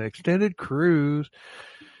them on an extended cruise.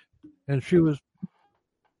 And she was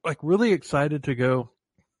like really excited to go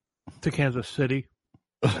to Kansas City.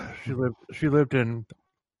 She lived in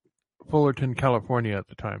Fullerton, California at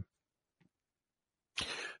the time.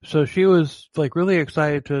 So she was like really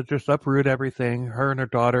excited to just uproot everything, her and her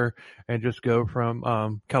daughter, and just go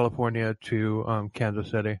from California to Kansas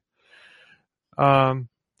City.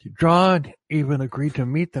 John even agreed to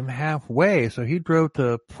meet them halfway, so he drove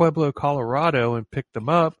to Pueblo, Colorado, and picked them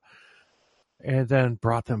up, and then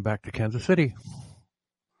brought them back to Kansas City.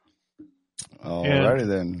 Alrighty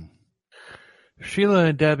then. Sheila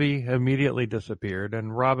and Debbie immediately disappeared,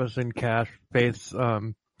 and Robinson cashed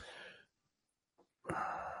Sheila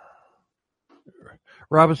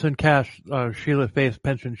Faith's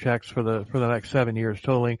pension checks for the next 7 years,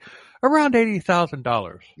 totaling around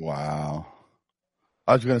 $80,000. Wow.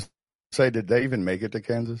 I was going to say, did they even make it to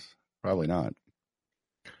Kansas? Probably not.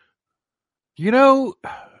 You know,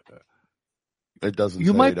 it doesn't.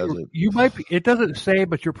 It doesn't say,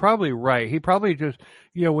 but you're probably right. He probably just,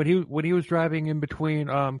 when he was driving in between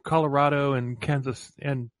Colorado and Kansas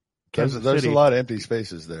City. There's a lot of empty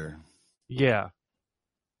spaces there. Yeah.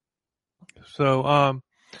 So,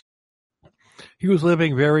 he was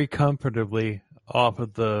living very comfortably off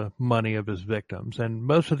of the money of his victims, and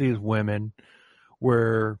most of these women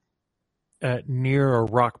were at near a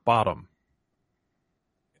rock bottom.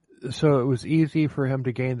 So it was easy for him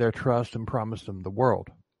to gain their trust and promise them the world.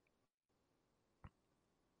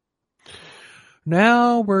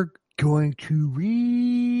 Now we're going to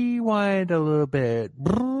rewind a little bit.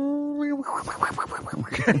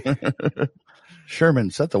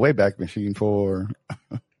 Sherman, set the Wayback Machine for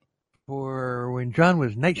when John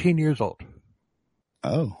was 19 years old.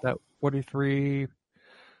 Oh. That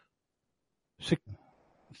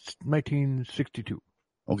 1962.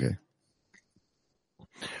 Okay.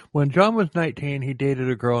 When John was 19, he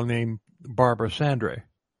dated a girl named Barbara Sandre.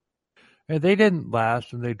 And they didn't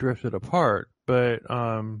last and they drifted apart, but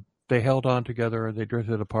they held on together and they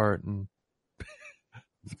drifted apart and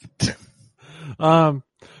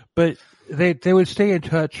but they would stay in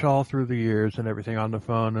touch all through the years and everything on the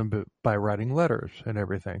phone and by writing letters and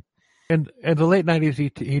everything. And in the late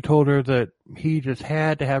 90s, he told her that he just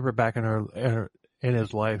had to have her back in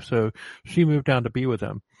his life, so she moved down to be with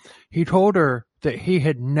him. He told her that he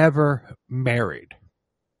had never married.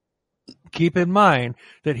 Keep in mind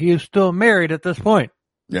that he is still married at this point.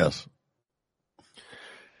 Yes.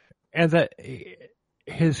 And that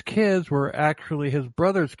his kids were actually his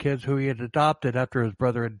brother's kids who he had adopted after his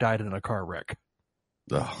brother had died in a car wreck.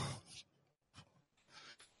 Oh.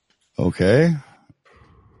 Okay.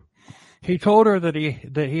 He told her that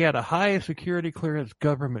he had a high security clearance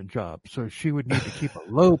government job, so she would need to keep a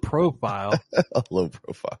low profile. A low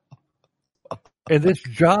profile. And this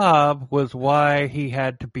job was why he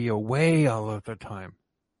had to be away all of the time.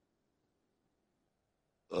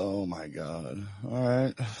 Oh my God. All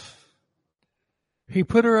right. He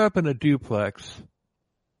put her up in a duplex,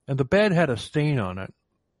 and the bed had a stain on it.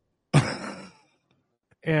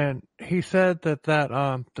 And he said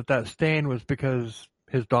that stain was because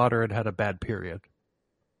his daughter had a bad period.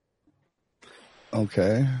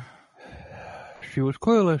 Okay. She was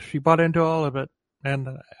clueless. She bought into all of it.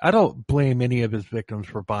 And I don't blame any of his victims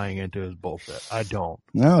for buying into his bullshit. I don't.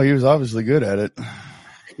 No, he was obviously good at it.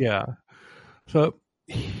 Yeah. So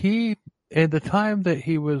he, at the time that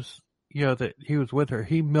he was, that he was with her,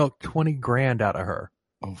 he milked $20,000 out of her.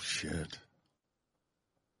 Oh, shit.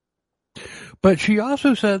 But she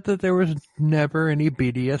also said that there was never any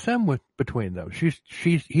BDSM between them. He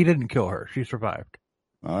didn't kill her. She survived.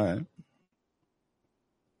 All right.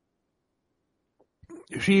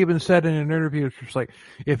 She even said in an interview, she was like,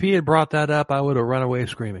 if he had brought that up, I would have run away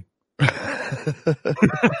screaming.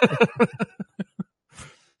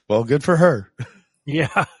 Well, good for her.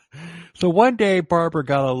 Yeah. So one day, Barbara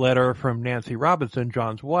got a letter from Nancy Robinson,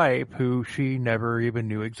 John's wife, who she never even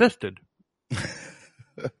knew existed.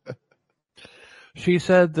 She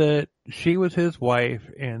said that she was his wife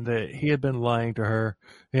and that he had been lying to her,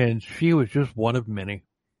 and she was just one of many.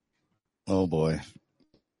 Oh, boy.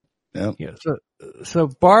 Yep. Yeah. So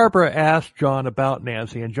Barbara asked John about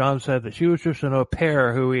Nancy, and John said that she was just an au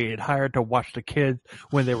pair who he had hired to watch the kids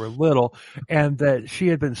when they were little, and that she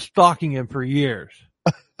had been stalking him for years.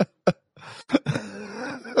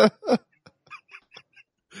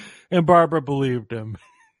 And Barbara believed him.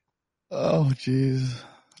 Oh, jeez.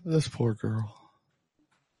 This poor girl.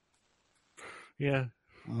 Yeah.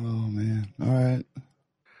 Oh, man. All right.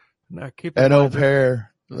 Now keep in An au mind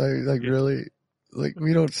pair. Like really? Like,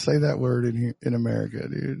 we don't say that word in America,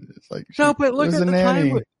 dude. It's like, no, but look at the nanny.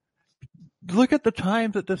 time. Look at the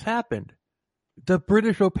time that this happened. The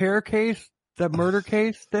British au pair case, the murder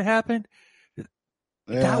case that happened.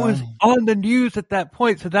 That was on the news at that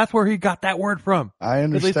point, so that's where he got that word from. I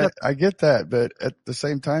understand. I get that, but at the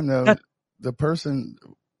same time, though, the person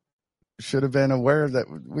should have been aware that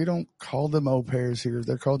we don't call them au pairs here.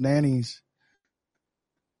 They're called nannies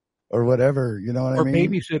or whatever. You know what I mean? Or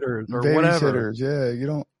babysitters or whatever. Yeah, you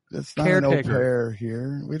don't. It's not an au pair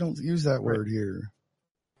here. We don't use that word here.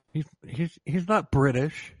 He's not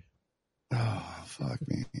British. Oh, fuck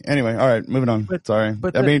me. Anyway, all right, moving on. Sorry.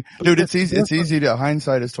 But dude, it's easy. It's easy to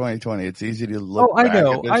hindsight is 20/20. It's easy to look. Oh, I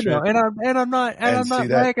know, and I'm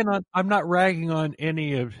not ragging on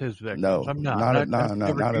any of his victims. No, I'm not.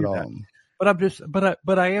 Not at all.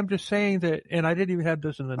 But I am just saying that, and I didn't even have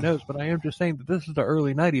this in the notes, but I am just saying that this is the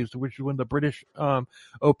early 90s, which is when the British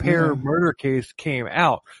au pair murder case came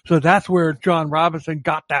out. So that's where John Robinson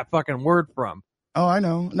got that fucking word from. Oh, I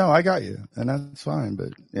know. No, I got you, and that's fine. But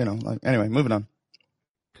anyway, moving on.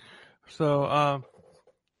 So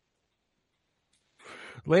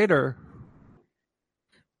later,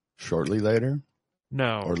 shortly later,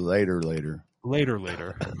 no, or later.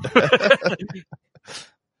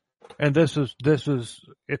 And this is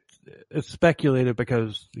it's speculated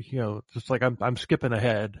because just like I'm skipping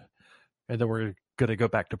ahead, and then we're going to go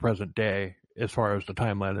back to present day as far as the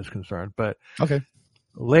timeline is concerned. But okay.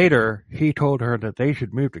 Later, he told her that they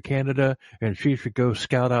should move to Canada and she should go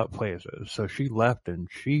scout out places. So she left and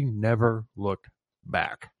she never looked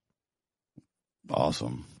back.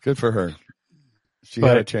 Awesome. Good for her. She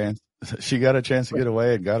got a chance. She got a chance to get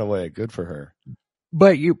away and got away. Good for her.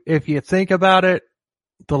 But if you think about it,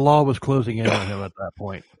 the law was closing in on him at that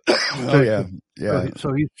point. Oh, yeah. Yeah.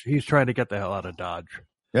 So he's trying to get the hell out of Dodge.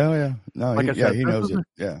 Oh, yeah. No, like he knows it.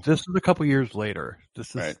 Yeah. This is a couple years later. This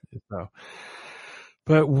is right. So.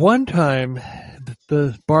 But one time,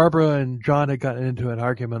 the Barbara and John had gotten into an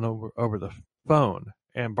argument over the phone,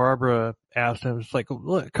 and Barbara asked him, "It's like,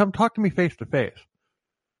 look, come talk to me face to face."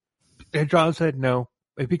 And John said, "No.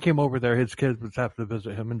 If he came over there, his kids would have to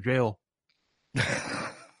visit him in jail."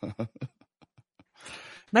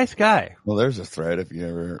 Nice guy. Well, there's a threat if you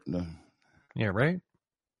ever. No. Yeah, right.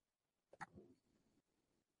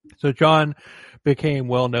 So John became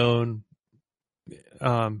well known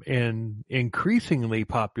in increasingly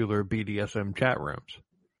popular BDSM chat rooms.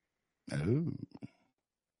 Ooh.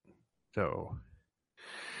 So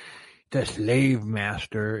the slave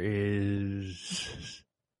master is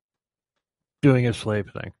doing his slave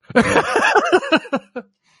thing.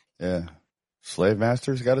 Yeah. Slave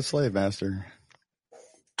master's got a slave master.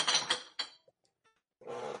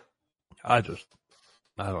 I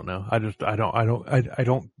don't know.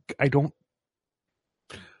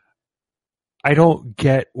 I don't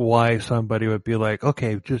get why somebody would be like,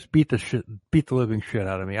 okay, just beat the living shit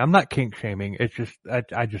out of me. I'm not kink shaming. It's just,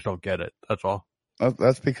 I just don't get it. That's all.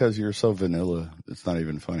 That's because you're so vanilla. It's not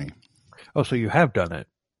even funny. Oh, so you have done it.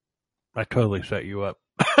 I totally set you up.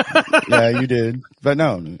 Yeah, you did. But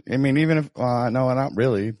no, I mean, even if, no, not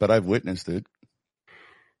really, but I've witnessed it.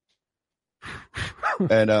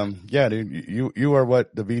 And, yeah, dude, you are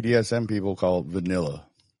what the BDSM people call vanilla.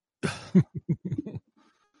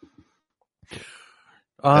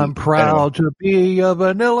 I'm proud to be a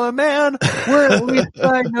vanilla man, where at least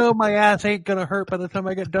I know my ass ain't gonna hurt by the time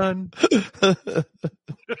I get done.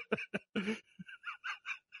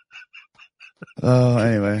 Oh,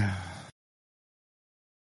 anyway.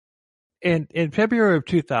 In February of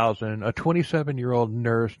 2000, a 27-year-old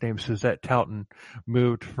nurse named Suzette Towton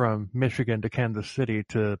moved from Michigan to Kansas City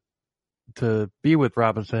to be with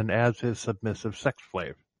Robinson as his submissive sex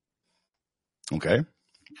slave. Okay.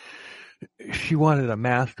 She wanted a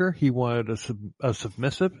master. He wanted a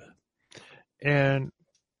submissive. And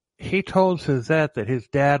he told Suzette that his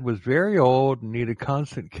dad was very old and needed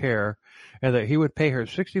constant care, and that he would pay her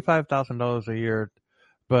 $65,000 a year,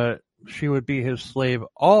 but she would be his slave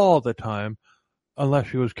all the time unless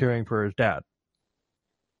she was caring for his dad.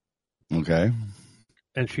 Okay.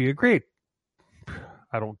 And she agreed.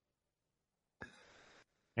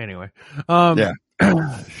 Anyway. Yeah.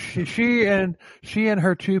 She and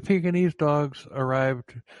her 2 Pekingese dogs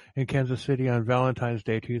arrived in Kansas City on Valentine's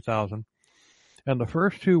Day 2000. And the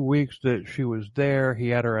first 2 weeks that she was there, he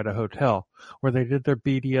had her at a hotel where they did their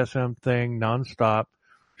BDSM thing nonstop.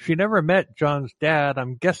 She never met John's dad.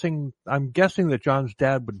 I'm guessing that John's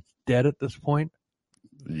dad was dead at this point.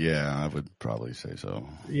 Yeah, I would probably say so.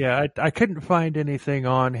 Yeah, I couldn't find anything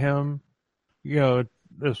on him. You know,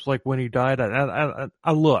 it's like when he died.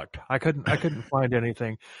 I looked. I couldn't find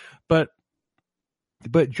anything, but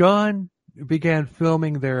John began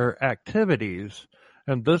filming their activities,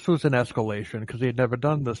 and this was an escalation because he had never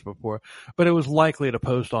done this before. But it was likely to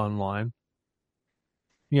post online.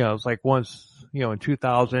 You know, it's like once, you know, in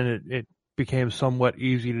 2000, it became somewhat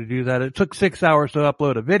easy to do that. It took 6 hours to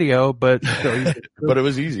upload a video, but still, but it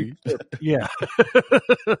was easy. Yeah.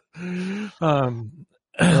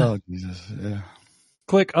 Oh Jesus! Yeah.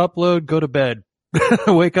 Click upload, go to bed.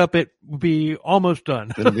 Wake up, it will be almost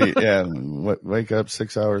done. Wake up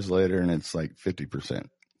 6 hours later, and it's like 50%.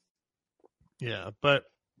 Yeah, but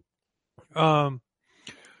on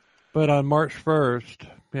March 1st,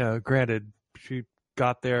 yeah, granted, she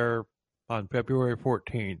got there on February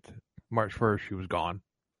 14th. March 1st, she was gone.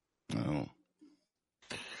 Oh.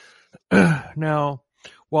 Now,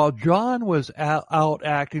 while John was out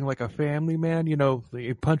acting like a family man, you know,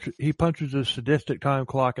 he punches his sadistic time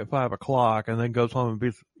clock at 5 o'clock and then goes home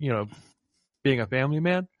and being a family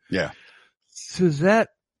man. Yeah. Suzette,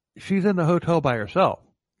 she's in the hotel by herself.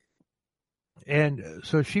 And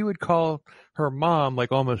so she would call her mom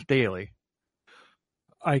like almost daily.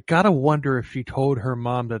 I gotta wonder if she told her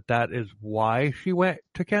mom that is why she went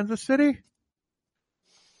to Kansas City.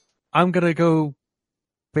 I'm gonna go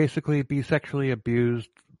basically be sexually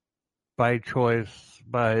abused by choice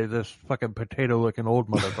by this fucking potato-looking old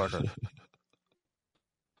motherfucker.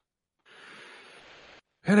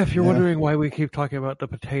 And if you're wondering why we keep talking about the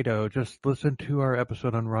potato, just listen to our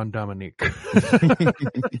episode on Ron Dominique.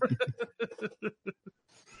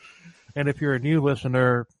 And if you're a new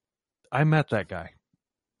listener, I met that guy.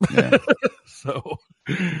 Yeah. So,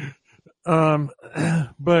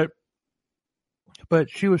 but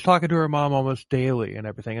she was talking to her mom almost daily and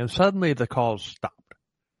everything, and suddenly the calls stopped.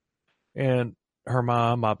 And her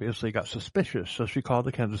mom obviously got suspicious, so she called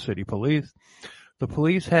the Kansas City police. The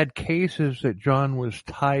police had cases that John was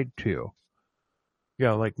tied to, you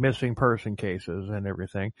know, like missing person cases and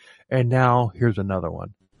everything. And now here's another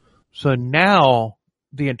one. So now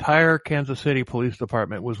the entire Kansas City Police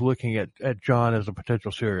Department was looking at John as a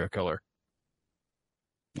potential serial killer.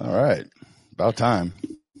 All right. About time.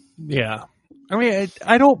 Yeah. I mean,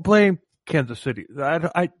 I don't blame Kansas City.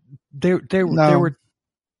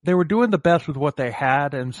 They were doing the best with what they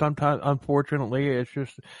had, and sometimes, unfortunately, it's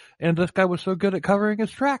just, and this guy was so good at covering his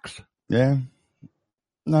tracks. Yeah.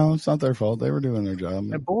 No, it's not their fault. They were doing their job.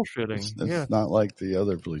 And bullshitting. It's not like the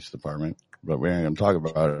other police department, but we ain't going to talk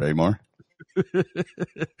about it anymore.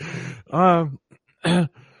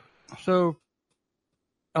 So,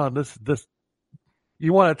 this,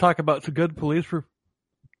 you want to talk about some good police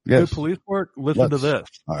good police work? Listen to this.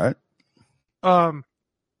 All right.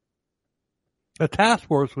 A task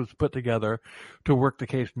force was put together to work the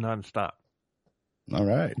case nonstop. All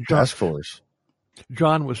right. Task force.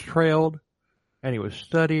 John was trailed and he was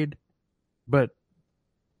studied, but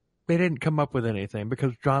they didn't come up with anything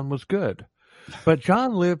because John was good. But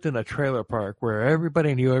John lived in a trailer park where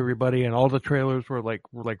everybody knew everybody and all the trailers were like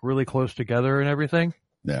really close together and everything.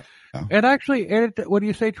 Yeah. And actually, when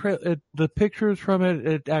you say the pictures from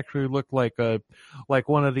it actually looked like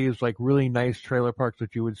one of these like really nice trailer parks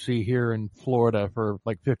that you would see here in Florida for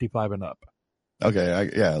like 55 and up.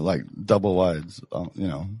 Okay, like double wides.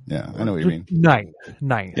 Yeah, I know what you mean. Nice.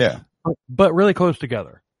 Yeah, but really close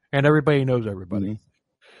together, and everybody knows everybody.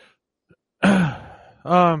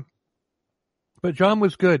 Mm-hmm. But John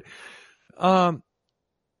was good. But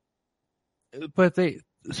they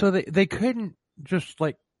couldn't just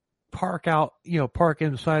like park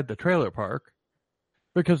inside the trailer park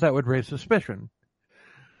because that would raise suspicion.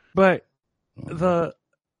 But there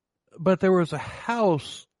was a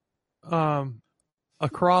house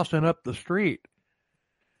across and up the street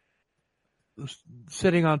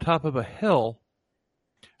sitting on top of a hill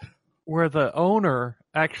where the owner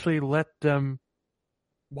actually let them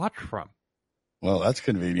watch from. Well, that's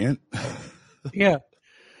convenient. Yeah.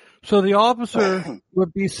 So the officer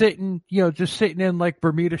would be sitting, just sitting in like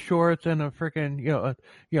Bermuda shorts and a freaking,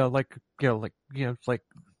 it's like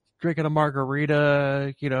drinking a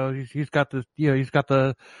margarita. He's got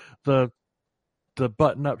the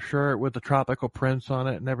button-up shirt with the tropical prints on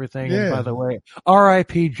it and everything. Yeah. And by the way,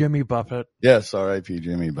 R.I.P. Jimmy Buffett. Yes, R.I.P.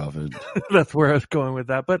 Jimmy Buffett. That's where I was going with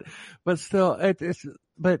that. But still, he's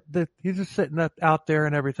just sitting out there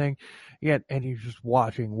and everything. Yeah, and he's just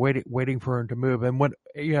watching, waiting for him to move. And when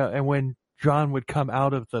John would come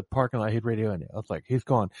out of the parking lot, he'd radio in. I was like, he's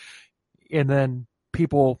gone. And then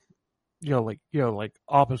people, like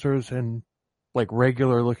officers and like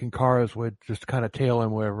regular looking cars would just kind of tail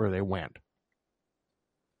him wherever they went.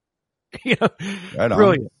 Right on.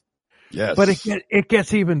 Brilliant. Yes. But it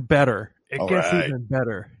gets even better. Even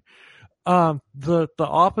better. The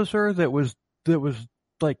officer that was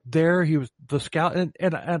like there, he was the scout,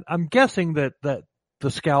 and I'm guessing that the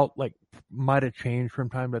scout like might have changed from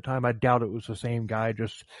time to time. I doubt it was the same guy.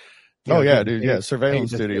 Just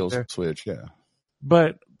surveillance studios switch, yeah.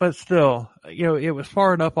 But still, it was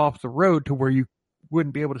far enough off the road to where you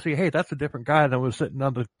wouldn't be able to see, hey, that's a different guy than was sitting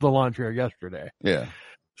on the lawn chair yesterday. Yeah.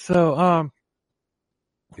 So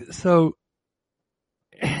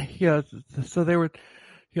yeah, so they would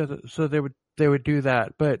do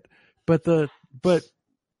that, but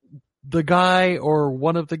the guy or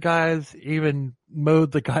one of the guys even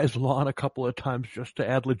mowed the guy's lawn a couple of times just to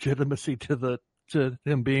add legitimacy to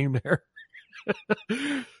him being there.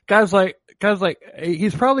 guys like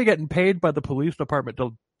he's probably getting paid by the police department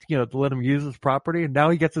to let him use his property, and now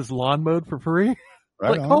he gets his lawn mowed for free.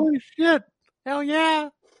 Right like, on. Holy shit. Hell yeah.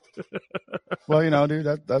 Well,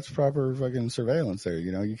 dude, that's proper fucking surveillance there.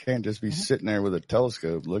 You can't just be sitting there with a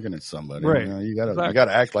telescope looking at somebody. Right. You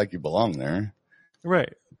gotta act like you belong there.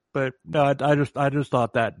 Right. But no, I just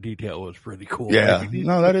thought that detail was pretty cool. Yeah.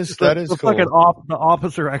 No, that is cool. Fucking the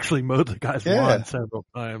officer actually mowed the guy's lawn several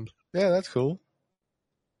times. Yeah, that's cool.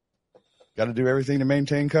 Got to do everything to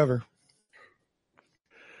maintain cover.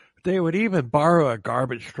 They would even borrow a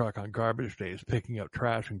garbage truck on garbage days, picking up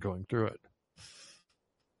trash and going through it.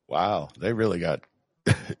 Wow, they really got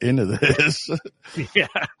into this. Yeah.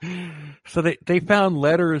 So they found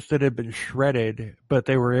letters that had been shredded, but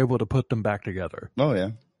they were able to put them back together. Oh, yeah.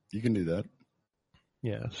 You can do that.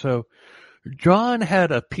 Yeah. So John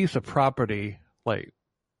had a piece of property like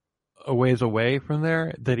a ways away from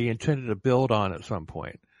there that he intended to build on at some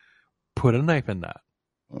point. Put a knife in that.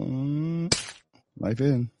 Knife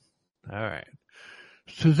in. All right.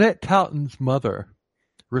 Suzette Towton's mother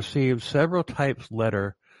received several typed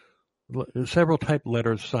letters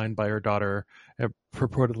signed by her daughter and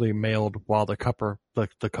purportedly mailed while the couple was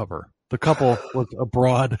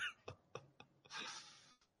abroad.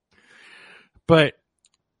 But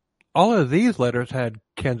all of these letters had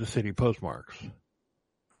Kansas City postmarks.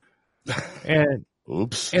 And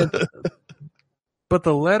oops. But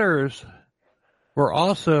the letters were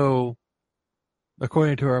also,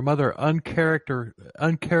 according to her mother,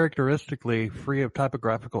 uncharacteristically free of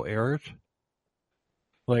typographical errors.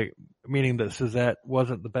 Like, meaning that Suzette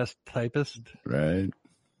wasn't the best typist. Right.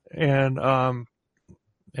 And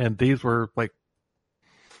these were like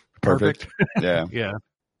perfect. Yeah. Yeah.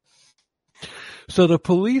 So the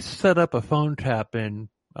police set up a phone tap in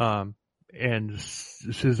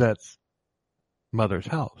Suzette's mother's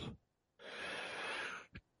house.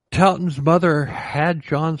 Towton's mother had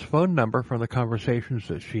John's phone number from the conversations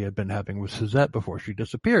that she had been having with Suzette before she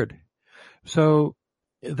disappeared. So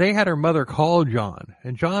they had her mother call John,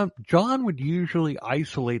 and John would usually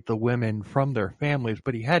isolate the women from their families,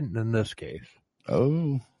 but he hadn't in this case.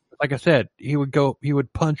 Oh. Like I said, he would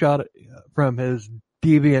punch out from his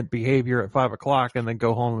deviant behavior at 5:00 and then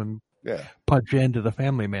go home and punch into the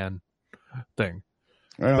family man thing.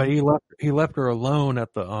 Right. But he left her alone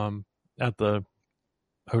at the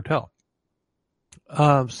hotel.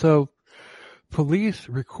 So police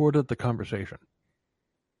recorded the conversation.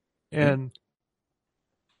 And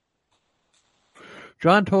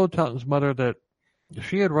John told Towton's mother that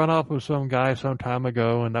she had run off with some guy some time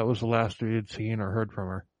ago, and that was the last he had seen or heard from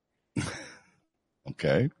her.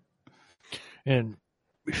 Okay. And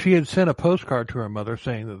she had sent a postcard to her mother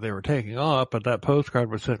saying that they were taking off, but that postcard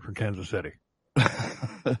was sent from Kansas City.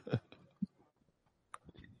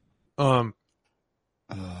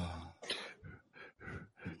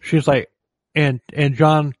 She's like, and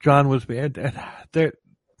John was, there.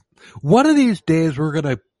 One of these days we're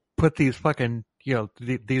gonna put these fucking,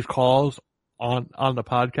 these calls on the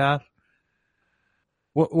podcast.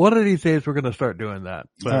 One of these days we're gonna start doing that.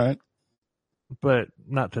 But, all right. But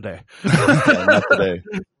not today. Not today.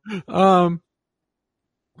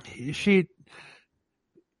 She's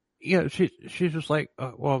just like,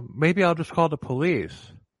 well, maybe I'll just call the police.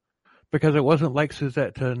 Because it wasn't like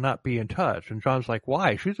Suzette to not be in touch. And John's like,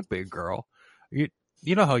 why? She's a big girl. You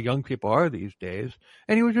know how young people are these days.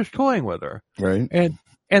 And he was just toying with her. Right.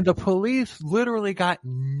 And the police literally got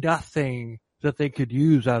nothing that they could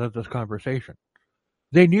use out of this conversation.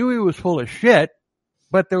 They knew he was full of shit,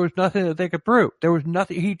 but there was nothing that they could prove. There was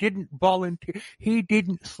nothing. He didn't volunteer. He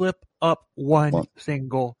didn't slip up one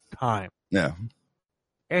single time. Yeah.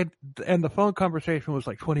 And the phone conversation was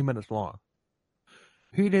like 20 minutes long.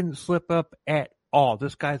 He didn't slip up at all.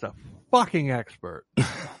 This guy's a fucking expert.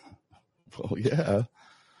 Well, yeah.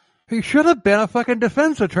 He should have been a fucking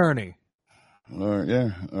defense attorney.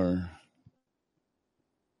 Or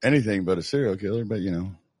anything but a serial killer, but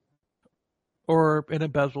Or an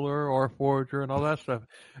embezzler or a forger and all that stuff.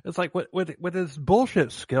 It's like with his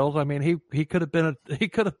bullshit skills, I mean, he could have been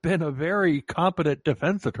a very competent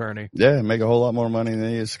defense attorney. Yeah, make a whole lot more money than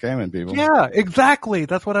he is scamming people. Yeah, exactly.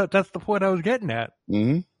 That's the point I was getting at.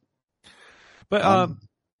 Mm-hmm. But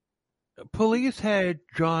police had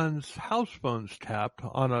John's house phones tapped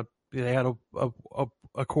on they had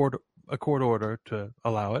a court order to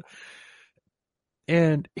allow it.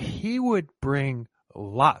 And he would bring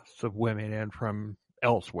lots of women in from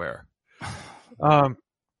elsewhere.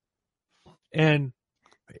 And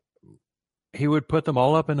he would put them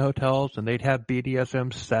all up in hotels and they'd have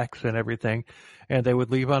BDSM sex and everything and they would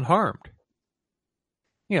leave unharmed.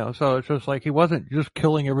 So it's just like he wasn't just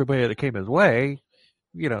killing everybody that came his way.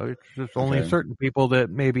 It's just only certain people that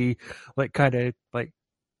maybe like kind of like,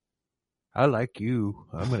 I like you,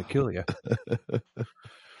 I'm going to kill you.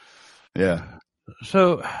 Yeah.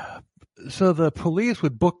 So the police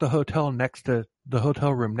would book the hotel room next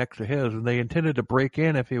to his, and they intended to break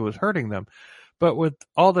in if he was hurting them. But with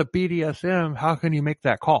all the BDSM, how can you make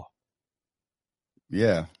that call?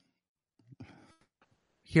 Yeah.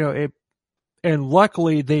 And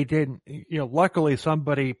luckily they didn't, luckily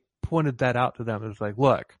somebody pointed that out to them. It's like,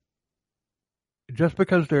 look, just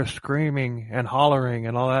because they're screaming and hollering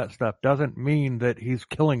and all that stuff doesn't mean that he's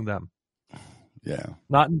killing them. Yeah.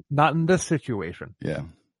 Not in this situation. Yeah.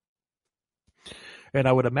 And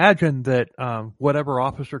I would imagine that whatever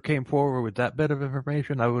officer came forward with that bit of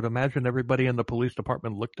information, I would imagine everybody in the police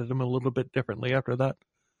department looked at him a little bit differently after that.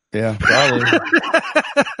 Yeah, probably.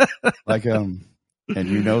 Like, and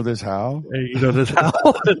you know this how?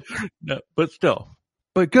 No, but still,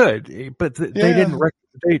 but good. But they didn't.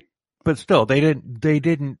 But still, they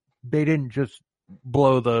didn't just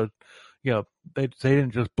blow the. They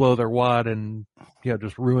didn't just blow their wad and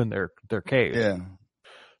just ruin their case. Yeah.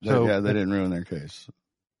 So they didn't ruin their case.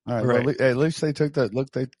 All right. Right. Well, at least they took that.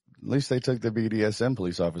 At least they took the BDSM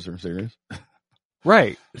police officer serious.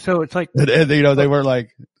 Right. So it's like, and they were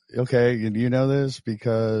like, okay, you know this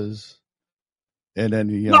because, and then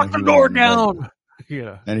knock the door down.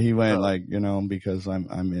 Like, and he went like, because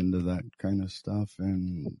I'm into that kind of stuff,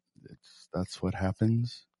 and that's what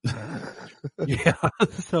happens. Yeah.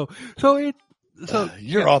 So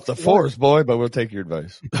you're off the force, boy, but we'll take your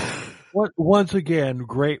advice. Once again,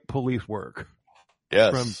 great police work.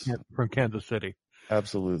 Yes, from Kansas City.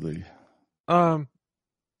 Absolutely. But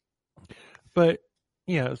but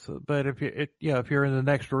if you're in the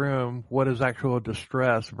next room, what is actual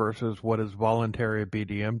distress versus what is voluntary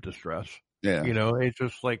BDM distress? Yeah. It's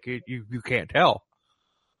just like you can't tell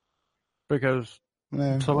because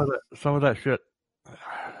some of that shit.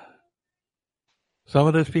 Some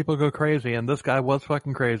of those people go crazy, and this guy was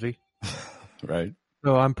fucking crazy. Right.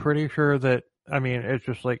 So I'm pretty sure that, I mean, it's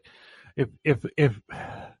just like, if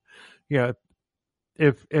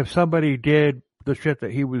somebody did the shit that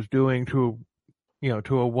he was doing to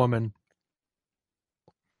a woman,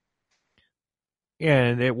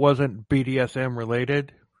 and it wasn't BDSM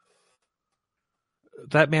related,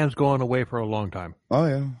 that man's going away for a long time. Oh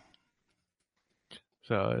yeah.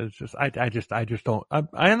 So it's just, I just don't,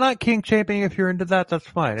 I'm not kink shaping. If you're into that, that's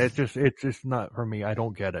fine. It's just not for me. I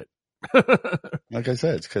don't get it. Like I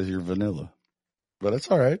said, it's because you're vanilla, but it's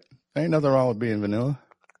all right. Ain't nothing wrong with being vanilla.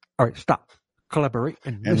 All right, stop, collaborate,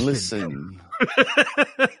 and listen.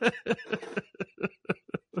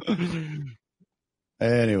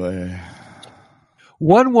 Anyway.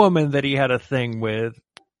 One woman that he had a thing with,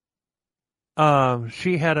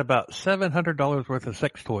 she had about $700 worth of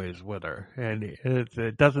sex toys with her. And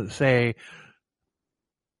it doesn't say,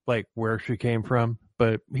 like, where she came from,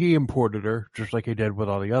 but he imported her just like he did with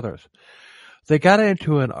all the others. They got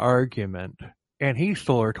into an argument, and he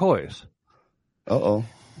stole her toys. Uh-oh.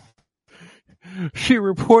 She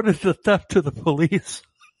reported the theft to the police.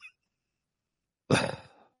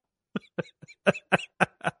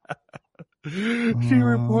 She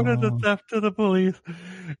reported the theft to the police,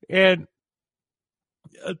 and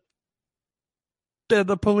then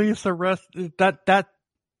the police arrested that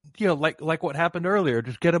like what happened earlier.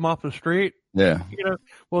 Just get him off the street. Yeah.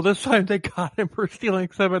 Well, this time they got him for stealing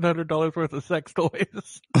 $700 worth of sex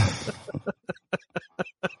toys.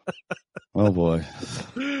 Oh boy.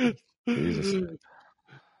 Jesus.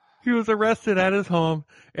 He was arrested at his home,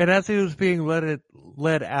 and as he was being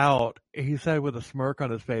led out, he said with a smirk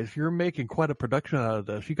on his face, "You're making quite a production out of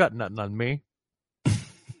this. You got nothing on me."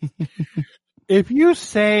 If you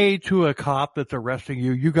say to a cop that's arresting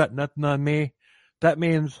you, "You got nothing on me," that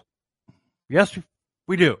means, yes,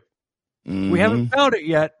 we do. Mm-hmm. We haven't found it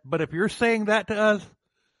yet, but if you're saying that to us,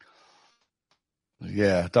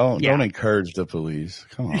 don't encourage the police.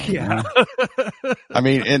 Come on. Yeah. I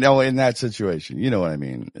mean, in that situation, you know what I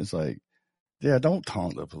mean? It's like, don't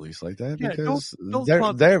taunt the police like that, because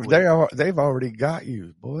they've already got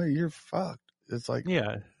you, boy. You're fucked. It's like,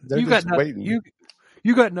 they're just waiting.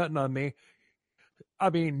 You got nothing on me.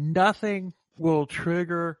 I mean, nothing will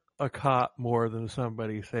trigger a cop more than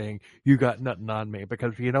somebody saying, "You got nothing on me,"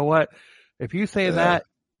 because you know what? If you say that,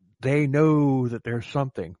 they know that there's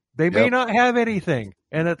something. They may not have anything,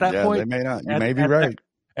 and at that point, they may not. You may be right.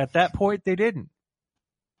 At that point, they didn't.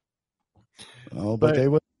 Oh, but they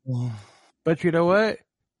will. But you know what?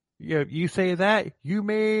 You say that, you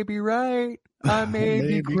may be right. I may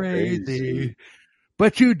be crazy.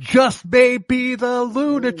 But you just may be the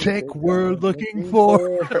lunatic we're looking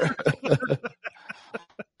for.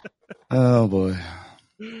 Oh boy.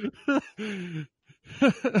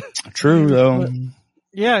 True though.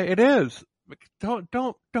 Yeah, it is. Don't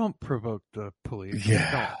provoke the police.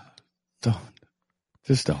 Yeah. Don't.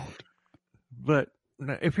 Just don't. But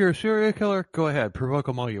if you're a serial killer, go ahead, provoke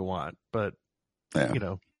them all you want. But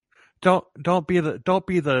don't be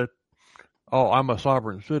the "Oh, I'm a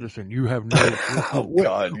sovereign citizen. You have no." Oh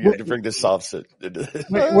God, you had to bring the soft sit into this.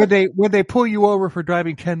 When they pull you over for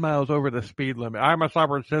driving 10 miles over the speed limit, "I'm a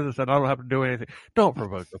sovereign citizen. I don't have to do anything." Don't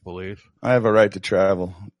provoke the police. I have a right to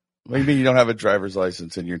travel. What do you mean you don't have a driver's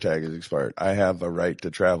license and your tag is expired? I have a right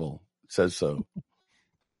to travel. It says so.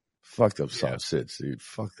 Fuck those soft sits, dude.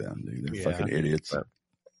 Fuck them, dude. They're fucking idiots.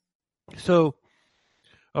 So,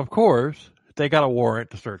 of course, they got a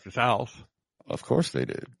warrant to search his house. Of course they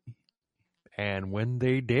did. And when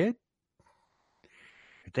they did,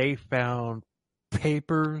 they found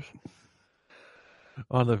papers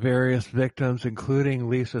on the various victims, including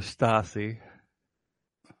Lisa Stasi.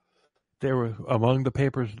 There were, among the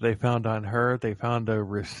papers they found on her, they found a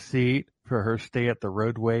receipt for her stay at the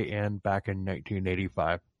Roadway Inn back in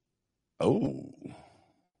 1985. Oh.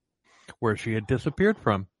 Where she had disappeared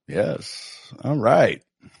from. Yes. All right.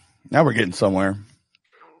 Now we're getting somewhere.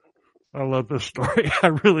 I love this story. I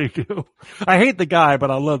really do. I hate the guy,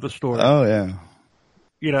 but I love the story. Oh, yeah.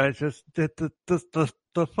 It's just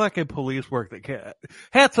the fucking police work that can.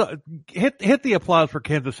 Hit the applause for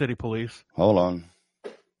Kansas City Police. Hold on.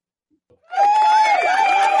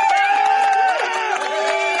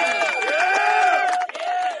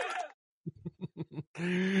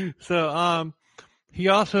 So,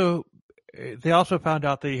 they also found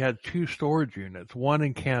out that he had 2 storage units, one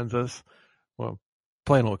in Kansas,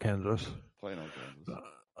 plain old Kansas.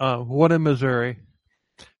 One in Missouri.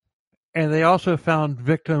 And they also found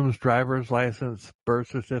victims' driver's license, birth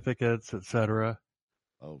certificates, etc.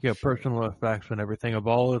 Personal effects and everything of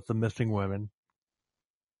all of the missing women.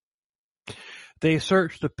 They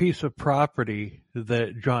searched a piece of property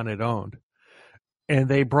that John had owned, and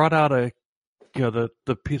they brought out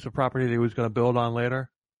the piece of property that he was going to build on later.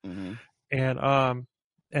 Mm-hmm.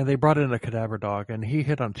 And they brought in a cadaver dog, and he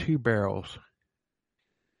hit on 2 barrels.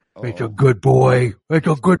 Oh. It's a good boy. It's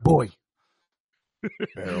a good boy.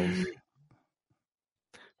 Barrels.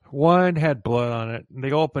 One had blood on it.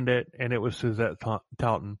 They opened it, and it was Suzette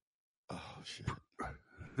Taunton. Oh shit.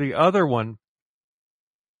 The other one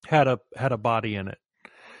had a body in it.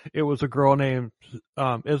 It was a girl named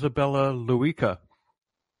Isabella Luica,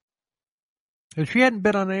 and she hadn't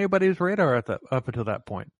been on anybody's radar up until that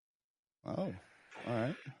point. Oh, all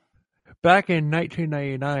right. Back in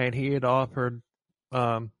 1999, he had offered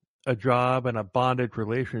a job and a bonded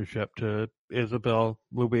relationship to Isabel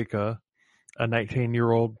Lubica, a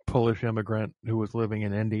 19-year-old Polish immigrant who was living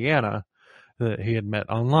in Indiana that he had met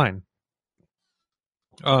online.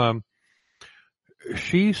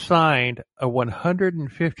 She signed a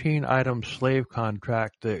 115-item slave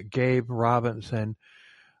contract that gave Robinson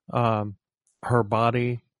her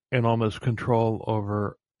body and almost control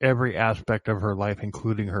over every aspect of her life,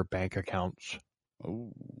 including her bank accounts.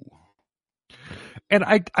 Oh. And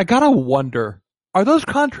I gotta wonder, are those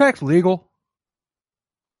contracts legal?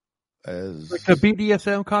 Like the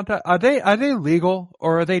BDSM contract, are they legal,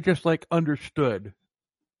 or are they just like understood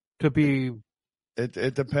to be?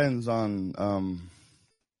 It depends on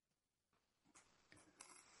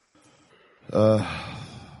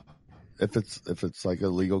if it's like a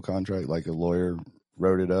legal contract, like a lawyer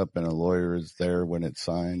wrote it up and a lawyer is there when it's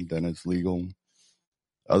signed, then it's legal.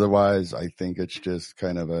 Otherwise, I think it's just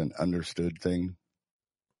kind of an understood thing.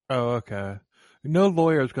 Oh, okay. No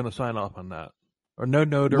lawyer is going to sign off on that, or no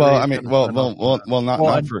notary. Well, I mean,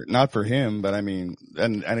 not for him, but I mean,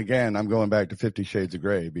 and again, I'm going back to 50 Shades of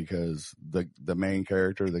Grey because the main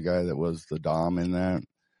character, the guy that was the dom in that,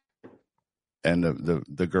 and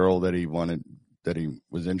the girl that he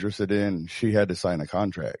was interested in, she had to sign a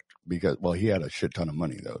contract because, well, he had a shit ton of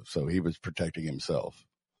money though, so he was protecting himself.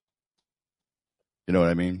 You know what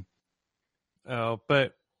I mean? Oh,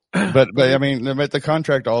 but I mean, the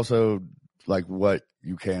contract also, like, what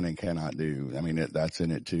you can and cannot do. I mean, that's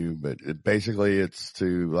in it too. But basically, it's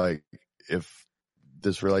to, like, if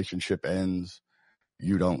this relationship ends,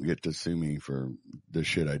 you don't get to sue me for the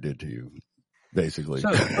shit I did to you. Basically.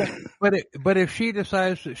 So, but if she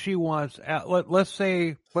decides that she wants out, let's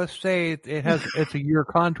say it's a year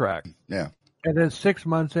contract. Yeah. And then 6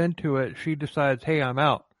 months into it, she decides, "Hey, I'm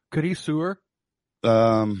out." Could he sue her?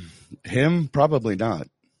 Him probably not.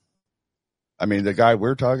 I mean, the guy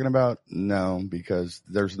we're talking about, no, because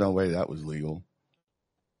there's no way that was legal.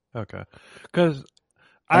 Okay, because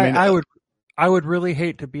I would really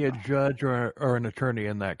hate to be a judge or an attorney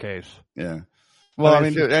in that case. Yeah. Well, I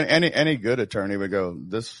mean, dude, any good attorney would go,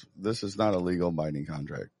 this is not a legal binding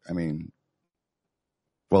contract. I mean,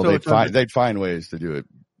 well, so they'd find ways to do it,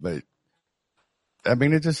 but I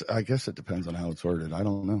mean, I guess it depends on how it's worded. I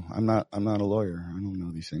don't know. I'm not a lawyer. I don't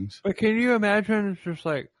know these things. But can you imagine? It's just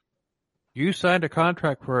like you signed a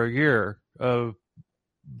contract for a year of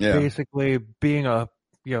basically being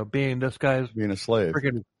this guy's being a slave,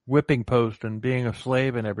 freaking whipping post and being a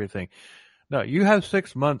slave and everything. No, you have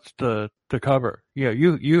 6 months to cover. Yeah,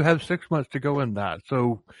 you have 6 months to go in that.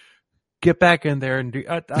 So get back in there and do.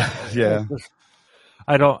 Yeah.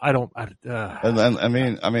 I don't. And then, I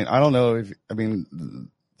mean, I don't know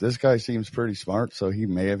this guy seems pretty smart, so he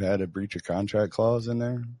may have had a breach of contract clause in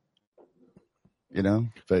there, you know,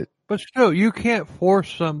 but still, you can't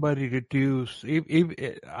force somebody to do.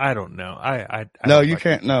 I don't know. You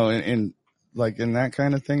can't. No, in that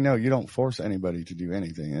kind of thing, no, you don't force anybody to do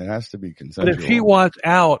anything. It has to be consensual. But if she wants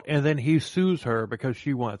out and then he sues her because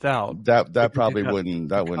she wants out, that probably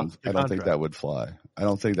wouldn't. I don't think that would fly. I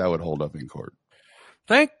don't think that would hold up in court.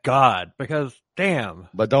 Thank God, because damn.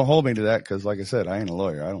 But don't hold me to that, because like I said, I ain't a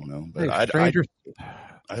lawyer. I don't know, but I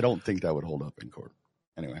don't think that would hold up in court.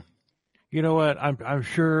 Anyway, you know what? I'm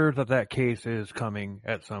sure that case is coming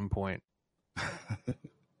at some point.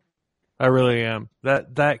 I really am.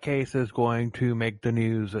 That case is going to make the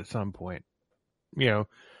news at some point. You know.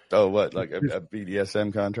 Oh, what? Like a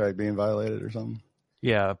BDSM contract being violated or something?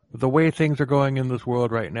 Yeah, the way things are going in this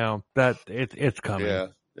world right now, that it's coming. Yeah.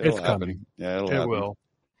 It's coming. Yeah, it will.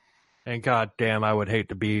 And goddamn, I would hate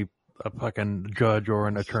to be a fucking judge or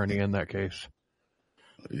an attorney in that case.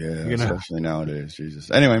 Yeah, especially nowadays. Jesus.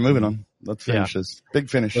 Anyway, moving on. Let's finish this. Big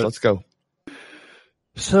finish. Let's go.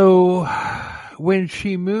 So, when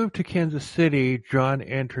she moved to Kansas City, John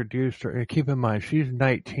introduced her. And keep in mind, she's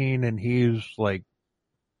 19 and he's like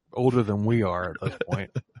older than we are at this point.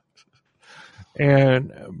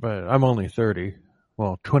 But I'm only 30.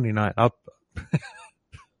 Well, 29.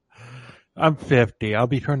 I'm 50. I'll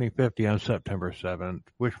be turning 50 on September 7th.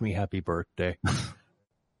 Wish me happy birthday.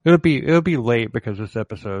 It'll be late because this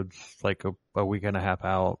episode's like a week and a half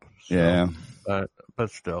out. So, yeah.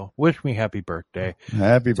 But still, wish me happy birthday.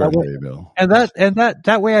 Happy birthday, Bill. And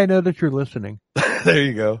that way I know that you're listening. There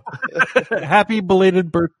you go. Happy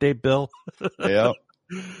belated birthday, Bill. Yep.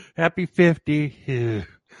 Happy 50.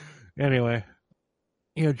 Anyway,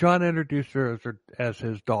 John introduced her as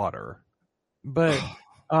his daughter, but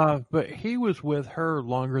he was with her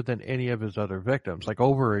longer than any of his other victims, like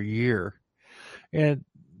over a year. And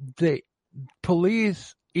the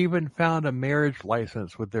police even found a marriage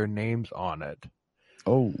license with their names on it.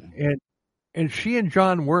 Oh. And she and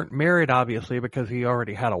John weren't married, obviously, because he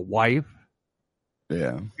already had a wife.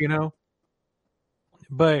 Yeah. You know,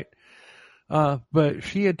 but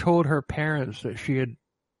she had told her parents that she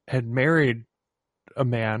had married a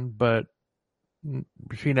man, but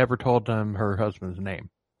she never told them her husband's name.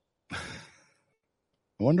 I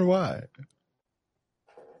wonder why.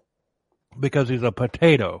 Because he's a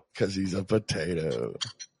potato. Because he's a potato.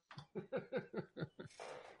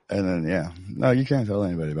 And then, yeah. No, you can't tell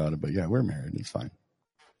anybody about it, but yeah, we're married. It's fine.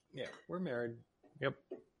 Yeah, we're married. Yep.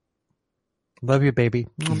 Love you, baby.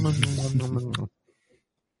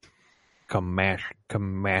 Come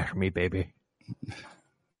mash me, baby.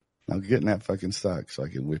 Now get in that fucking stock so I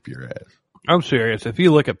can whip your ass. I'm serious. If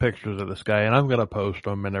you look at pictures of this guy, and I'm gonna post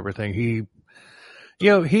them and everything, he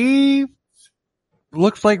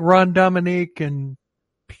looks like Ron Dominique in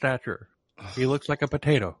stature. He looks like a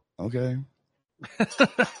potato. Okay.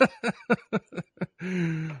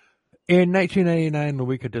 In 1999,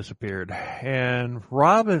 Louika disappeared, and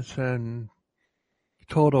Robinson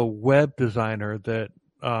told a web designer that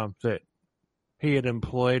he had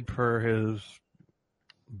employed for his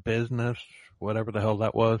business, whatever the hell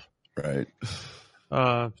that was, Right.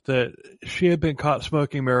 that she had been caught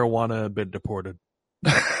smoking marijuana and been deported.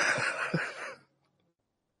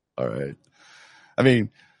 All right. I mean,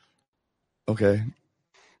 okay.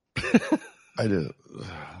 I do.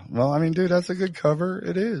 Well, I mean, dude, that's a good cover.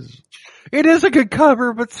 It is. It is a good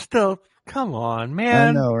cover, but still, come on, man.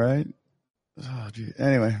 I know, right? Oh, gee.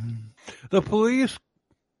 Anyway. The police,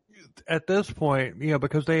 at this point,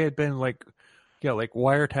 because they had been like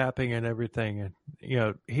wiretapping and everything, and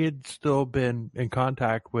he had still been in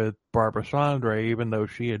contact with Barbara Sandre, even though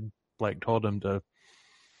she had told him to,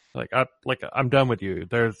 I'm done with you.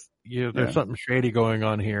 There's something shady going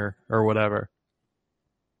on here or whatever.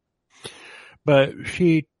 But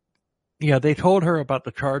they told her about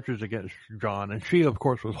the charges against John, and she, of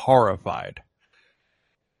course, was horrified.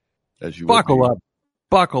 As you Buckle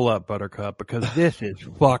up, Buttercup, because this is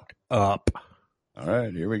fucked up. All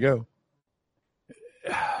right, here we go.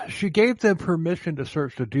 She gave them permission to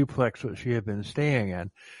search the duplex that she had been staying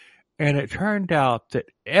in, and it turned out that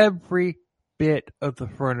every bit of the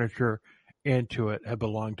furniture into it had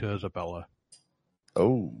belonged to Isabella.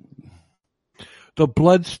 Oh. The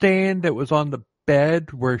blood stain that was on the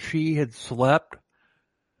bed where she had slept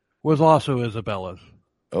was also Isabella's.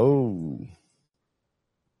 Oh.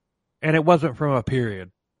 And it wasn't from a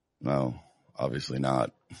period. No, obviously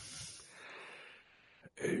not.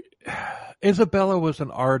 Isabella was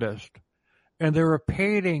an artist, and there were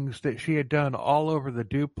paintings that she had done all over the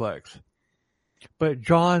duplex. But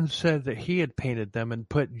John said that he had painted them and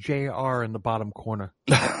put JR in the bottom corner.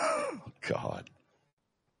 God.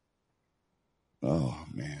 Oh,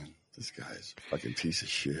 man. This guy's a fucking piece of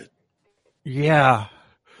shit. Yeah.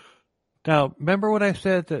 Now, remember what I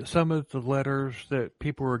said that some of the letters that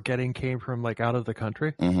people were getting came from out of the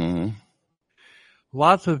country? Mm-hmm.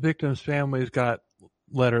 Lots of victims' families got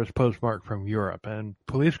letters postmarked from Europe, and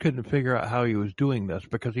police couldn't figure out how he was doing this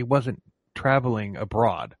because he wasn't traveling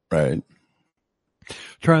abroad. Right.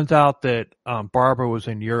 Turns out that Barbara was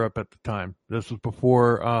in Europe at the time. This was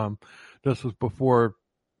before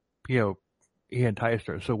he enticed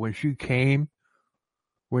her. So when she came,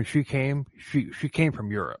 she came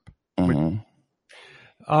from Europe.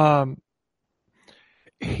 Mm-hmm.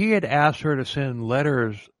 He had asked her to send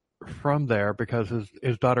letters from there because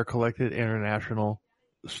his daughter collected international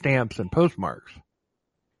stamps and postmarks.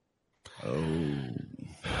 Oh.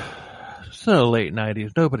 It's in the late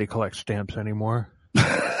 90s. Nobody collects stamps anymore.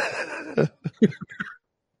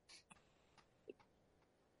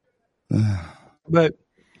 But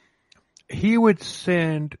he would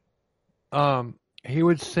send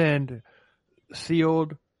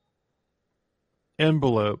sealed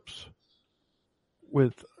envelopes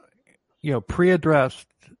with pre-addressed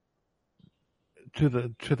to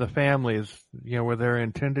the families where they're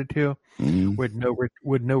intended to, Mm-hmm.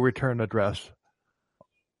 with no return address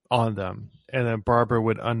on them, and then Barbara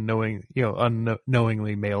would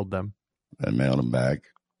unknowingly mailed them. And mailed them back.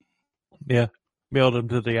 Yeah, mailed them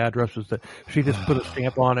to the addresses that she just put a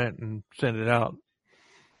stamp on it and sent it out.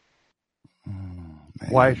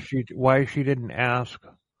 Why she didn't ask?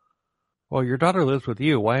 Well, your daughter lives with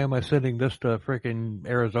you. Why am I sending this to freaking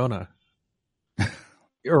Arizona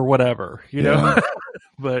or whatever? You know,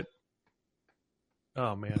 but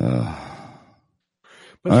oh man.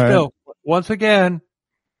 But still, once again,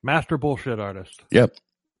 master bullshit artist. Yep.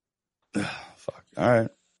 Fuck. All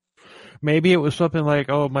right. Maybe it was something like,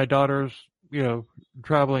 oh, my daughter's,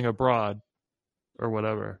 traveling abroad or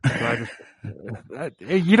whatever. So I just,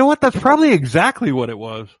 you know what? That's probably exactly what it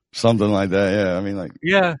was. Something like that. Yeah. I mean, like,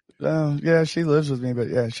 Yeah. Yeah, she lives with me, but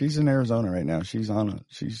yeah, she's in Arizona right now. She's doing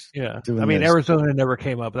I mean, this. Arizona never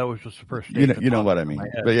came up. That was just the first state. You know what I mean.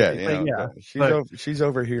 But yeah, she's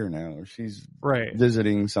over here now. She's right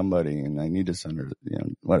visiting somebody, and I need to send her,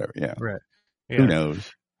 whatever. Yeah. Right. Yeah. Who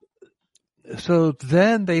knows? So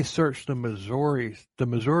then they searched the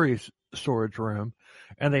Missouri storage room,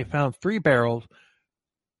 and they found 3 barrels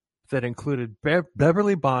that included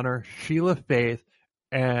Beverly Bonner, Sheila Faith,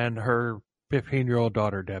 and her 15-year-old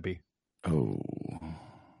daughter, Debbie. Oh.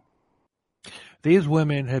 These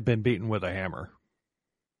women had been beaten with a hammer.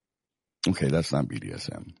 Okay, that's not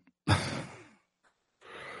BDSM.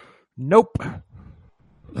 Nope.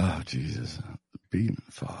 Oh, Jesus. Beaten.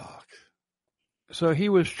 Fuck. So he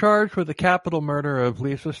was charged with the capital murder of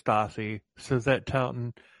Lisa Stasi, Suzette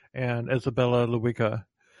Taunton, and Isabella Luica.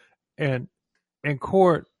 And in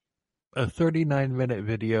court, a 39-minute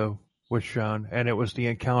video was shown, and it was the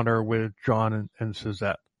encounter with John and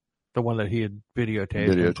Suzette, the one that he had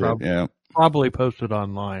videotaped. Probably posted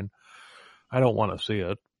online. I don't want to see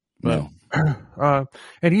it. But, no.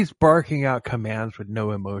 And he's barking out commands with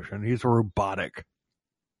no emotion. He's robotic.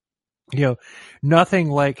 Nothing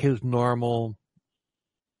like his normal,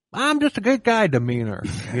 I'm just a good guy demeanor,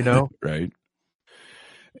 Right.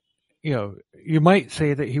 You might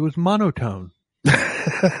say that he was monotone.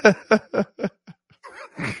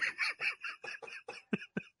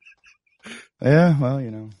 Yeah,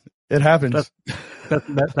 well, it happens.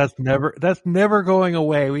 That's never going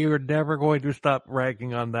away. We were never going to stop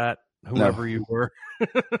ragging on that, whoever you were.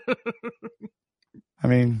 I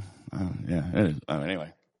mean, yeah, it is.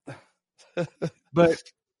 Anyway. But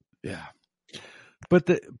yeah. But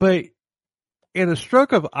in a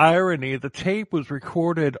stroke of irony, the tape was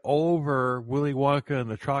recorded over Willy Wonka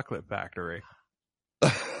and the Chocolate Factory.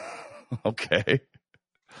 Okay.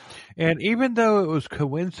 And even though it was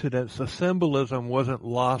coincidence, the symbolism wasn't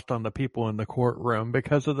lost on the people in the courtroom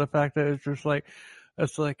because of the fact that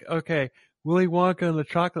it's like, okay, Willy Wonka and the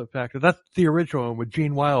Chocolate Factory, that's the original one with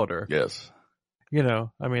Gene Wilder. Yes.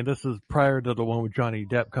 This is prior to the one with Johnny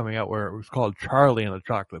Depp coming out where it was called Charlie and the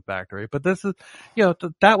Chocolate Factory. But this is,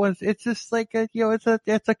 that one's, it's just like,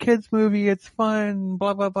 it's a kid's movie. It's fun,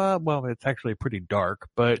 blah, blah, blah. Well, it's actually pretty dark,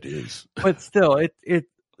 but it is. But still, it's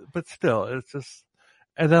just,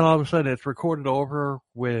 and then all of a sudden it's recorded over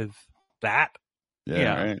with that.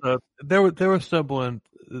 Yeah. Right. So there was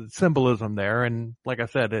symbolism there. And like I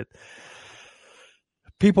said,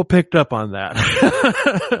 people picked up on that.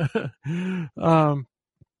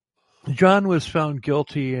 John was found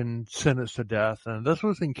guilty and sentenced to death, and this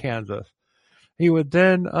was in Kansas. He would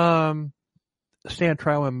then stand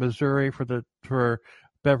trial in Missouri for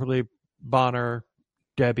Beverly Bonner,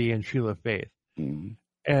 Debbie, and Sheila Faith. Mm.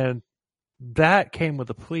 And that came with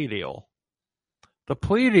a plea deal. The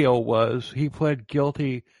plea deal was he pled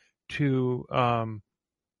guilty to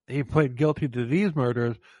these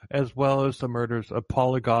murders as well as the murders of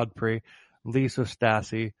Paula Godfrey, Lisa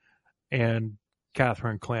Stasi, and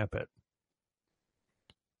Catherine Clampett.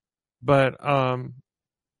 But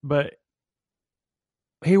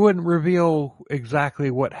he wouldn't reveal exactly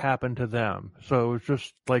what happened to them. So it was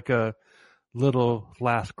just like a little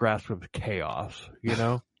last grasp of chaos,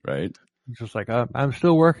 Right. Just like, I'm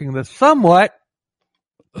still working this somewhat.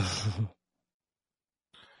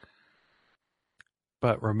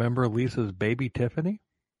 But remember Lisa's baby Tiffany?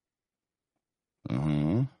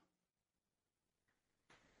 Uh-huh.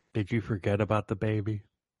 Did you forget about the baby?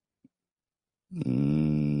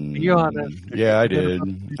 Be honest. Yeah, I did.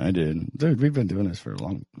 Dude, we've been doing this for a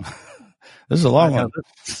long This is a long one.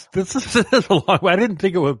 This is a long one. I didn't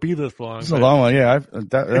think it would be this long. It's a long one, yeah.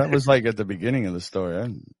 That was like at the beginning of the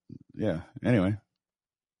story. Anyway.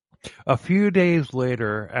 A few days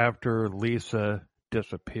later, after Lisa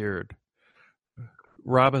disappeared,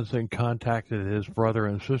 Robinson contacted his brother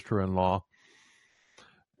and sister-in-law,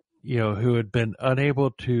 who had been they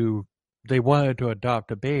wanted to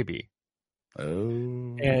adopt a baby.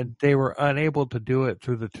 Oh. And they were unable to do it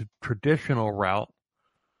through the traditional route.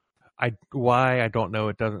 Why, I don't know,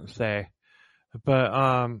 it doesn't say.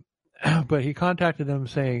 But he contacted them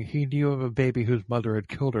saying he knew of a baby whose mother had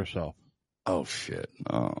killed herself. Oh, shit.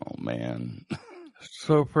 Oh, man.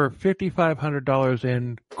 So for $5,500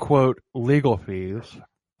 in, quote, legal fees,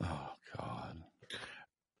 oh God,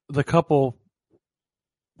 the couple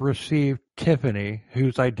received Tiffany,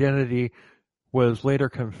 whose identity was later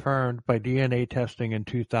confirmed by DNA testing in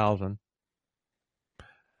 2000.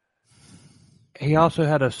 He also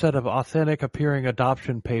had a set of authentic appearing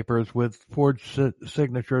adoption papers with forged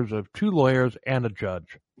signatures of 2 lawyers and a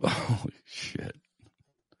judge. Holy shit.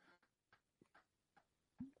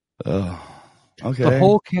 Oh, okay.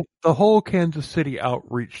 The whole Kansas City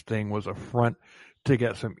outreach thing was a front to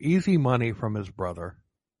get some easy money from his brother.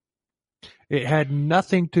 It had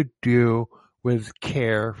nothing to do with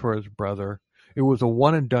care for his brother. It was a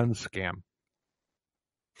one and done scam.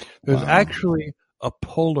 There's actually a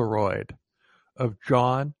Polaroid of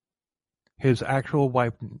John, his actual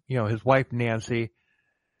wife, his wife Nancy,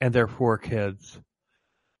 and their 4 kids,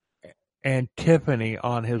 and Tiffany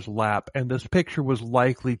on his lap. And this picture was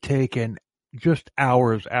likely taken just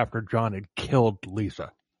hours after John had killed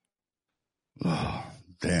Lisa. Oh,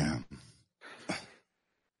 damn.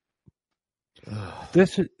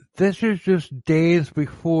 This is just days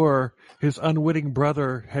before his unwitting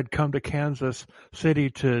brother had come to Kansas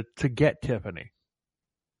City to get Tiffany.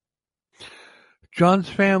 John's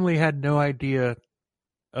family had no idea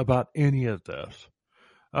about any of this.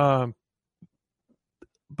 But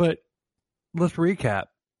let's recap.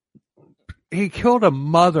 He killed a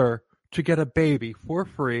mother to get a baby for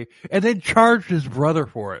free and then charged his brother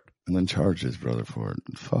for it.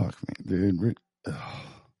 Fuck me, dude.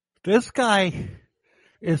 This guy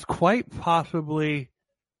is quite possibly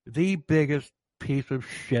the biggest piece of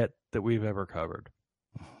shit that we've ever covered.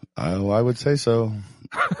 I would say so.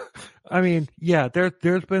 I mean, yeah,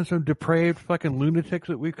 there's been some depraved fucking lunatics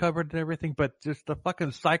that we've covered and everything, but just the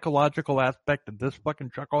fucking psychological aspect of this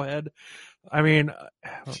fucking chucklehead. I mean,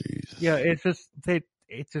 Jesus. Yeah,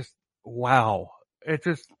 wow.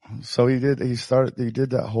 So he did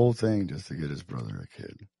that whole thing just to get his brother a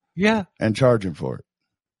kid. Yeah. And charge him for it.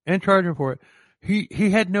 He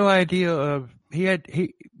had no idea of, he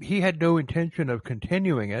had no intention of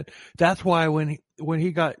continuing it. That's why when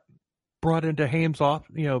he got brought into Hames' office,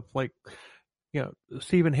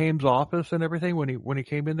 Stephen Hames' office and everything, when he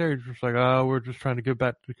came in there, he was just like, oh, we're just trying to give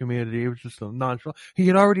back to the community. It was just a nonchalant. He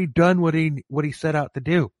had already done what he set out to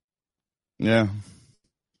do. Yeah.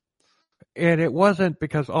 And it wasn't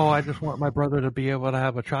because, I just want my brother to be able to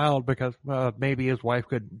have a child because maybe his wife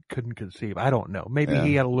couldn't conceive. I don't know. Maybe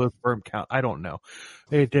he had a low sperm count. I don't know.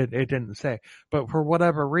 It didn't say. But for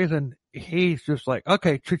whatever reason, he's just like,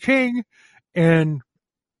 okay, cha-ching. And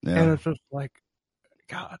it's just like,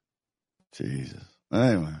 God. Jesus.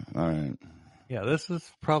 Anyway, all right. Yeah, this is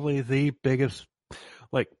probably the biggest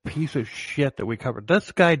piece of shit that we covered.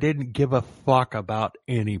 This guy didn't give a fuck about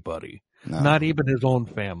anybody. No. Not even his own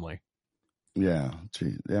family. Yeah,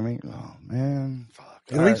 geez. I mean, oh man, fuck.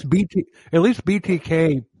 At least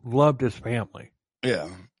BTK loved his family. Yeah.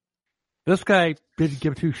 This guy didn't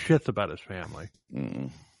give 2 shits about his family.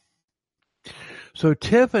 Mm. So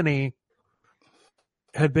Tiffany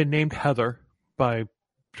had been named Heather by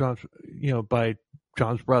John's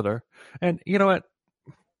brother, and you know what?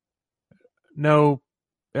 No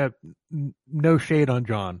shade on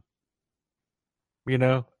John.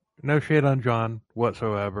 No shade on John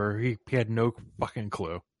whatsoever. He had no fucking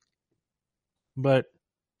clue. Hold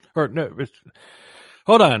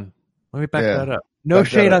on. Let me back that up. No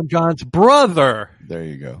shade on John's brother. There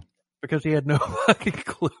you go. Because he had no fucking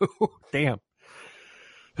clue. Damn.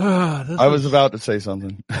 I was about to say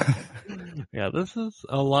something. Yeah, this is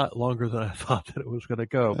a lot longer than I thought that it was going to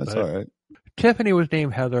go. That's all right. Tiffany was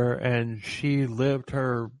named Heather, and she lived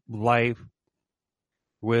her life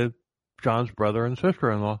with John's brother and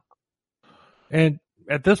sister-in-law. And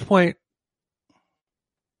at this point,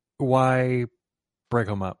 why break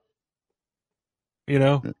them up?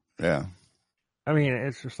 Yeah. I mean,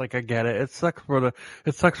 it's just like, I get it. It sucks for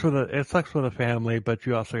the family, but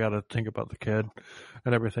you also got to think about the kid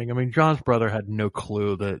and everything. I mean, John's brother had no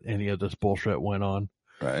clue that any of this bullshit went on.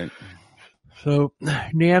 Right. So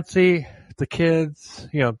Nancy, the kids,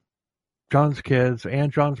 John's kids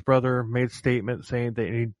and John's brother made statements saying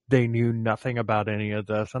that they knew nothing about any of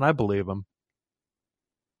this, and I believe them.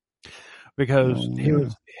 Because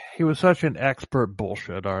he was such an expert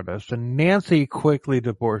bullshit artist. And Nancy quickly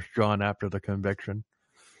divorced John after the conviction.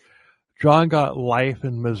 John got life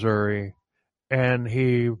in Missouri, and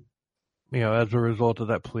he, as a result of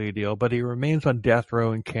that plea deal, but he remains on death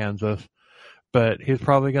row in Kansas. But he's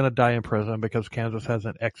probably going to die in prison because Kansas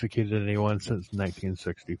hasn't executed anyone since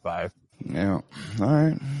 1965. Yeah. All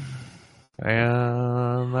right.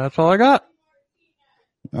 And that's all I got.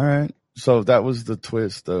 All right. So that was the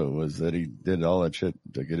twist, though, was that he did all that shit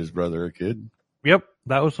to get his brother a kid? Yep,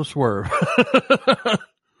 that was the swerve.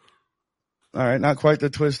 All right, not quite the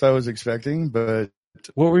twist I was expecting, but...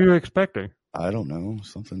 What were you expecting? I don't know,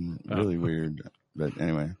 something really weird. But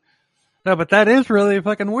anyway. No, but that is really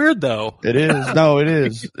fucking weird, though. It is. No, it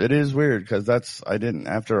is. It is weird, because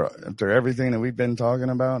after everything that we've been talking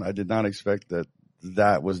about, I did not expect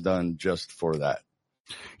that was done just for that.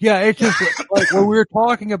 Yeah, it's just like when we were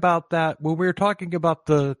talking about that, when we were talking about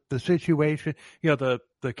the situation, the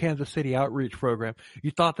Kansas City outreach program,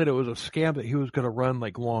 you thought that it was a scam that he was going to run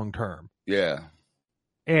like long term. Yeah.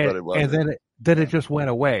 And But it wasn't. then it just went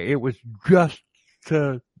away. It was just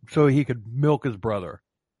so he could milk his brother.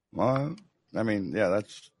 Well, I mean, yeah, that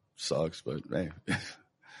sucks, but hey.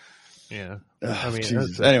 Yeah. I mean,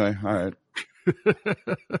 Jesus. Anyway, all right.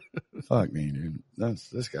 Fuck me, dude.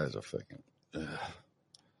 This guy's a fucking.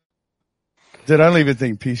 Dude, I don't even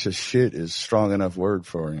think piece of shit is strong enough word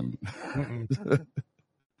for him.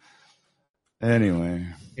 Anyway.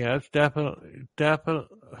 Yeah, it's definitely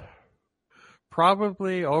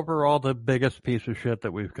probably overall the biggest piece of shit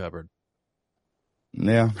that we've covered.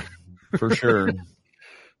 Yeah, for sure.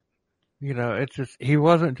 It's just, he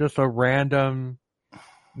wasn't just a random,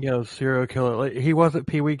 serial killer. Like, he wasn't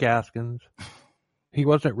Pee Wee Gaskins. He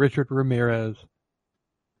wasn't Richard Ramirez.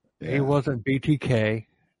 Yeah. He wasn't BTK.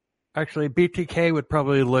 Actually, BTK would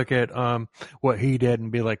probably look at what he did and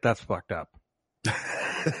be like, "That's fucked up,"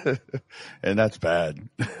 and that's bad.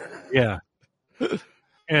 Yeah.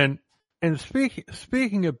 And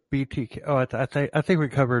speaking of BTK, I think we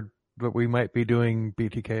covered that we might be doing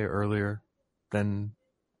BTK earlier than.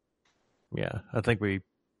 Yeah, I think we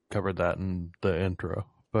covered that in the intro,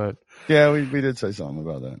 but yeah, we did say something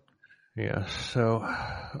about that. Yeah, so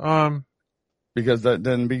because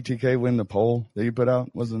didn't BTK win the poll that you put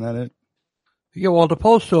out? Wasn't that it? Yeah, well, the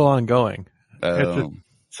poll's still ongoing.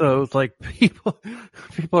 So it's like people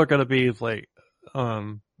are gonna be like,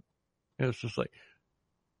 it's just like,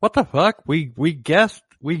 what the fuck? We guessed,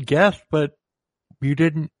 but you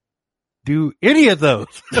didn't do any of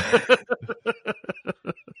those.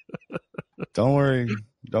 Don't worry.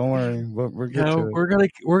 We're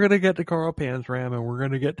gonna get to Carl Panzram, and we're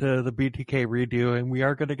gonna get to the BTK redo, and we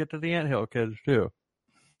are gonna get to the Anthill kids too.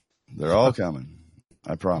 They're all coming.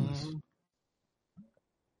 I promise.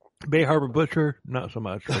 Bay Harbor Butcher, not so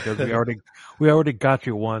much, because we already got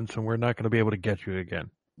you once, and we're not going to be able to get you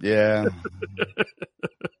again. Yeah.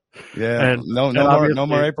 Yeah. And no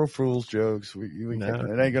more April Fool's jokes. It ain't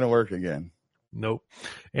going to work again. Nope.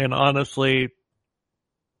 And honestly,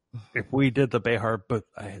 if we did the Bay Harbor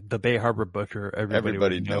Butcher, everybody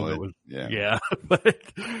would know it was. Yeah. But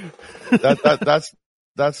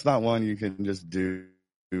that's not one you can just do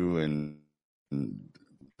and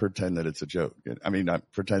pretend that it's a joke. I mean, not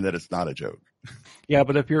pretend that it's not a joke. Yeah,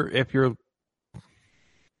 but if you're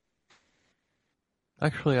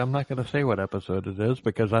actually, I'm not going to say what episode it is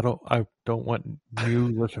because I don't want new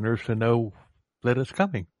listeners to know that it's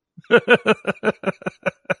coming.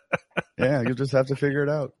 Yeah, you'll just have to figure it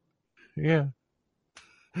out. Yeah.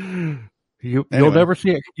 You'll never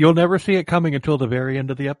see it. You'll never see it coming until the very end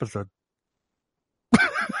of the episode.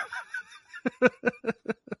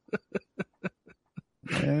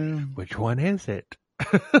 Yeah. Which one is it?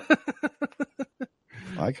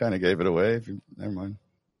 I kind of gave it away. Never mind.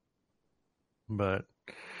 But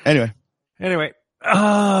anyway.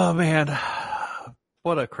 Oh man,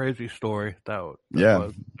 what a crazy story that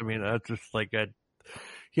was. I mean, that's just like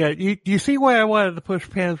you see why I wanted to push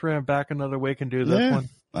Panzram back another week and do this one?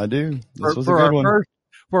 I do. This was a good one.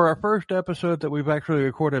 For our first episode that we've actually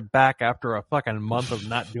recorded back after a fucking month of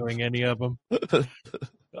not doing any of them.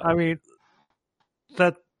 I mean,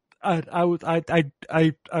 that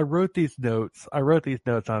I wrote these notes.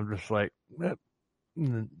 I'm just like,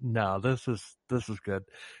 no, this is good.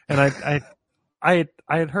 And I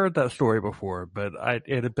had heard that story before, but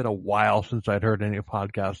it had been a while since I'd heard any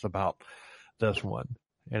podcasts about this one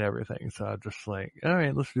and everything. So I'm just like, all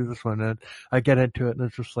right, let's do this one. And I get into it, and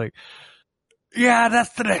it's just like, yeah,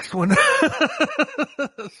 that's the next one.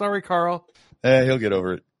 Sorry, Carl. He'll get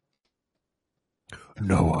over it.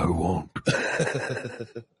 No, I won't.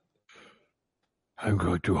 I'm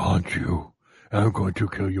going to haunt you. I'm going to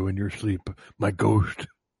kill you in your sleep, my ghost.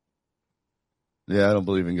 Yeah, I don't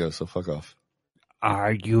believe in ghosts, so fuck off.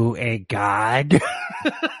 Are you a god?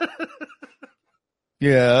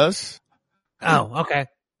 Yes. Oh, okay.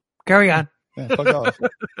 Carry on. Yeah, fuck off.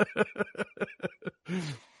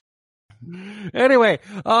 Anyway,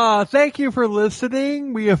 thank you for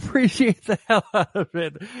listening. We appreciate the hell out of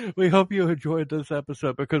it. We hope you enjoyed this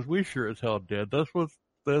episode because we sure as hell did. This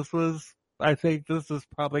was, I think this is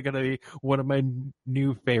probably going to be one of my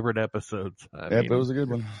new favorite episodes. But it was a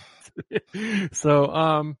good one.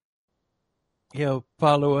 So,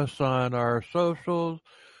 follow us on our socials.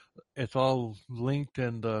 It's all linked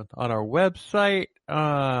on our website,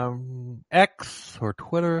 X or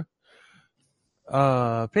Twitter,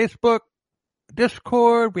 Facebook,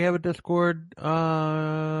 Discord. We have a Discord,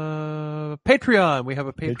 Patreon. We have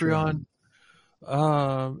a Patreon.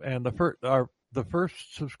 And the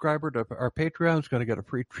first subscriber to our Patreon is going to get a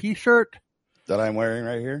free T-shirt that I'm wearing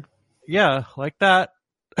right here. Yeah, like that.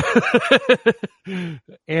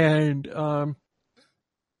 And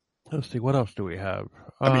let's see, what else do we have?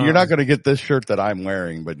 I mean, you're not going to get this shirt that I'm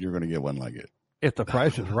wearing, but you're going to get one like it if the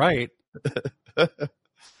price is right.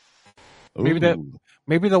 Ooh.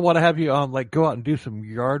 Maybe they'll want to have you like go out and do some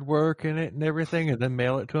yard work in it and everything, and then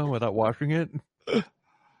mail it to them without washing it.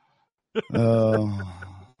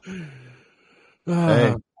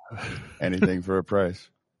 Hey, anything for a price.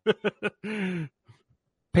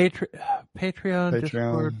 Patreon,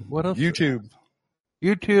 Discord, what else? YouTube.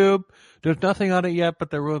 There's nothing on it yet, but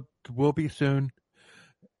there will be soon.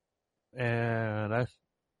 And I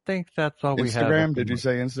think that's all we have. Instagram? Did you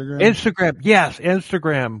say Instagram? Instagram, yes,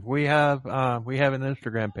 Instagram. We have an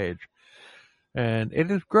Instagram page, and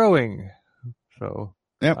it is growing. So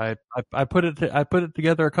yeah, I put it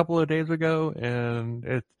together a couple of days ago,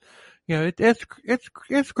 and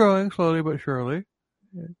it's growing slowly but surely.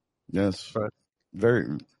 Yes, but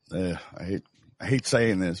very. I hate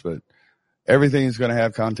saying this, but everything's going to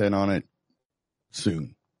have content on it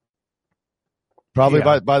soon. Probably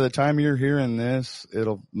by the time you're hearing this,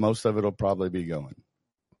 most of it'll probably be going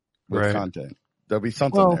with content. There'll be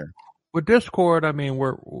something there. With Discord, I mean,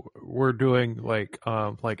 we're doing like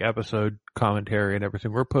episode commentary and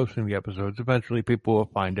everything. We're posting the episodes. Eventually, people will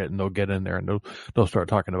find it and they'll get in there and they'll start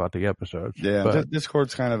talking about the episodes. Yeah, but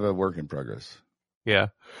Discord's kind of a work in progress. Yeah.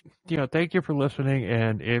 Thank you for listening.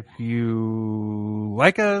 And if you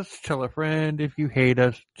like us, tell a friend. If you hate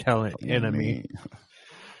us, tell an enemy.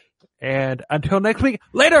 And until next week,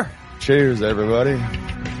 later. Cheers, everybody.